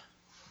up,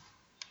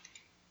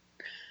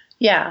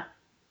 Yeah.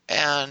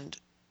 and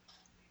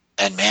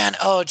man,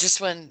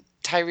 just when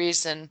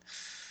Tyrese and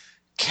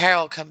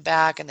Carol come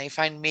back and they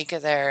find Mika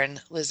there,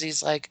 and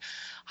Lizzie's like,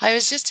 I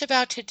was just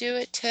about to do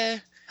it to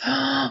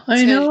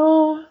I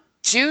know.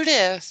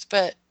 Judith,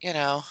 but, you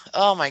know,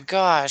 oh my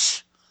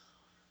gosh.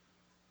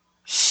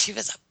 She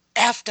was a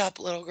effed up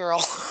little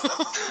girl.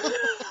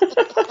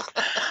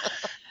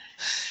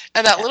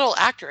 And that little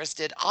actress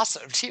did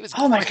awesome. She was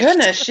Oh my great.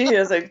 goodness, she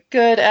is a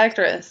good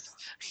actress.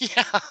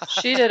 Yeah,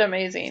 She did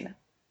amazing.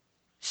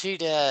 she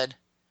did.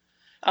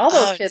 All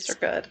those Oh, kids are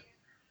good.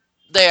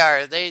 They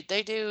are. They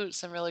do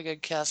some really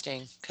good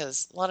casting,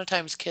 because a lot of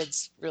times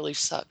kids really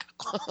suck.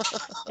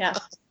 Yeah.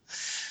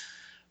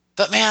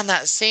 But man,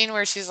 that scene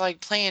where she's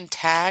like playing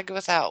tag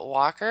without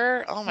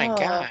Walker, oh my Oh.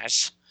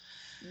 gosh.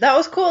 That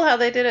was cool how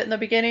they did it in the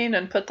beginning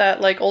and put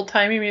that, like,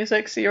 old-timey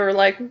music, so you were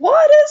like,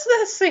 what is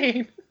this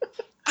scene?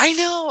 I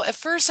know. At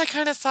first, I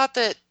kind of thought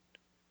that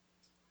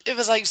it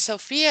was like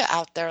Sophia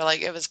out there,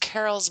 like it was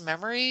Carol's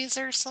memories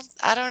or something.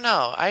 I don't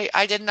know.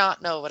 I did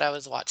not know what I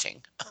was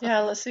watching. Yeah,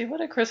 let's see. What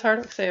did Chris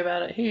Hardwick say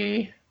about it?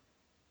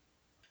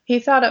 He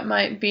thought it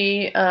might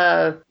be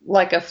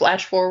like a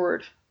flash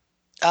forward,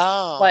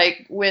 Oh,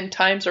 like when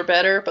times are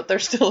better, but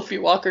there's still a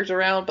few walkers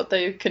around, but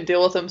they can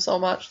deal with them so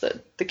much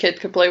that the kid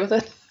could play with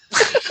it,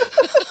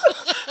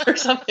 or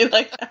something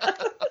like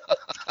that.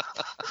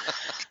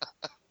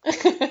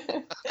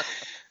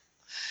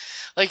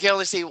 like you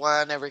only see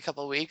one every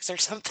couple weeks or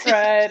something.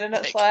 Right, and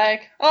it's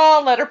like,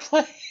 oh, let her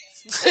play.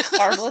 It's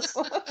harmless.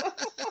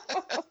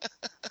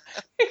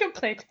 You can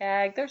play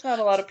tag. There's not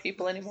a lot of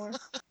people anymore.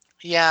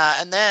 Yeah,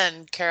 and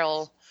then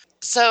Carol.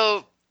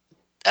 So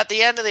at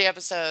the end of the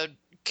episode,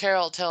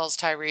 Carol tells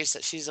Tyrese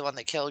that she's the one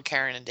that killed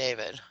Karen and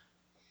David.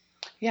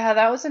 Yeah,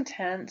 that was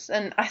intense,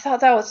 and I thought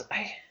that was.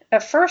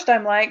 At first,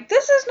 I'm like,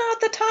 this is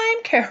not the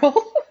time,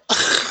 Carol.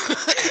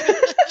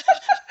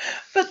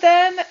 But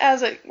then,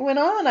 as it went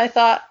on, I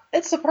thought,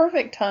 it's the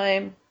perfect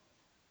time.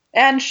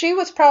 And she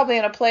was probably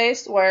in a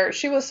place where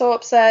she was so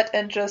upset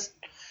and just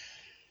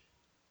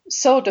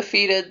so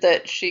defeated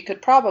that she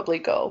could probably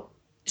go.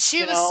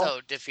 She was so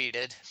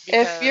defeated.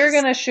 If you're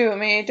because- going to shoot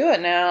me, do it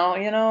now,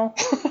 you know?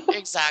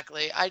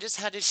 Exactly. I just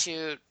had to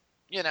shoot,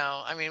 you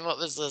know, I mean, what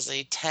was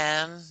Lizzie?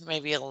 10,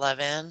 maybe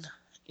 11,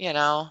 you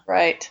know?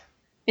 Right.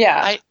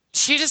 Yeah.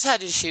 She just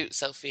had to shoot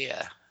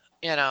Sophia,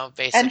 you know,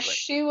 basically. And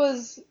she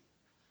was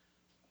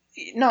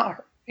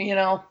not, you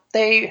know,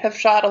 they have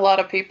shot a lot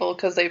of people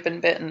because they've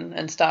been bitten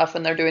and stuff,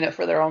 and they're doing it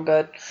for their own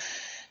good.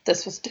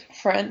 This was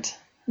different.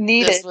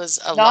 Needed. This was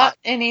a Not lot.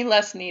 any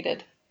less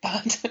needed,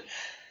 but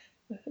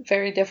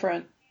very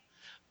different.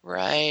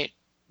 Right.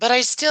 But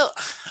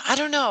I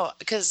don't know,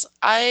 because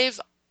I've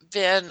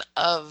been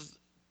of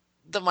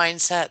the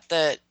mindset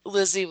that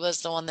Lizzie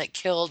was the one that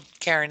killed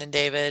Karen and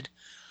David,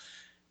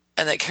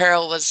 and that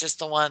Carol was just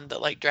the one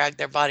that, like, dragged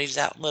their bodies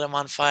out and lit them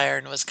on fire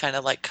and was kind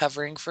of like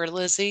covering for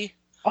Lizzie.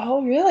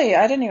 Oh, really?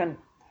 I didn't even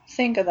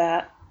think of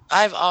that.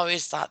 I've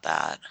always thought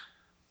that.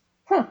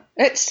 Huh.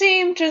 It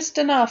seemed just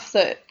enough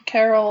that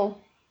Carol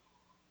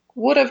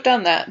would have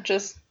done that.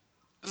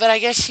 But I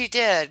guess she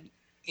did,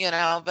 you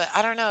know, but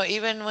I don't know,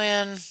 even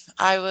when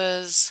I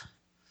was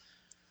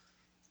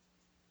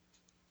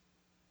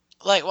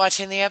like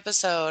watching the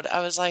episode,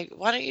 I was like,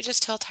 why don't you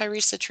just tell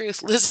Tyrese the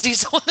truth?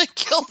 Lizzie's the one that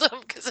killed him,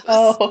 because it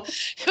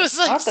was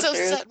like not the so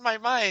truth. set in my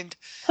mind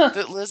Huh.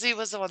 that Lizzie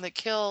was the one that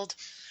killed.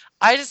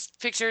 I just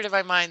pictured in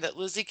my mind that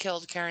Lizzie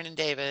killed Karen and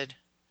David,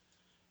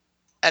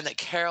 and that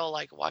Carol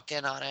like walked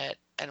in on it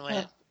and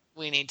went,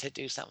 we need to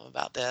do something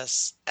about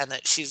this, and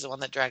that she's the one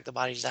that dragged the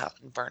bodies out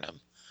and burned them.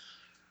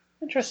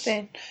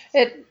 Interesting.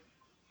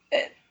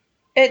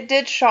 It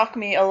did shock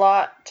me a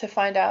lot to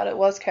find out it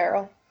was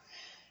Carol.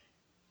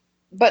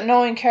 But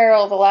knowing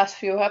Carol the last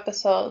few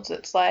episodes,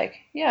 it's like,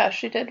 yeah,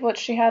 she did what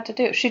she had to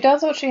do. She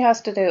does what she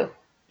has to do to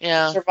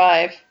Yeah,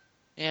 survive.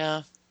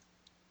 yeah.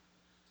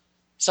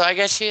 So I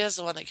guess she is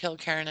the one that killed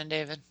Karen and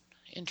David.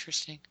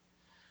 Interesting.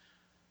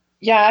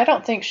 Yeah, I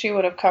don't think she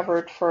would have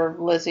covered for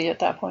Lizzie at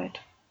that point.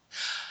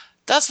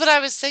 That's what I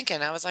was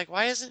thinking. I was like,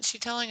 why isn't she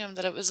telling him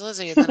that it was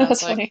Lizzie? And then I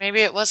was That's like, funny.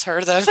 maybe it was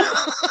her then.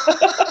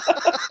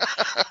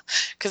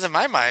 Because in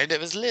my mind, it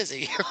was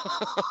Lizzie.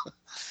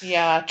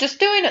 Yeah, just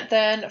doing it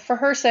then for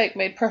her sake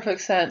made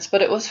perfect sense,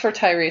 but it was for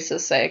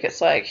Tyrese's sake.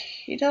 It's like,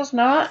 he does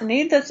not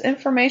need this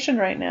information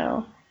right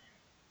now.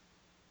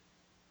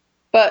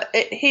 But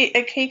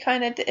he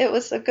kind of, it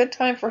was a good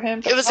time for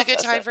him to It was a good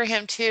process time it. for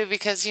him too,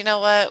 because you know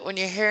what? When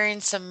you're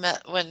hearing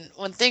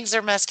when things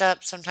are messed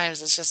up,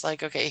 sometimes it's just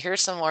like, okay,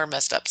 here's some more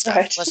messed up stuff.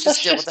 Right. Let's Let's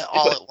just deal with just it do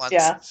all it. at once.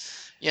 Yeah.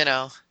 You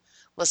know,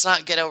 let's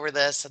not get over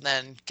this, and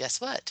then guess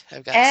what?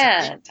 I've got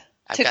And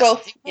to go,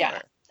 something yeah.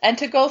 more. And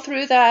to go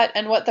through that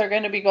and what they're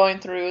going to be going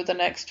through the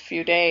next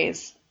few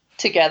days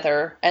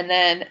together, and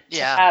then to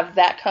Yeah. have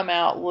that come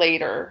out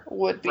later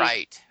would be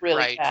Right. really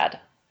Right. bad.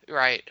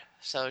 Right.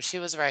 So she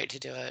was right to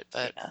do it,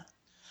 but Yeah.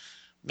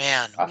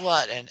 man, Gosh.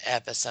 what an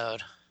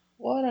episode.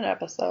 What an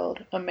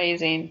episode.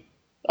 Amazing.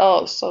 Oh,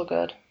 it was so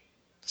good.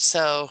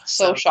 So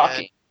So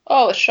shocking.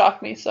 Oh, it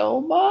shocked me so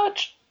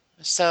much.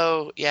 good.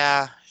 So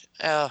yeah.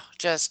 Oh,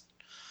 just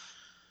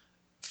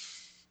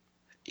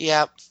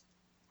yep.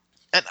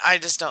 And I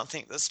just don't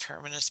think this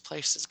Terminus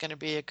place is going to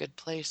be a good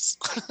place.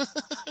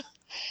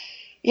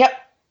 Yep.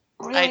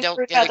 Really I don't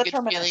screwed get out a the good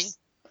Terminus. feeling.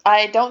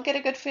 I don't get a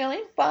good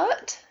feeling,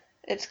 but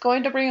it's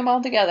going to bring them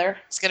all together.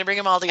 It's going to bring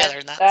them all together,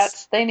 and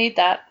That's they need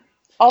that.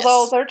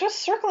 Although Yes. they're just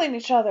circling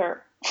each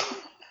other.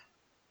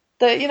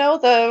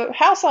 The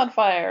house on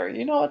fire.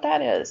 You know what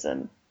that is,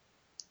 and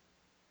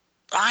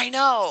I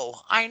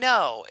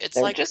know. It's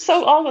they're like just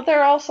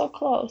they're all so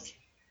close.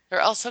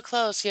 they're all so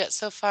close yet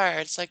so far.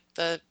 It's like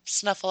the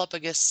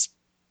Snuffleupagus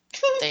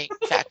thing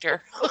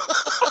factor.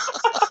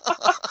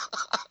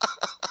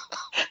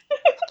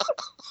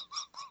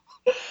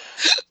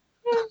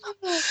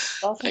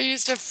 Awesome. It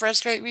used to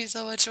frustrate me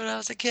so much when I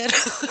was a kid.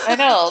 I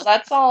know,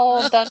 that's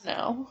all done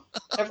now.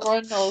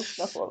 Everyone knows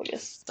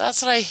Snuffleupagus.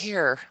 That's what I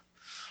hear.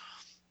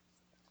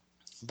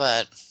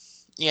 But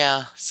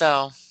yeah,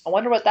 so I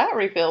wonder what that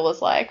reveal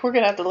was like. We're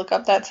gonna have to look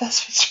up that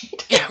Sesame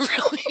Street. yeah,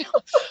 really.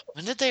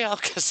 When did they all?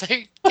 Because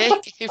they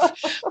gave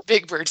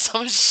Big Bird so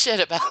much shit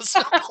about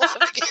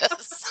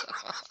Snuffleupagus.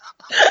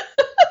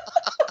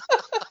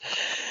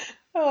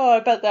 Oh, I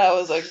bet that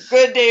was a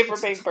good day for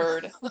Big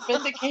Bird.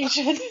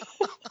 Vindication.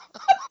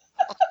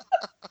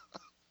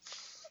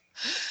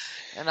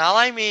 And all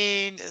I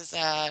mean is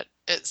that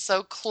it's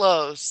so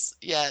close,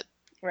 yet,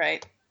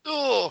 Right.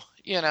 oh,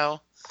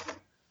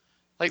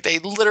 like they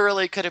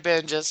literally could have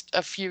been just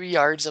a few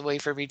yards away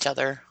from each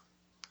other.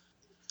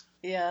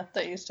 Yeah,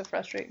 that used to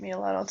frustrate me a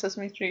lot on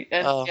Sesame Street.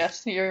 And Oh.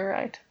 yes, you're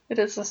right. It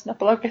is the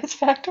Snuffleupagus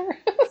factor.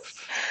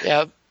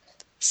 Yep.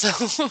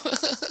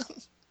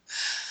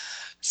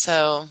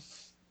 So,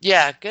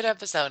 yeah, good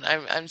episode.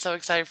 I'm so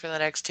excited for the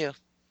next two.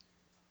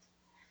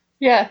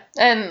 Yeah,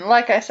 and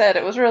like I said,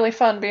 it was really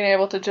fun being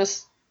able to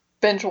just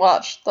binge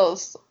watch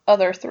those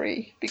other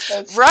three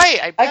because Right,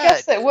 I I bet.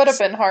 guess it would have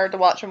been hard to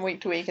watch them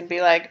week to week and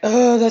be like,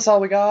 oh, that's all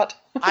we got.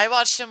 I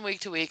watched them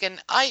week to week,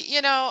 and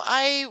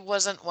I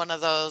wasn't one of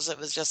those that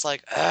was just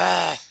like,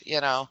 ugh,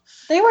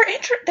 They were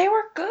they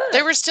were good.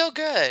 They were still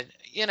good,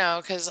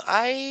 because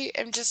I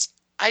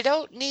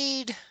don't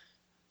need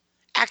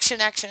action.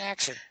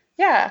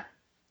 Yeah.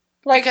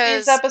 Like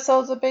Because- these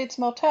episodes of Bates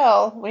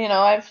Motel,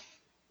 I've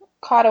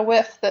caught a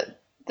whiff that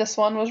this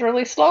one was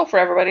really slow for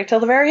everybody till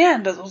the very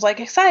end. It was like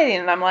exciting,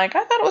 and I'm like,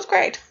 I thought it was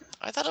great.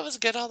 I thought it was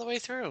good all the way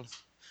through.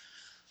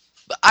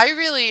 But I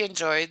really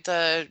enjoyed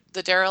the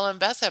Daryl and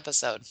Beth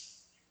episode.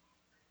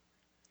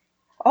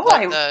 Oh,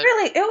 Like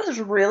it was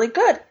really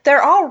good.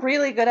 They're all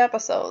really good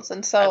episodes,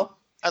 and so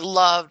I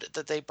loved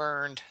that they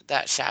burned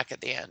that shack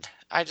at the end.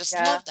 I just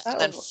Yeah, loved that. that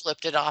And then was-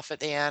 flipped it off at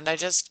the end.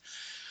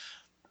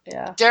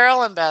 yeah.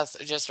 Daryl and Beth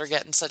just are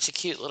getting such a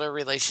cute little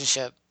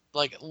relationship,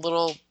 like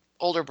little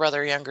older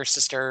brother, younger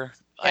sister.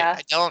 Yeah.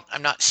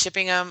 I'm not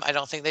shipping them. I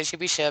don't think they should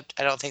be shipped.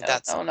 I don't think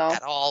that's No.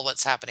 at all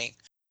what's happening.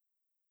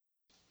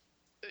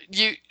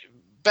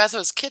 Beth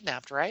was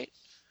kidnapped, right?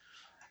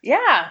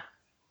 Yeah.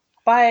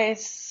 By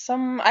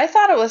some, I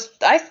thought it was,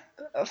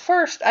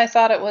 first I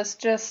thought it was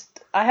just,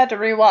 I had to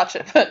rewatch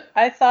it, but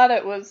I thought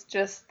it was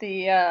just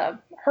the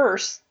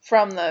hearse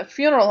from the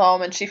funeral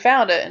home, and she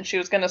found it, and she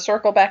was going to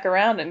circle back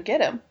around and get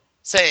him.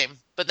 Same,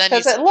 but then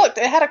Because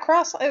it had a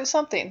cross, it was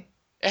something.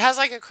 it has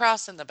like a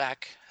cross in the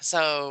back.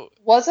 So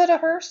Was it a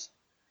hearse?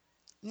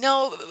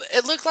 no,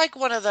 it looked like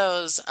one of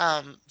those.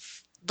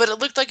 But it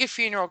looked like a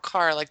funeral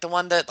car, like the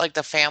one that like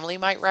the family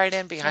might ride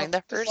in behind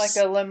the hearse. Just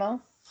like a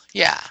limo?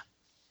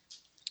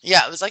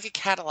 Yeah, it was like a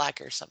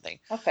Cadillac or something.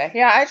 Okay,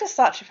 yeah, I just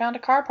thought she found a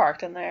car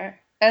parked in there.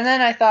 And then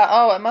I thought,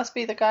 oh, it must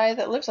be the guy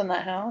that lives in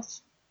that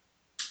house.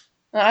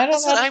 I don't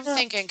That's know. what I'm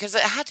thinking, because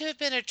it had to have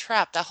been a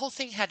trap. The whole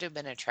thing had to have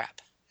been a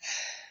trap.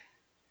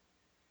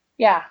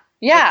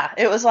 Yeah,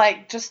 it was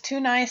like just too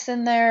nice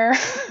in there.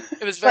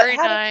 It was But very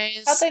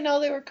nice. How'd they know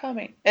they were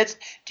coming?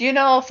 Do you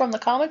know from the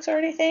comics or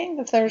anything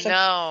if there's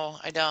No,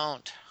 I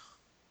don't.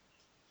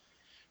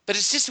 But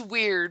it's just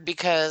weird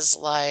because,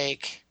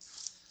 like,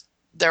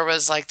 there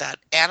was like that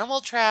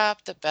animal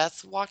trap that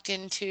Beth walked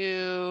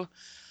into,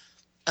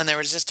 and there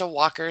was just a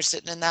walker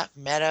sitting in that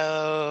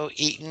meadow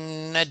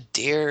eating a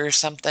deer or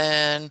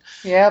something.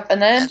 Yep,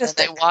 and then And then just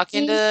they a walk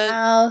clean into,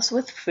 house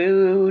with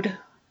food.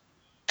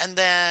 and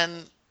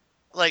then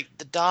like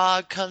the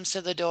dog comes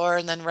to the door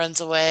and then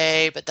runs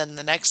away. But then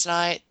the next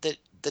night,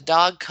 the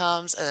dog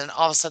comes, and then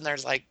all of a sudden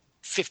there's like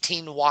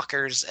 15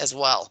 walkers as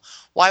well.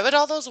 Why would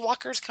all those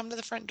walkers come to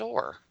the front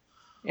door?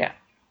 Yeah.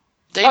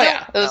 They Oh don't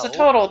yeah, it was a know.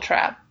 total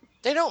trap.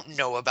 They don't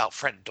know about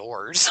front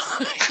doors.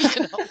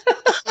 You know?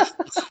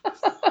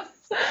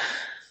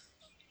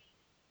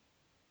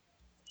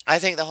 I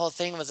think the whole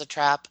thing was a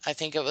trap. I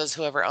think it was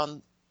whoever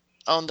owned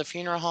the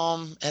funeral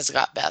home has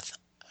got Beth.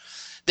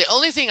 The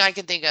only thing I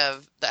can think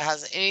of that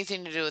has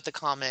anything to do with the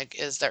comic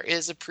is there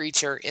is a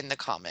preacher in the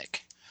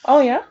comic Oh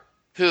yeah.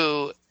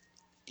 who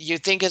you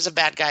think is a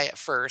bad guy at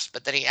first,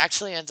 but then he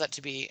actually ends up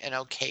to be an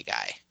okay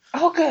guy.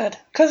 Oh good,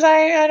 because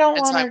I don't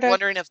And want so her I'm to.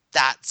 wondering if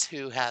that's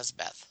who has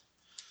Beth.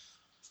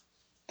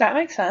 That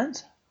makes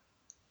sense.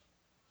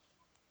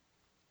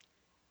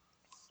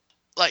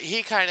 Like,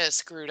 he kind of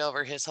screwed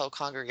over his whole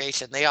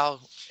congregation. They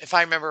all, if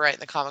I remember right in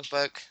the comic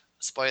book,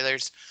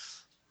 spoilers,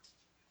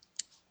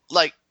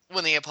 like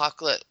when the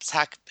apocalypse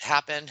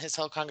happened, his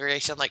whole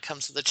congregation like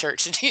comes to the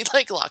church and he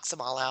like locks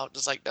them all out.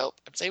 Just like, nope,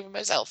 I'm saving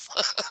myself.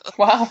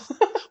 Wow.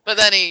 But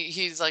then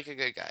he's like a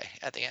good guy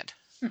at the end.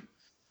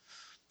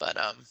 But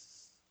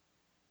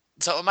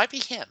so it might be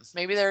him.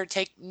 Maybe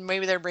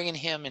they're bringing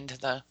him into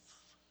the.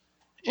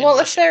 Well,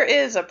 if there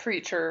is a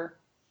preacher,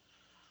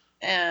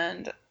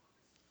 and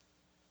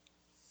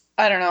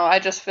I don't know, I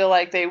just feel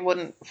like they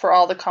wouldn't, for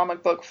all the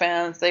comic book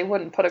fans, they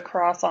wouldn't put a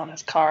cross on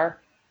his car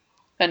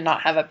and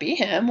not have it be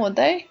him, would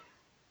they?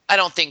 I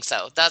don't think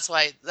so. That's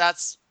why.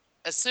 That's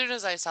as soon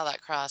as I saw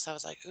that cross, I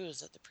was like, "Ooh, is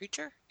that the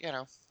preacher?" You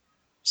know.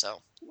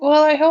 So.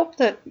 Well, I hope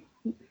that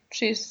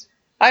she's.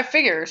 I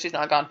figure she's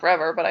not gone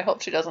forever, but I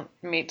hope she doesn't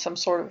meet some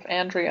sort of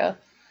Andrea.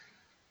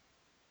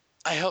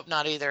 I hope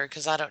not either,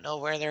 because I don't know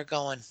where they're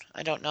going.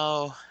 I don't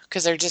know,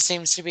 because there just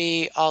seems to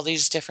be all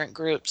these different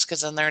groups.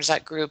 Because then there's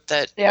that group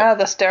that Yeah,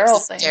 the sterile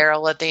thing.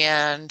 Daryl at the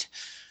end,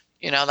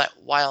 that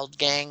wild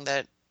gang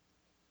that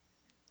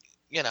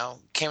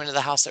came into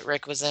the house that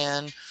Rick was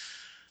in.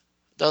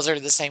 Those are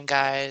the same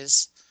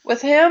guys.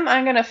 With him,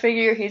 I'm gonna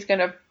figure he's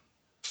gonna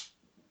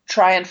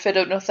try and fit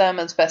in with them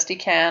as best he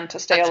can to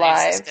stay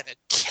alive. He's just gonna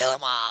kill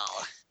them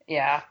all.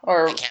 Yeah,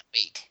 or I can't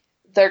wait.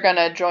 they're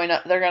gonna join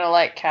up. They're gonna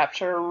like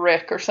capture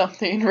Rick or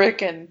something.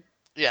 Rick and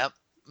Yep,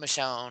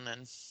 Michonne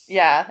and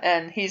yeah,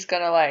 and he's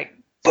gonna like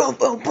boom,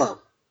 boom, boom.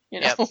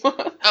 You know. Yep.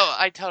 Oh,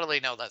 I totally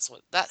know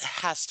that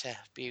has to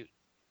be.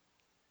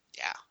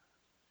 Yeah.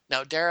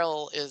 No,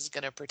 Daryl is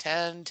gonna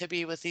pretend to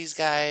be with these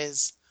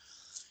guys.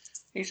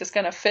 He's just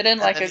gonna fit in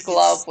And like then a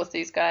glove with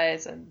these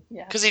guys, and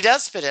yeah. Because he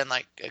does fit in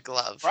like a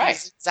glove. Right.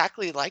 He's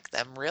exactly like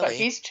them, really. But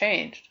he's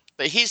changed.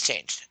 He's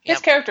changed. His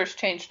Yep. character's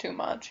changed too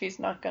much. He's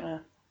not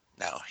gonna.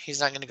 No, he's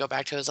not going to go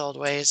back to his old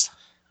ways.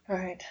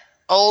 Right.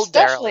 Old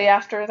Especially Daryl.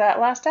 after that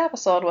last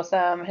episode with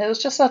them. It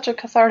was just such a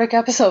cathartic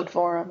episode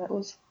for him. It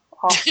was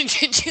awesome.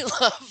 Did you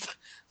love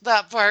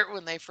that part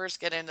when they first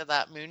get into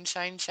that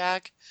moonshine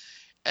shack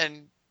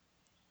and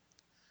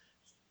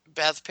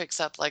Beth picks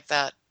up like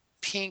that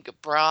pink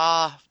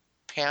bra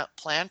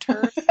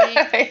planter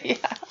thing?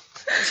 Yeah.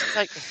 She's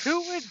like,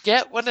 who would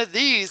get one of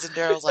these? And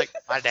Daryl's like,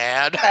 my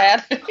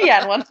dad. He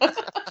had one.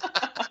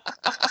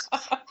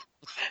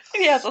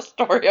 He has a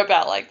story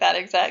about like that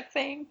exact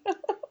thing.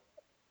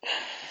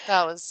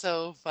 That was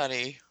so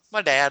funny.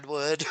 My dad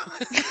would.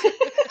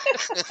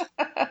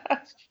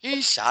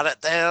 He shot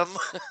at them.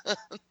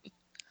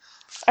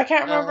 I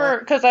can't remember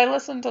because I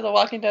listened to the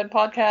Walking Dead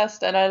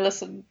podcast and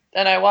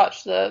I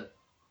watched the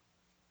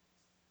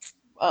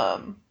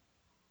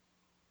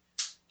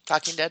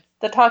Talking Dead?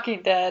 The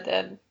Talking Dead,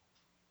 and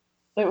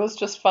it was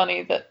just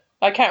funny that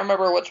I can't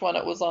remember which one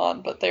it was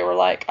on, but they were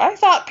like, I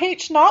thought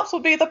peach schnapps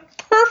would be the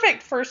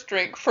perfect first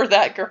drink for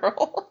that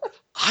girl.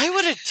 I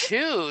would have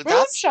too.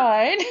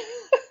 Moonshine.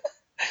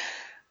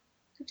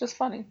 Just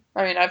funny.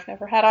 I mean, I've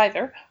never had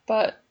either,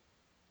 but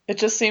it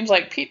just seems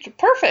like peach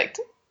perfect.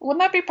 Wouldn't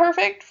that be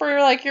perfect for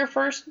like your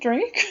first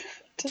drink?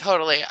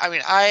 Totally. I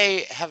mean,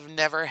 I have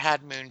never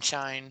had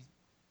moonshine,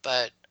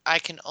 but I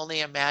can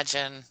only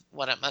imagine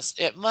what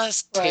it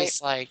must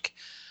taste like.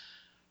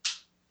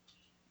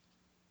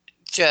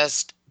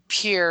 Just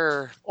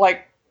pure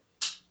like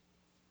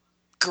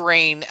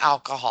grain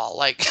alcohol,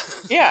 like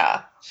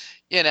yeah.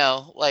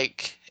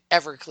 Like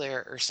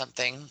Everclear or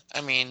something.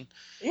 I mean,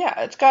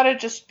 yeah, it's got to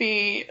just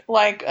be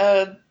like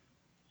a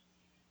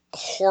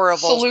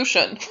horrible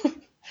solution.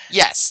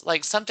 Yes,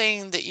 like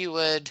something that you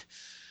would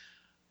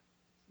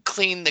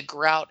clean the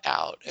grout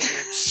out of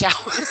your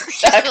shower.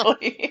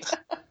 Exactly.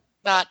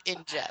 Not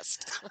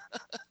ingest.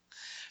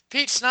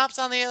 Peach schnapps,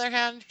 on the other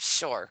hand,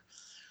 sure.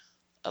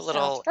 A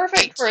little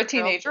perfect for a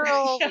teenager.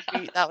 Girl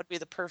that would be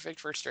the perfect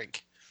first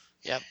drink.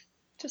 Yep.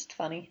 Just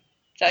funny.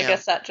 I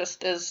guess that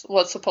just is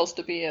what's supposed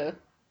to be a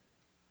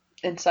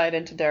insight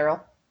into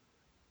Daryl.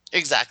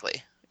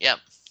 Exactly. Yep.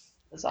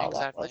 Is all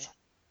exactly. that was.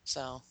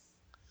 So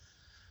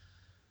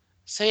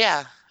So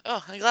yeah.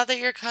 Oh, I'm glad that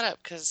you're caught up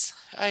because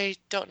I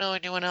don't know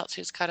anyone else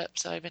who's caught up,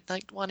 so I've been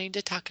like wanting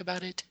to talk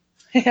about it.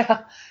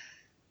 Yeah.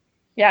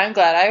 Yeah, I'm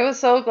glad. I was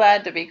so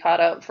glad to be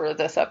caught up for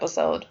this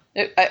episode.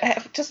 It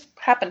just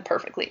happened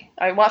perfectly.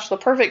 I watched the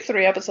perfect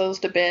 3 episodes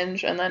to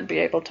binge and then be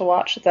able to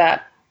watch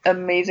that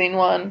amazing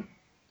one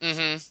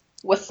Mm-hmm.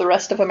 with the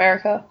rest of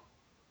America.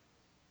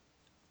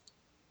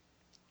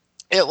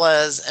 It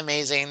was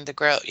amazing. The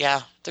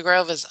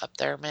Grove is up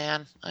there,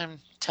 man. I'm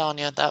telling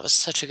you, that was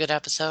such a good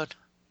episode.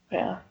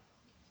 Yeah.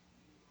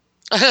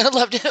 I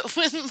loved it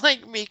when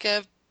like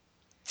Mika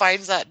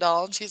finds that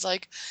doll and she's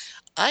like,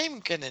 I'm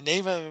gonna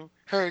name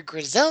her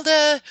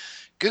Griselda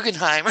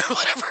Guggenheim or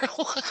whatever it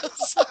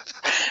was.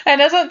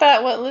 And isn't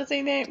that what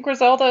Lizzie named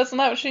Griselda? Isn't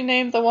that what she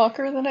named the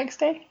walker the next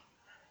day?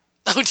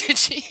 Oh, did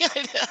she?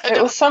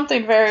 It was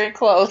something very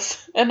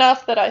close.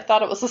 Enough that I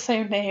thought it was the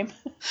same name.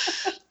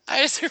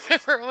 I just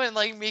remember when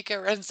like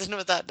Mika runs in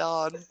with that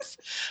doll.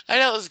 I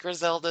know it was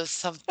Griselda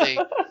something.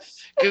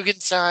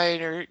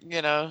 Guggenstein or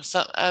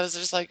some. I was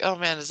just like, oh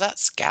man, is that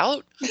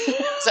Scout?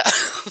 Is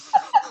that-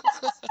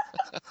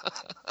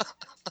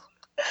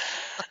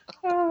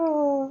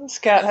 Oh,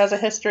 Scout has a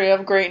history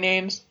of great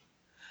names.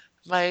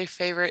 My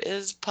favorite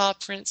is Paw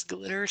Prince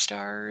Glitter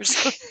Stars.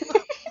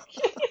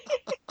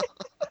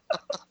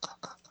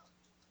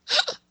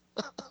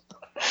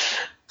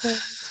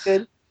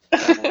 Good.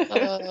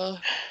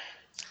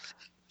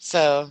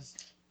 So,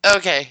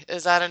 okay,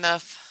 is that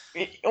enough?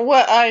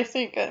 What I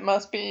think it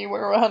must be,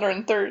 we're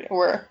 130.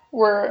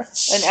 We're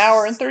an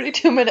hour and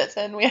 32 minutes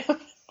in. We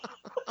haven't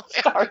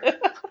started.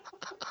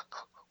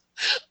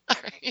 All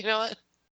right, you know what?